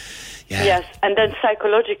Yes, and then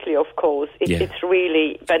psychologically, of course, it's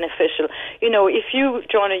really beneficial. You know, if you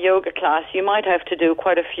join a yoga class, you might have to do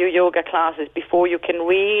quite a few yoga classes before you can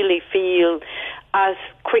really feel as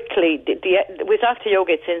quickly. With laughter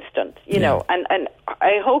yoga, it's instant, you know, and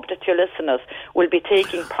I hope that your listeners will be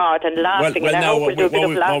taking part and laughing. Well, and I now, hope we'll do a bit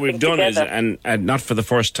of laughing what we've done together. is, and not for the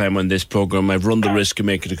first time on this programme, I've run the risk of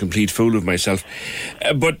making a complete fool of myself.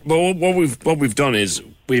 But what we've done is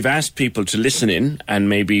we've asked people to listen in and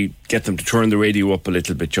maybe get them to turn the radio up a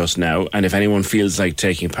little bit just now. And if anyone feels like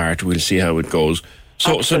taking part, we'll see how it goes.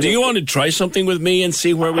 So do you want to try something with me and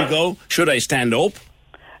see where we go? Should I stand up?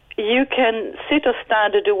 You can sit or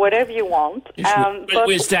stand or do whatever you want. But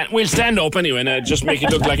We'll stand up anyway, and just make it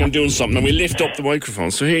look like I'm doing something, and we lift up the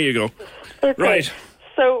microphone. So here you go. Okay. Right.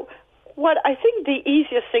 So what I think the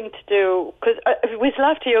easiest thing to do, because with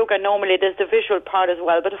laughter yoga normally there's the visual part as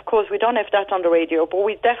well, but of course we don't have that on the radio, but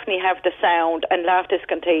we definitely have the sound, and laughter is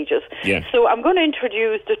contagious. Yeah. So I'm going to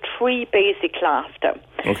introduce the 3 basic laughter.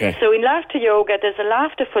 Okay. So in laughter yoga there's a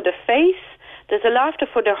laughter for the face, there's a laughter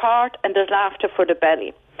for the heart, and there's laughter for the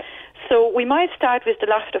belly. So we might start with the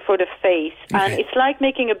laughter for the face, and it's like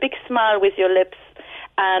making a big smile with your lips,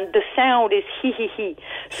 and the sound is hee hee hee.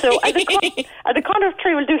 So at the count of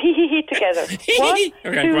 3, we'll do hee hee hee together. 1,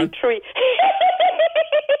 Okay, 2, go on. 3.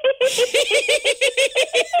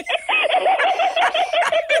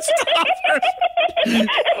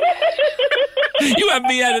 You have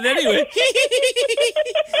me at it anyway.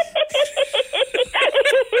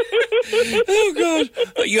 Oh, God.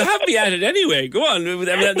 You have me at it anyway. Go on. I mean,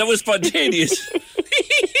 that was spontaneous.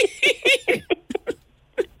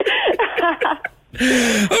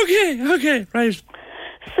 Okay, right.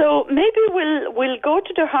 So maybe we'll go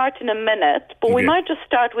to the heart in a minute, but we might just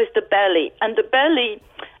start with the belly. And the belly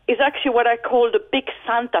is actually what I call the big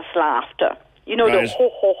Santa's laughter. You know, Right. the ho,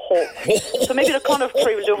 ho, ho. So maybe the count of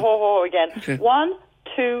 3, we'll do ho, ho again. Okay. 1,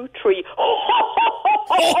 2, 3.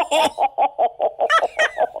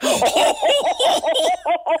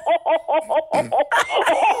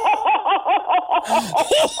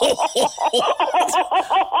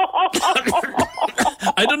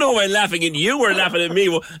 I don't know why I'm laughing at you or laughing at me.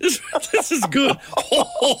 Well, this is good.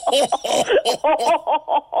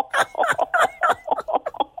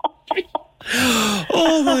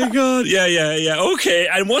 Oh my God! Yeah. Okay,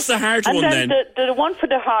 and what's the heart And one then then? the one for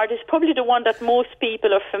the heart is probably the one that most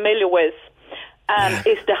people are familiar with,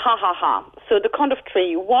 is the ha ha ha. So the count of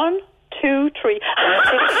 3. 1, 2, 3.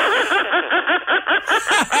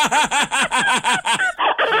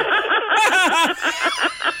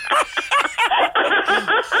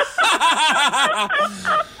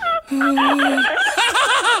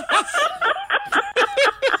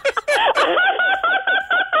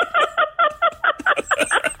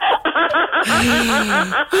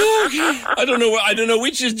 Okay. I don't know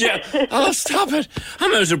which is. Oh, stop it!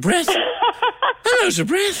 I'm out of breath.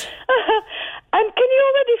 And can you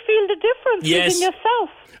already feel the difference Yes. within yourself?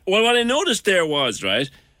 Well, what I noticed there was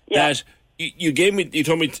that you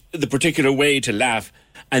told me the particular way to laugh,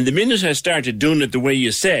 and the minute I started doing it the way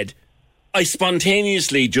you said, I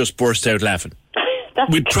spontaneously just burst out laughing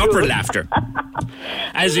with proper laughter.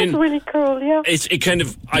 As That's in, really cool, yeah.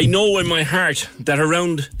 I know in my heart that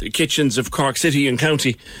around the kitchens of Cork City and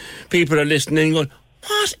County, people are listening and going,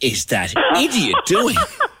 "What is that idiot doing?"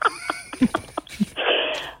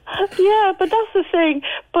 Yeah, but that's the thing.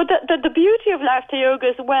 But the beauty of laughter yoga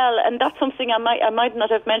as well, and that's something I might not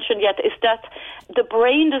have mentioned yet, is that the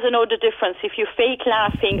brain doesn't know the difference if you fake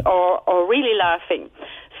laughing or really laughing.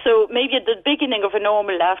 So maybe at the beginning of a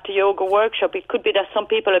normal laughter yoga workshop, it could be that some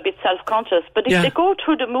people are a bit self-conscious. But if they go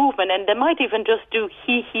through the movement, and they might even just do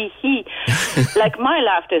hee, hee, hee. Like my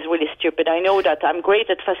laughter is really stupid. I know that. I'm great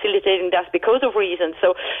at facilitating that because of reasons.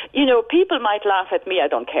 So, people might laugh at me. I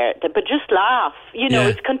don't care. But just laugh.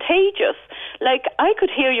 It's contagious. Like, I could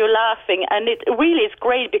hear you laughing, and it really is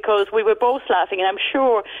great because we were both laughing, and I'm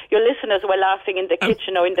sure your listeners were laughing in the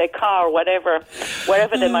kitchen or in their car or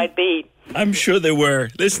wherever they might be. I'm sure they were.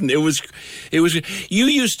 Listen, it was. You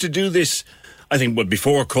used to do this, I think,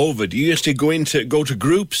 before COVID. You used to go to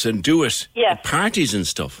groups and do it at parties and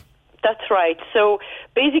stuff. That's right. So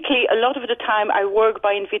basically, a lot of the time I work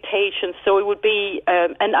by invitation. So it would be,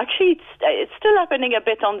 and actually it's still happening a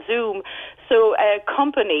bit on Zoom. So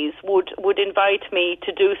companies would invite me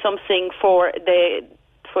to do something for the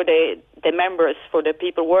members, for the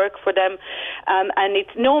people who work for them, and it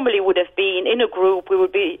normally would have been in a group. We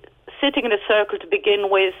would be sitting in a circle to begin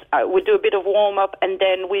with. We do a bit of warm-up, and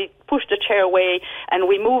then we push the chair away, and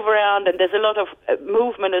we move around, and there's a lot of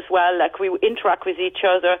movement as well, like we interact with each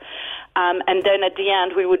other. And then at the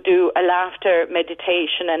end, we would do a laughter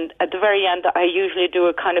meditation, and at the very end, I usually do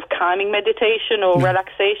a kind of calming meditation or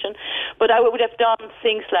relaxation. But I would have done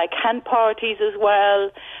things like hand parties as well,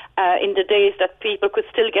 in the days that people could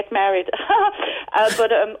still get married.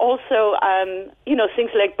 But also,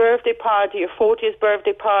 things like birthday party, your 40th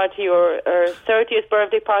birthday party, or 30th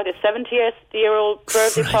birthday party, 70th-year-old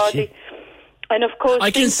birthday party. And of course,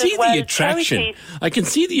 I can see the attraction. charities. I can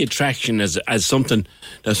see the attraction as something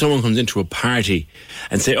that someone comes into a party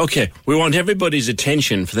and say, "Okay, we want everybody's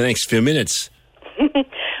attention for the next few minutes."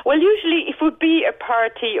 Well, usually if it would be a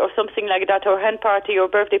party or something like that, or a hen party or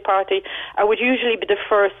birthday party, I would usually be the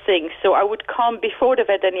first thing. So I would come before they've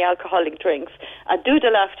had any alcoholic drinks. I'd do the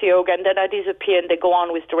laughter yoga, and then I disappear, and they go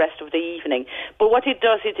on with the rest of the evening. But what it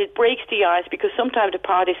does is it breaks the ice, because sometimes the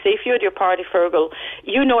party, say if you're at your party, Fergal,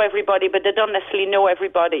 you know everybody, but they don't necessarily know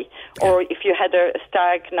everybody. Or if you had a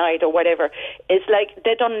stag night or whatever, it's like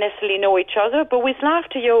they don't necessarily know each other. But with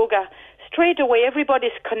laughter yoga, straight away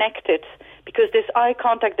everybody's connected, because there's eye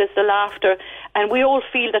contact, there's the laughter, and we all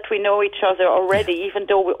feel that we know each other already, even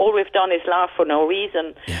though all we've done is laugh for no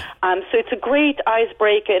reason. So it's a great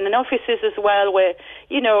icebreaker in offices as well, where,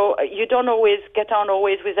 you don't always get on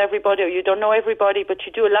always with everybody, or you don't know everybody, but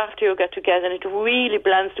you do a laughter yoga together, and it really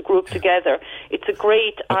blends the group together. It's a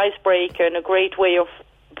great icebreaker and a great way of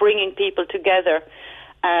bringing people together.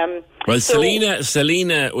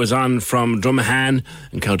 Selena was on from Drummahan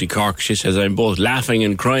in County Cork. She says, "I'm both laughing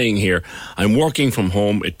and crying here. I'm working from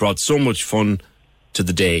home. It brought so much fun to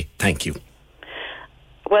the day. Thank you."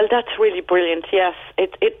 Well, that's really brilliant, yes.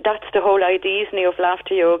 That's the whole idea, isn't it, of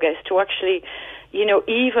laughter yoga, is to actually,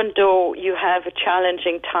 even though you have a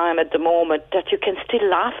challenging time at the moment, that you can still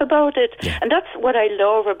laugh about it. And that's what I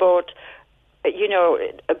love about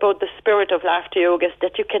the spirit of laughter yoga, is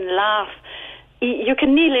that you can laugh. You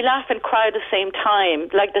can nearly laugh and cry at the same time,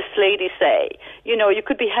 like the ladies say. You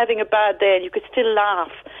could be having a bad day and you could still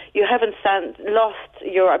laugh. You haven't lost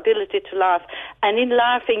your ability to laugh. And in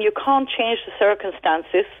laughing, you can't change the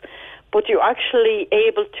circumstances, but you're actually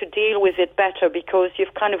able to deal with it better, because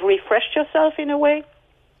you've kind of refreshed yourself in a way.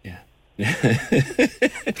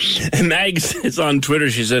 Mags is on Twitter.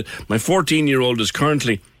 She said, "My 14-year-old is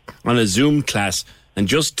currently on a Zoom class and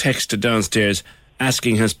just texted downstairs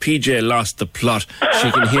asking, has PJ lost the plot?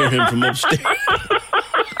 She can hear him from upstairs."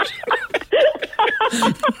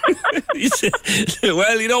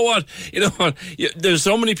 Well, you know what? There's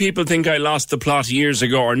so many people think I lost the plot years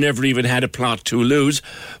ago, or never even had a plot to lose,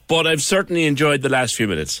 but I've certainly enjoyed the last few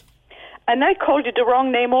minutes. And I called you the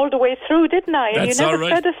wrong name all the way through, didn't I? And that's you never all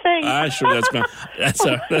right. said a thing.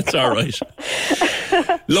 Sure, that's all right.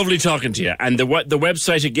 Lovely talking to you. And the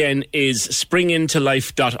website again is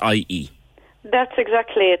springintolife.ie. That's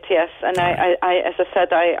exactly it, yes. And I as I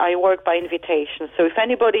said, I work by invitation. So if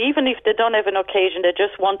anybody, even if they don't have an occasion, they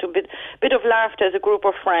just want a bit of laughter as a group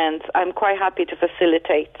of friends, I'm quite happy to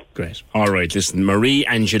facilitate. Great. All right, listen,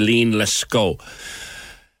 Marie-Angeline Lescaut.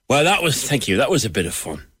 Well, thank you. That was a bit of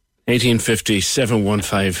fun. 1850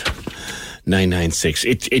 715 996.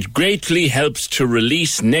 It greatly helps to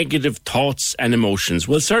release negative thoughts and emotions.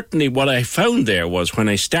 Well, certainly what I found there was, when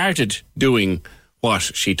I started doing what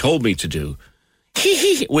she told me to do,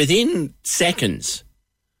 within seconds,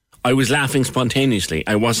 I was laughing spontaneously.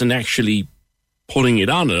 I wasn't actually putting it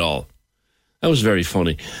on at all. That was very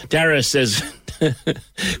funny. Dara says,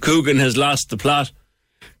 Coogan has lost the plot.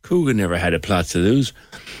 Coogan never had a plot to lose.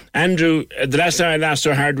 Andrew, the last time I laughed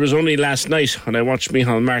so hard was only last night when I watched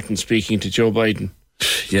Micheál Martin speaking to Joe Biden.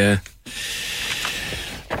 Yeah.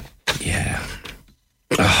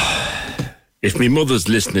 If my mother's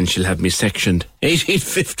listening, she'll have me sectioned.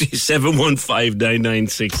 1850 715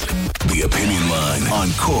 996. The Opinion Line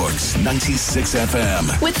on Cork's 96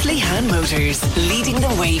 FM. With Lehan Motors, leading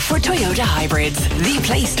the way for Toyota hybrids. The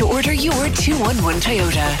place to order your 211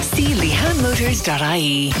 Toyota. See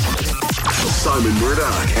lehanmotors.ie. Simon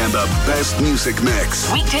Murdoch and the best music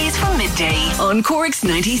mix. Weekdays from midday on Cork's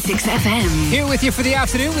 96 FM. Here with you for the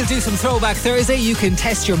afternoon. We'll do some Throwback Thursday. You can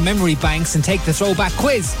test your memory banks and take the Throwback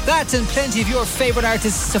Quiz. That and plenty of your favourite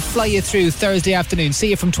artists to fly you through Thursday afternoon. See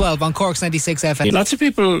you from 12 on Cork's 96 FM. Lots of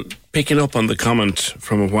people picking up on the comment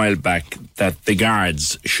from a while back that the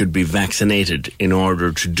guards should be vaccinated in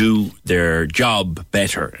order to do their job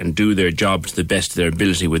better and do their job to the best of their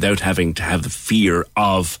ability without having to have the fear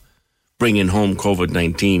of bringing home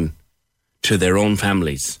COVID-19 to their own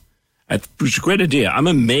families. It's a great idea. I'm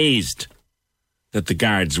amazed that the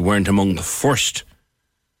guards weren't among the first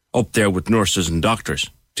up there with nurses and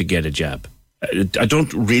doctors to get a jab. I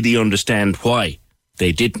don't really understand why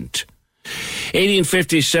they didn't.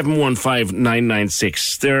 1850 715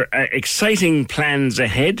 996. There are exciting plans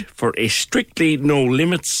ahead for a Strictly No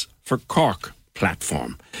Limits for Cork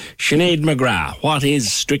platform. Sinead McGrath, what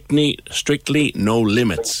is Strictly No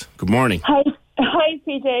Limits? Good morning. Hi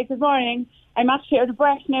PJ, good morning. I'm actually out of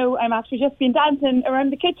breath now. I'm actually just been dancing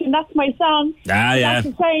around the kitchen. That's my song. Ah, yeah. That's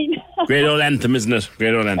insane. Great old anthem, isn't it?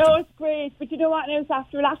 Great old anthem. Oh, it's great. But you know what? Now it's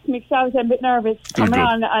after relaxing me because I was a bit nervous coming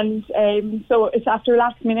on, and so it's after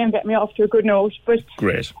relaxing me now and getting me off to a good note. But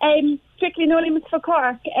great. Strictly No Limits for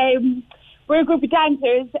Cork. We're a group of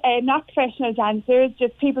dancers, not professional dancers,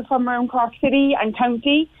 just people from around Cork City and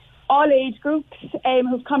County, all age groups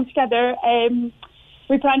who've come together.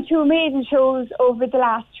 We put on 2 amazing shows over the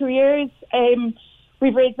last 2 years.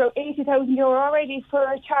 We've raised about €80,000 already for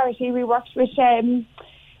a charity. We worked with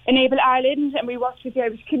Enable Ireland and we worked with the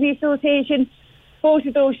Irish Kidney Association. Both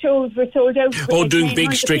of those shows were sold out. Oh, doing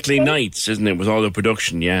big Strictly nights, isn't it, with all the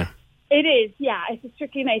production, yeah. It is, yeah. It's a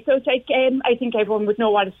Strictly Night. So it's like, I think everyone would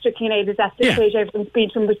know what a Strictly Night is at this stage. Everyone's been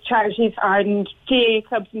to them with charities and GA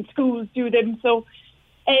clubs and schools do them. So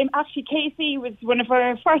actually, Casey was one of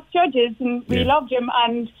our first judges and we loved him.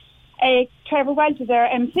 And Trevor Welch is our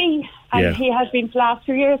MC and he has been for the last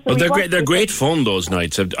 2 years. So well, they're great fun, those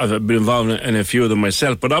nights. I've been involved in a few of them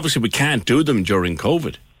myself, but obviously we can't do them during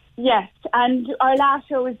COVID. Yes, and our last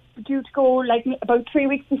show was due to go like about 3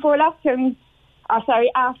 weeks before lockdown.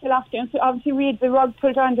 After lockdown. So obviously we had the rug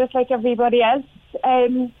pulled on just like everybody else.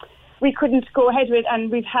 We couldn't go ahead with it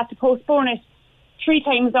and we've had to postpone it 3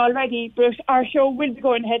 times already. But our show will be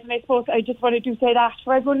going ahead, and I suppose I just wanted to say that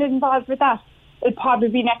for everyone involved with that, it'll probably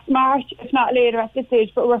be next March, if not later at this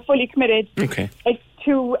stage. But we're fully committed. Okay. It's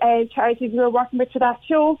 2 charities we're working with for that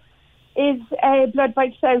show is Blood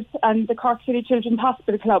Bite South and the Cork City Children's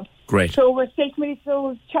Hospital Club. Great. So we're still committed to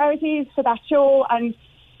those charities for that show, and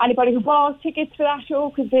anybody who bought tickets for that show,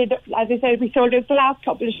 because as I said, we sold out the last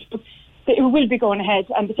couple of shows, it will be going ahead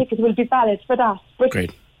and the tickets will be valid for that. But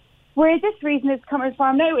great. Where this reason is coming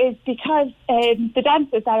from now is because the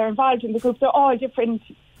dancers that are involved in the group, they're all different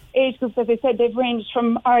age groups. As I said, they've ranged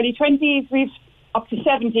from early 20s, we've up to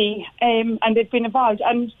 70, and they've been involved.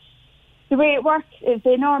 And the way it works is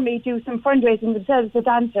they normally do some fundraising themselves, the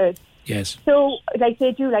dancers. Yes. So, like,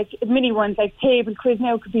 they do, like, mini ones, like table quiz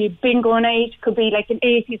now, could be a bingo night, could be, like, an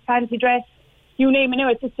 80s fancy dress. You name it now,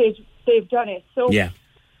 at this stage, they've done it. So,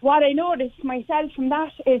 what I noticed myself from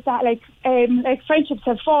that is that, like friendships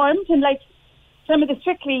have formed, and, like, some of the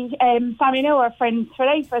Strictly family now are friends for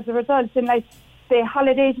life as a result, and, like, they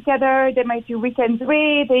holiday together, they might do weekends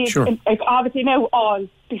away, like, obviously now all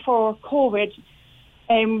before COVID,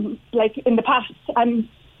 like, in the past, and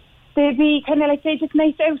they'd be kind of like they just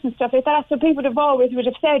night out and stuff like that. So people would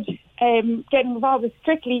have said, getting involved with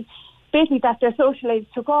Strictly, basically that their social lives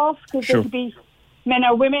took off, because there could be men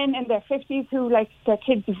or women in their 50s who, like, their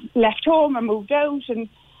kids have left home or moved out, and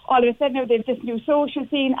all of a sudden now they've this new social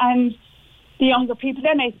scene, and the younger people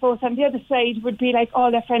then, I suppose, on the other side would be like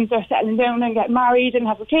all their friends are settling down and getting married and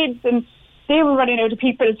having kids, and they were running out of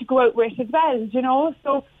people to go out with as well, you know.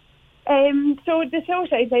 So, so the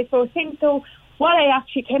socialised, I suppose, thing. So what I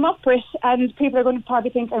actually came up with, and people are going to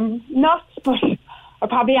probably think I'm nuts, but I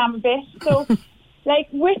probably am a bit. So, like,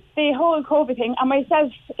 with the whole COVID thing, and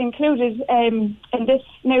myself included in this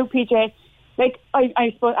now, PJ, like,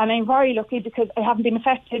 I suppose, and I'm very lucky because I haven't been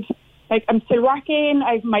affected. Like, I'm still working,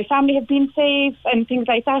 my family have been safe and things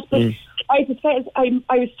like that, but I just felt I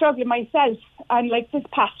was struggling myself, and, like, this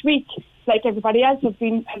past week, like everybody else, has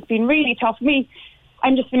been really tough for me.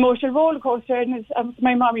 I'm just an emotional roller coaster, and as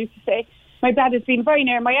my mom used to say, my dad has been very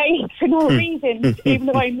near my eyes for no reason, even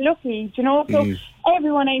though I'm lucky, you know. So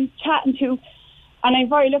everyone I'm chatting to, and I'm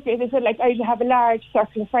very lucky, as I said, like, I have a large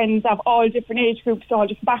circle of friends of all different age groups, all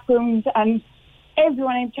different backgrounds, and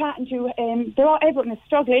everyone I'm chatting to, everyone is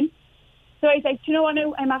struggling. So I was like, you know what,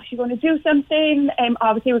 now I'm actually going to do something,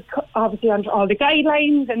 obviously under all the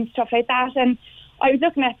guidelines and stuff like that. And I was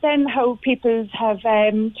looking at then how people have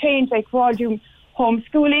changed, like, we're all doing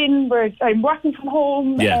homeschooling, I'm working from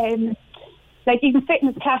home, like even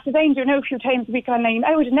fitness classes I'm doing now a few times a week online.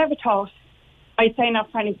 I would have never thought I'd sign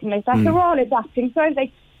up for anything like that. So we're all adapting. So I was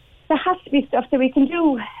like, there has to be stuff that we can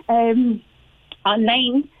do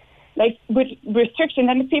online, like, with restrictions,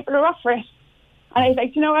 and if people are up for it. And I was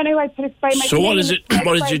like, you know, I know I put it by my... So what is it?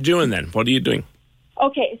 What is you doing then? What are you doing?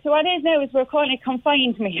 Okay, so what it is now is we're calling it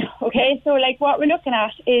Confined Me, okay? So, like, what we're looking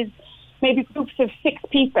at is maybe groups of 6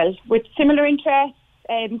 people with similar interests,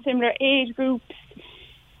 similar age groups,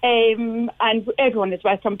 and everyone is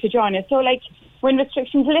welcome to join us. So, like, when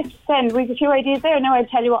restrictions lift, then we have a few ideas there. Now I'll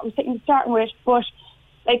tell you what we're thinking of starting with, but,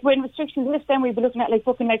 like, when restrictions lift, then we'll be looking at, like,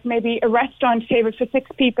 booking, like, maybe a restaurant table for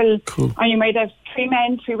 6 people. Cool. And you might have 3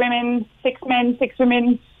 men, 3 women, 6 men, 6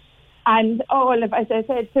 women, and all of, as I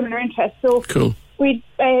said, similar interests. So cool.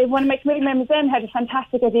 One of my committee members then had a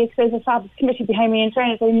fantastic idea, because there's a fabulous committee behind me in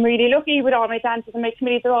fairness. I'm really lucky with all my dancers, and my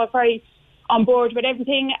committees are all very on board with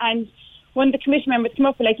everything. And one of the committee members came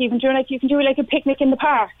up with, like, even doing, like, you can do, like, a picnic in the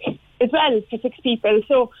park as well for 6 people.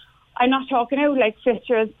 So I'm not talking out, like,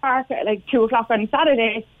 Fitzgerald's Park at, like, 2 o'clock on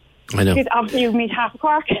Saturday. I know. Because obviously you meet half a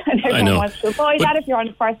Cork and everyone wants to avoid that if you're on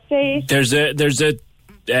the first date. There's a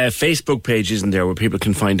Facebook page, isn't there, where people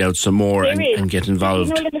can find out some more and get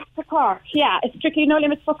involved. No Limits for Cork. Yeah, it's strictly No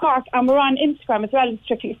Limits for Cork, and we're on Instagram as well. It's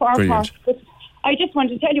strictly for Cork. But I just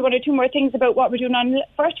wanted to tell you 1 or 2 more things about what we're doing on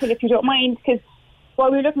virtual, if you don't mind, because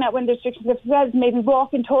what we're looking at when the restrictions lift as well is maybe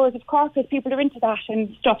walking tours of Cork, because people are into that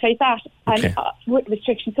and stuff like that, and with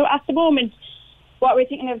restrictions. So at the moment, what we're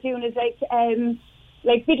thinking of doing is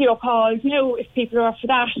like video calls, you know, if people are up for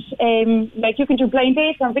that. Like, you can do blind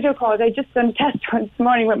dates on video calls. I just done a test run this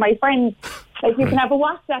morning with my friends. Like, you can have a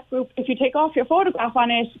WhatsApp group. If you take off your photograph on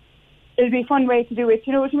it, it'll be a fun way to do it,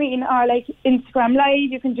 you know what I mean? Or like Instagram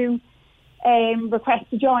Live, you can do request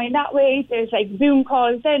to join that way. There's like Zoom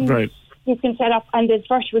calls then you can set up, and there's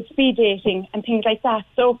virtual speed dating and things like that.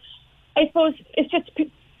 So I suppose it's just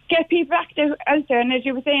get people active out there, and as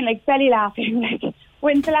you were saying, like belly laughing, like,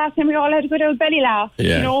 when's the last time we all had a good old belly laugh?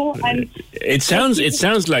 Yeah. You know, and it sounds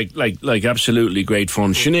like absolutely great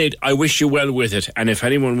fun. Sinead, I wish you well with it. And if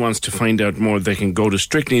anyone wants to find out more, they can go to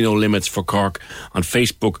Strictly No Limits for Cork on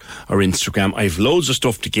Facebook or Instagram. I've loads of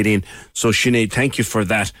stuff to get in. So Sinead, thank you for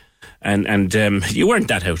that. And you weren't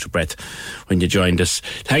that out of breath when you joined us.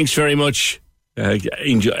 Thanks very much.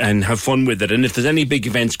 Enjoy and have fun with it. And if there's any big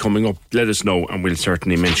events coming up, let us know and we'll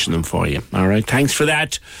certainly mention them for you. All right. Thanks for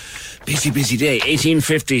that. Busy day.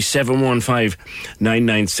 1850 715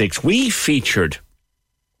 996. We featured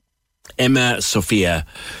Emma Sophia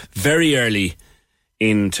very early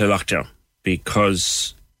into lockdown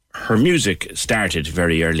because her music started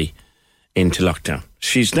very early into lockdown.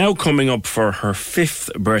 She's now coming up for her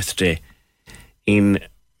 5th birthday in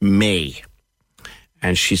May.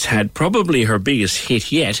 And she's had probably her biggest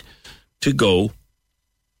hit yet to go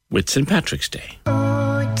with St. Patrick's Day.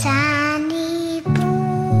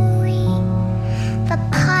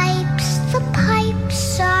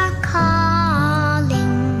 Pipes are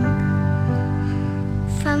calling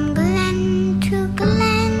from glen to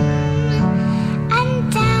glen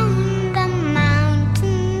and down the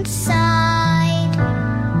mountainside.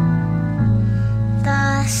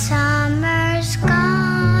 The summer's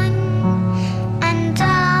gone and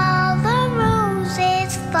all the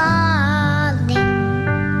roses falling.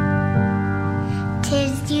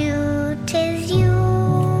 'Tis you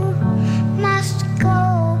must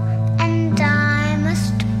go and I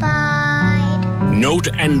must bide. Note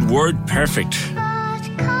and word perfect.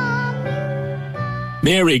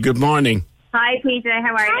 Mary, good morning. Hi, PJ.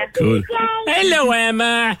 How are you? Good. Hello,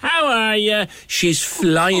 Emma. How are you? She's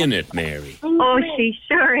flying it, Mary. Oh, she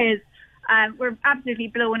sure is. We're absolutely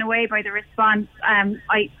blown away by the response.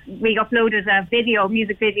 We uploaded a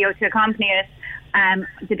music video to accompany it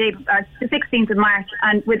the 16th of March,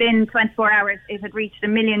 and within 24 hours it had reached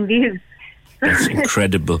 1 million views. That's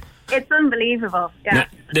incredible. It's unbelievable. Yeah. Now,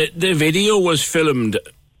 the video was filmed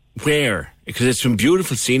where? Because it's some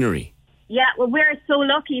beautiful scenery. Yeah, well, we're so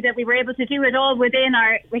lucky that we were able to do it all with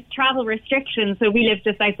travel restrictions. So we live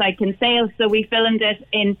just outside Kinsale, so we filmed it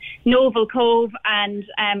in Noble Cove and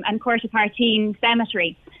Courtapartine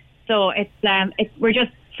Cemetery. So we're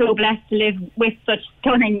just so blessed to live with such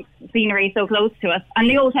stunning scenery so close to us. And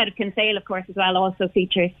the old head of Kinsale, of course, as well, also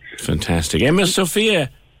features. Fantastic. Emma Sophia,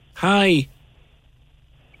 hi.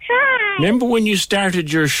 Hi. Remember when you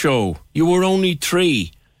started your show? You were only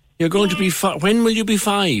 3. You're going to be 5. When will you be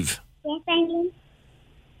 5? Yes, I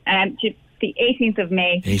do. The 18th of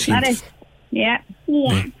May. 18th. That is, yeah.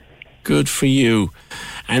 Good for you.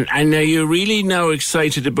 And are you really now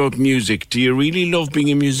excited about music? Do you really love being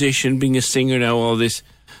a musician, being a singer now, all these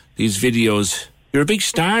videos? You're a big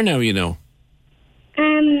star now, you know.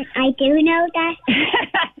 I do know that.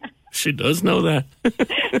 She does know that.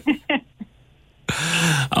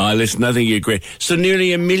 Oh, listen, I think you're great. So nearly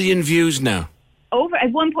 1 million views now. Over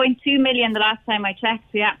at 1.2 million the last time I checked,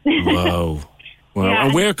 yeah. Wow. Yeah.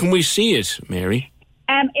 And where can we see it, Mary?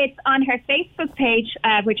 It's on her Facebook page,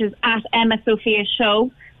 which is at Emma Sophia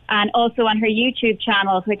Show, and also on her YouTube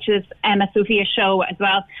channel, which is Emma Sophia Show as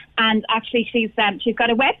well. And actually, she's got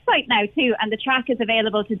a website now too, and the track is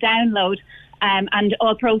available to download. And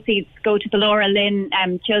all proceeds go to the Laura Lynn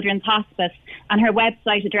Children's Hospice. And her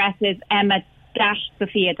website address is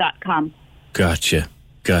emma-sophia.com. Gotcha.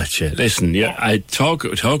 Gotcha. Listen, I talk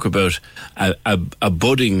about a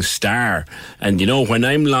budding star, and you know, when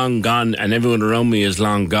I'm long gone and everyone around me is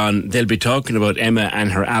long gone, they'll be talking about Emma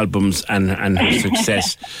and her albums and her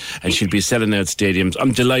success, and she'll be selling out stadiums.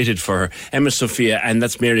 I'm delighted for her. Emma Sophia, and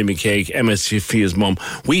that's Mary McCaig, Emma Sophia's mum.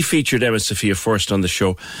 We featured Emma Sophia first on the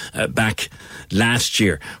show back last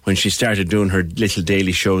year when she started doing her little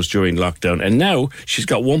daily shows during lockdown, and now she's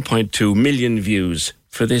got 1.2 million views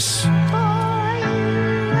for this.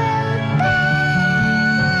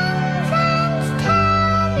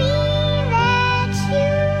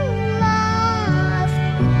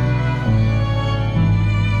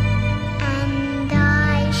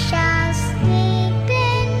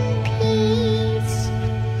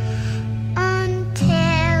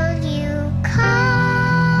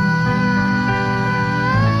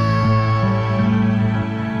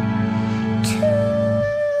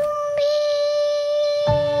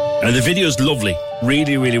 And the video's lovely,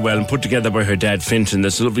 really, really well, and put together by her dad, Finton.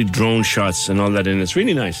 There's lovely drone shots and all that in it. It's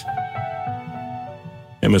really nice.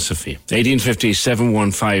 Emma Sophia. 1850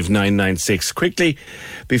 715 996. Quickly,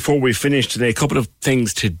 before we finish today, a couple of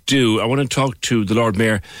things to do. I want to talk to the Lord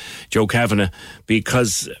Mayor, Joe Kavanagh,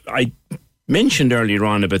 because I mentioned earlier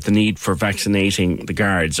on about the need for vaccinating the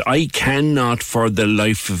guards. I cannot for the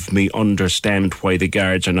life of me understand why the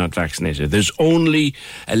guards are not vaccinated. There's only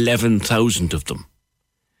 11,000 of them.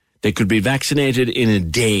 They could be vaccinated in a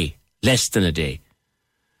day, less than a day,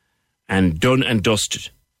 and done and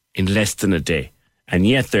dusted in less than a day. And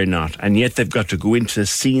yet they're not. And yet they've got to go into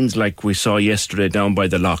scenes like we saw yesterday down by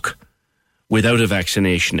the lock without a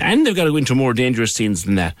vaccination. And they've got to go into more dangerous scenes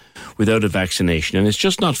than that without a vaccination. And it's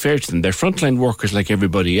just not fair to them. They're frontline workers like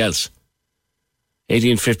everybody else.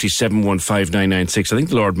 1850 715 996. I think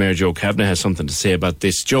the Lord Mayor, Joe Kavanagh, has something to say about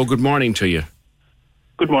this. Joe, good morning to you.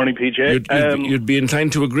 Good morning, PJ. You'd be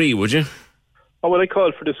inclined to agree, would you? Oh, well, I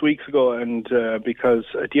called for this weeks ago, and because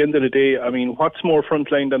at the end of the day, I mean, what's more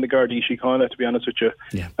frontline than the Gardaí Síochána, to be honest with you?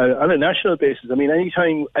 Yeah. On a national basis, I mean,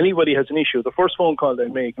 anytime anybody has an issue, the first phone call they'll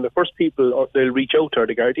make, and the first people they'll reach out to are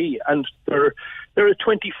the Gardaí, and they're a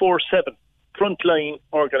 24/7 frontline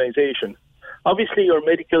organisation. Obviously, our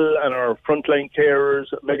medical and our frontline carers,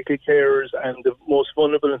 medical carers, and the most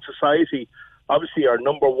vulnerable in society, obviously are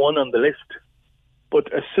number one on the list.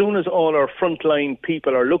 But as soon as all our frontline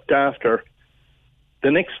people are looked after, the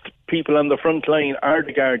next people on the front line are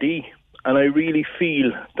the Gardaí. And I really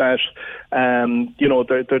feel that,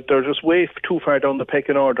 they're just way too far down the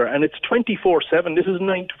pecking order. And it's 24/7. This is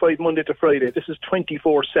 9 to 5, Monday to Friday. This is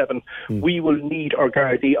 24/7. We will need our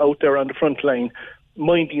Gardaí out there on the front line,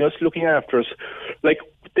 minding us, looking after us. Like,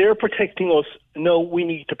 they're protecting us. No, we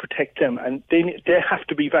need to protect them, and they have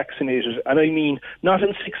to be vaccinated. And I mean, not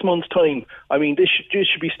in 6 months' time. I mean, this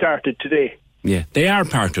should be started today. Yeah, they are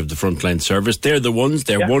part of the frontline service. They're the ones.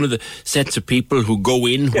 They're one of the sets of people who go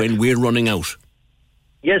in when we're running out.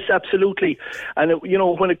 Yes, absolutely. And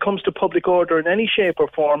when it comes to public order in any shape or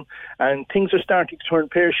form, and things are starting to turn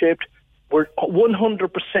pear-shaped, we're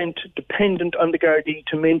 100% dependent on the Gardaí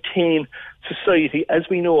to maintain society as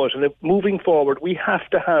we know it. And moving forward, we have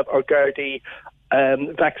to have our Gardaí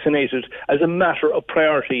vaccinated as a matter of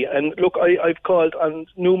priority. And look, I've called on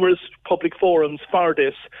numerous public forums for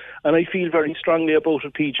this, and I feel very strongly about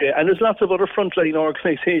it, PJ. And there's lots of other frontline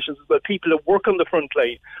organisations as well, people that work on the front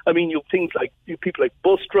line. I mean, you've things like people like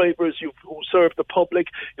bus drivers who serve the public,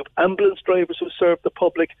 you've ambulance drivers who serve the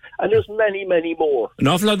public, and there's many, many more. An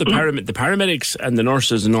awful lot of the paramedics and the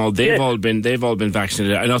nurses and all, they've all been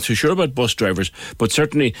vaccinated. I'm not too sure about bus drivers, but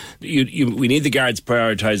certainly we need the guards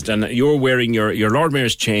prioritised, and you're wearing your Lord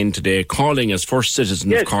Mayor's chain today, calling as first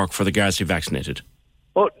citizen of Cork for the guards to be vaccinated.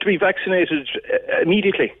 Oh, to be vaccinated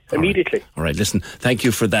immediately. All right, listen, thank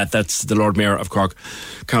you for that. That's the Lord Mayor of Cork,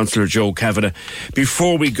 Councillor Joe Kavanagh.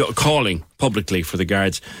 Before we go calling publicly for the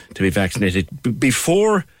guards to be vaccinated,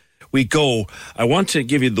 before we go, I want to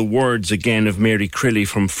give you the words again of Mary Crilly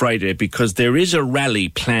from Friday, because there is a rally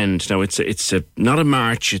planned. Now, it's not a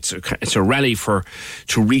march, it's a rally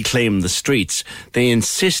to reclaim the streets. They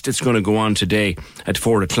insist it's going to go on today at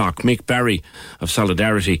 4 o'clock. Mick Barry of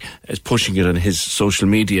Solidarity is pushing it on his social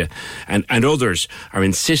media, and others are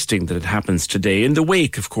insisting that it happens today in the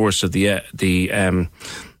wake, of course, of the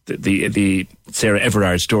Sarah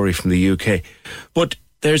Everard story from the UK. But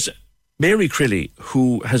there's Mary Crilly,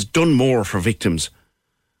 who has done more for victims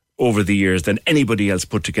over the years than anybody else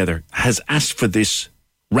put together, has asked for this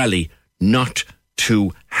rally not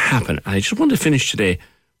to happen. And I just want to finish today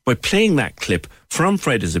by playing that clip from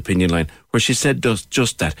Friday's Opinion Line, where she said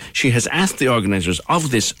just that. She has asked the organisers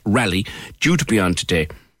of this rally, due to be on today,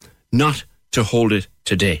 not to hold it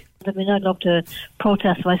today. I mean, I'd love to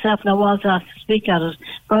protest myself, and I was asked to speak at it,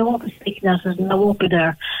 but I won't be speaking at it, and I won't be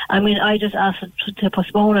there. I mean, I just asked to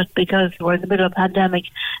postpone it because we're in the middle of a pandemic.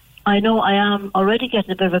 I know I am already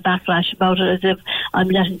getting a bit of a backlash about it, as if I'm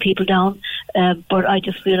letting people down, but I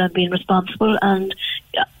just feel I'm being responsible, and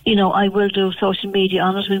you know, I will do social media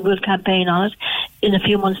on it, we will campaign on it. In a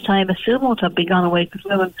few months' time, it still won't have been gone away because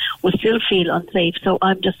women will still feel unsafe. So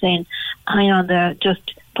I'm just saying, hang on there,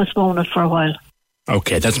 just postpone it for a while.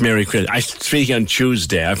 Okay, that's Mary Chris. I speak on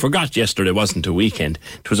Tuesday. I forgot yesterday wasn't a weekend.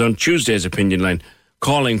 It was on Tuesday's opinion line,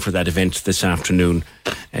 calling for that event this afternoon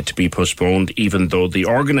to be postponed, even though the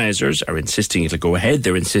organisers are insisting it'll go ahead.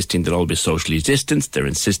 They're insisting that all be socially distanced. They're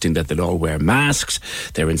insisting that they'll all wear masks.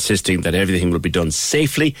 They're insisting that everything will be done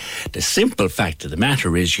safely. The simple fact of the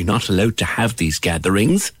matter is you're not allowed to have these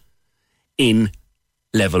gatherings in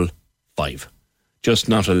level 5. Just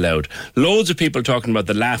not allowed. Loads of people talking about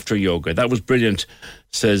the laughter yoga. That was brilliant,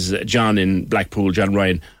 says John in Blackpool, John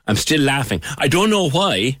Ryan. I'm still laughing. I don't know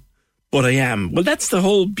why, but I am. Well, that's the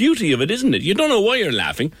whole beauty of it, isn't it? You don't know why you're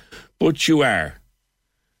laughing, but you are.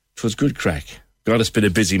 It was good crack. God, it's been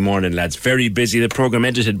a busy morning, lads. Very busy. The programme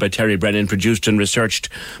edited by Terry Brennan, produced and researched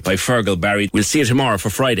by Fergal Barry. We'll see you tomorrow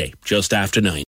for Friday, just after 9.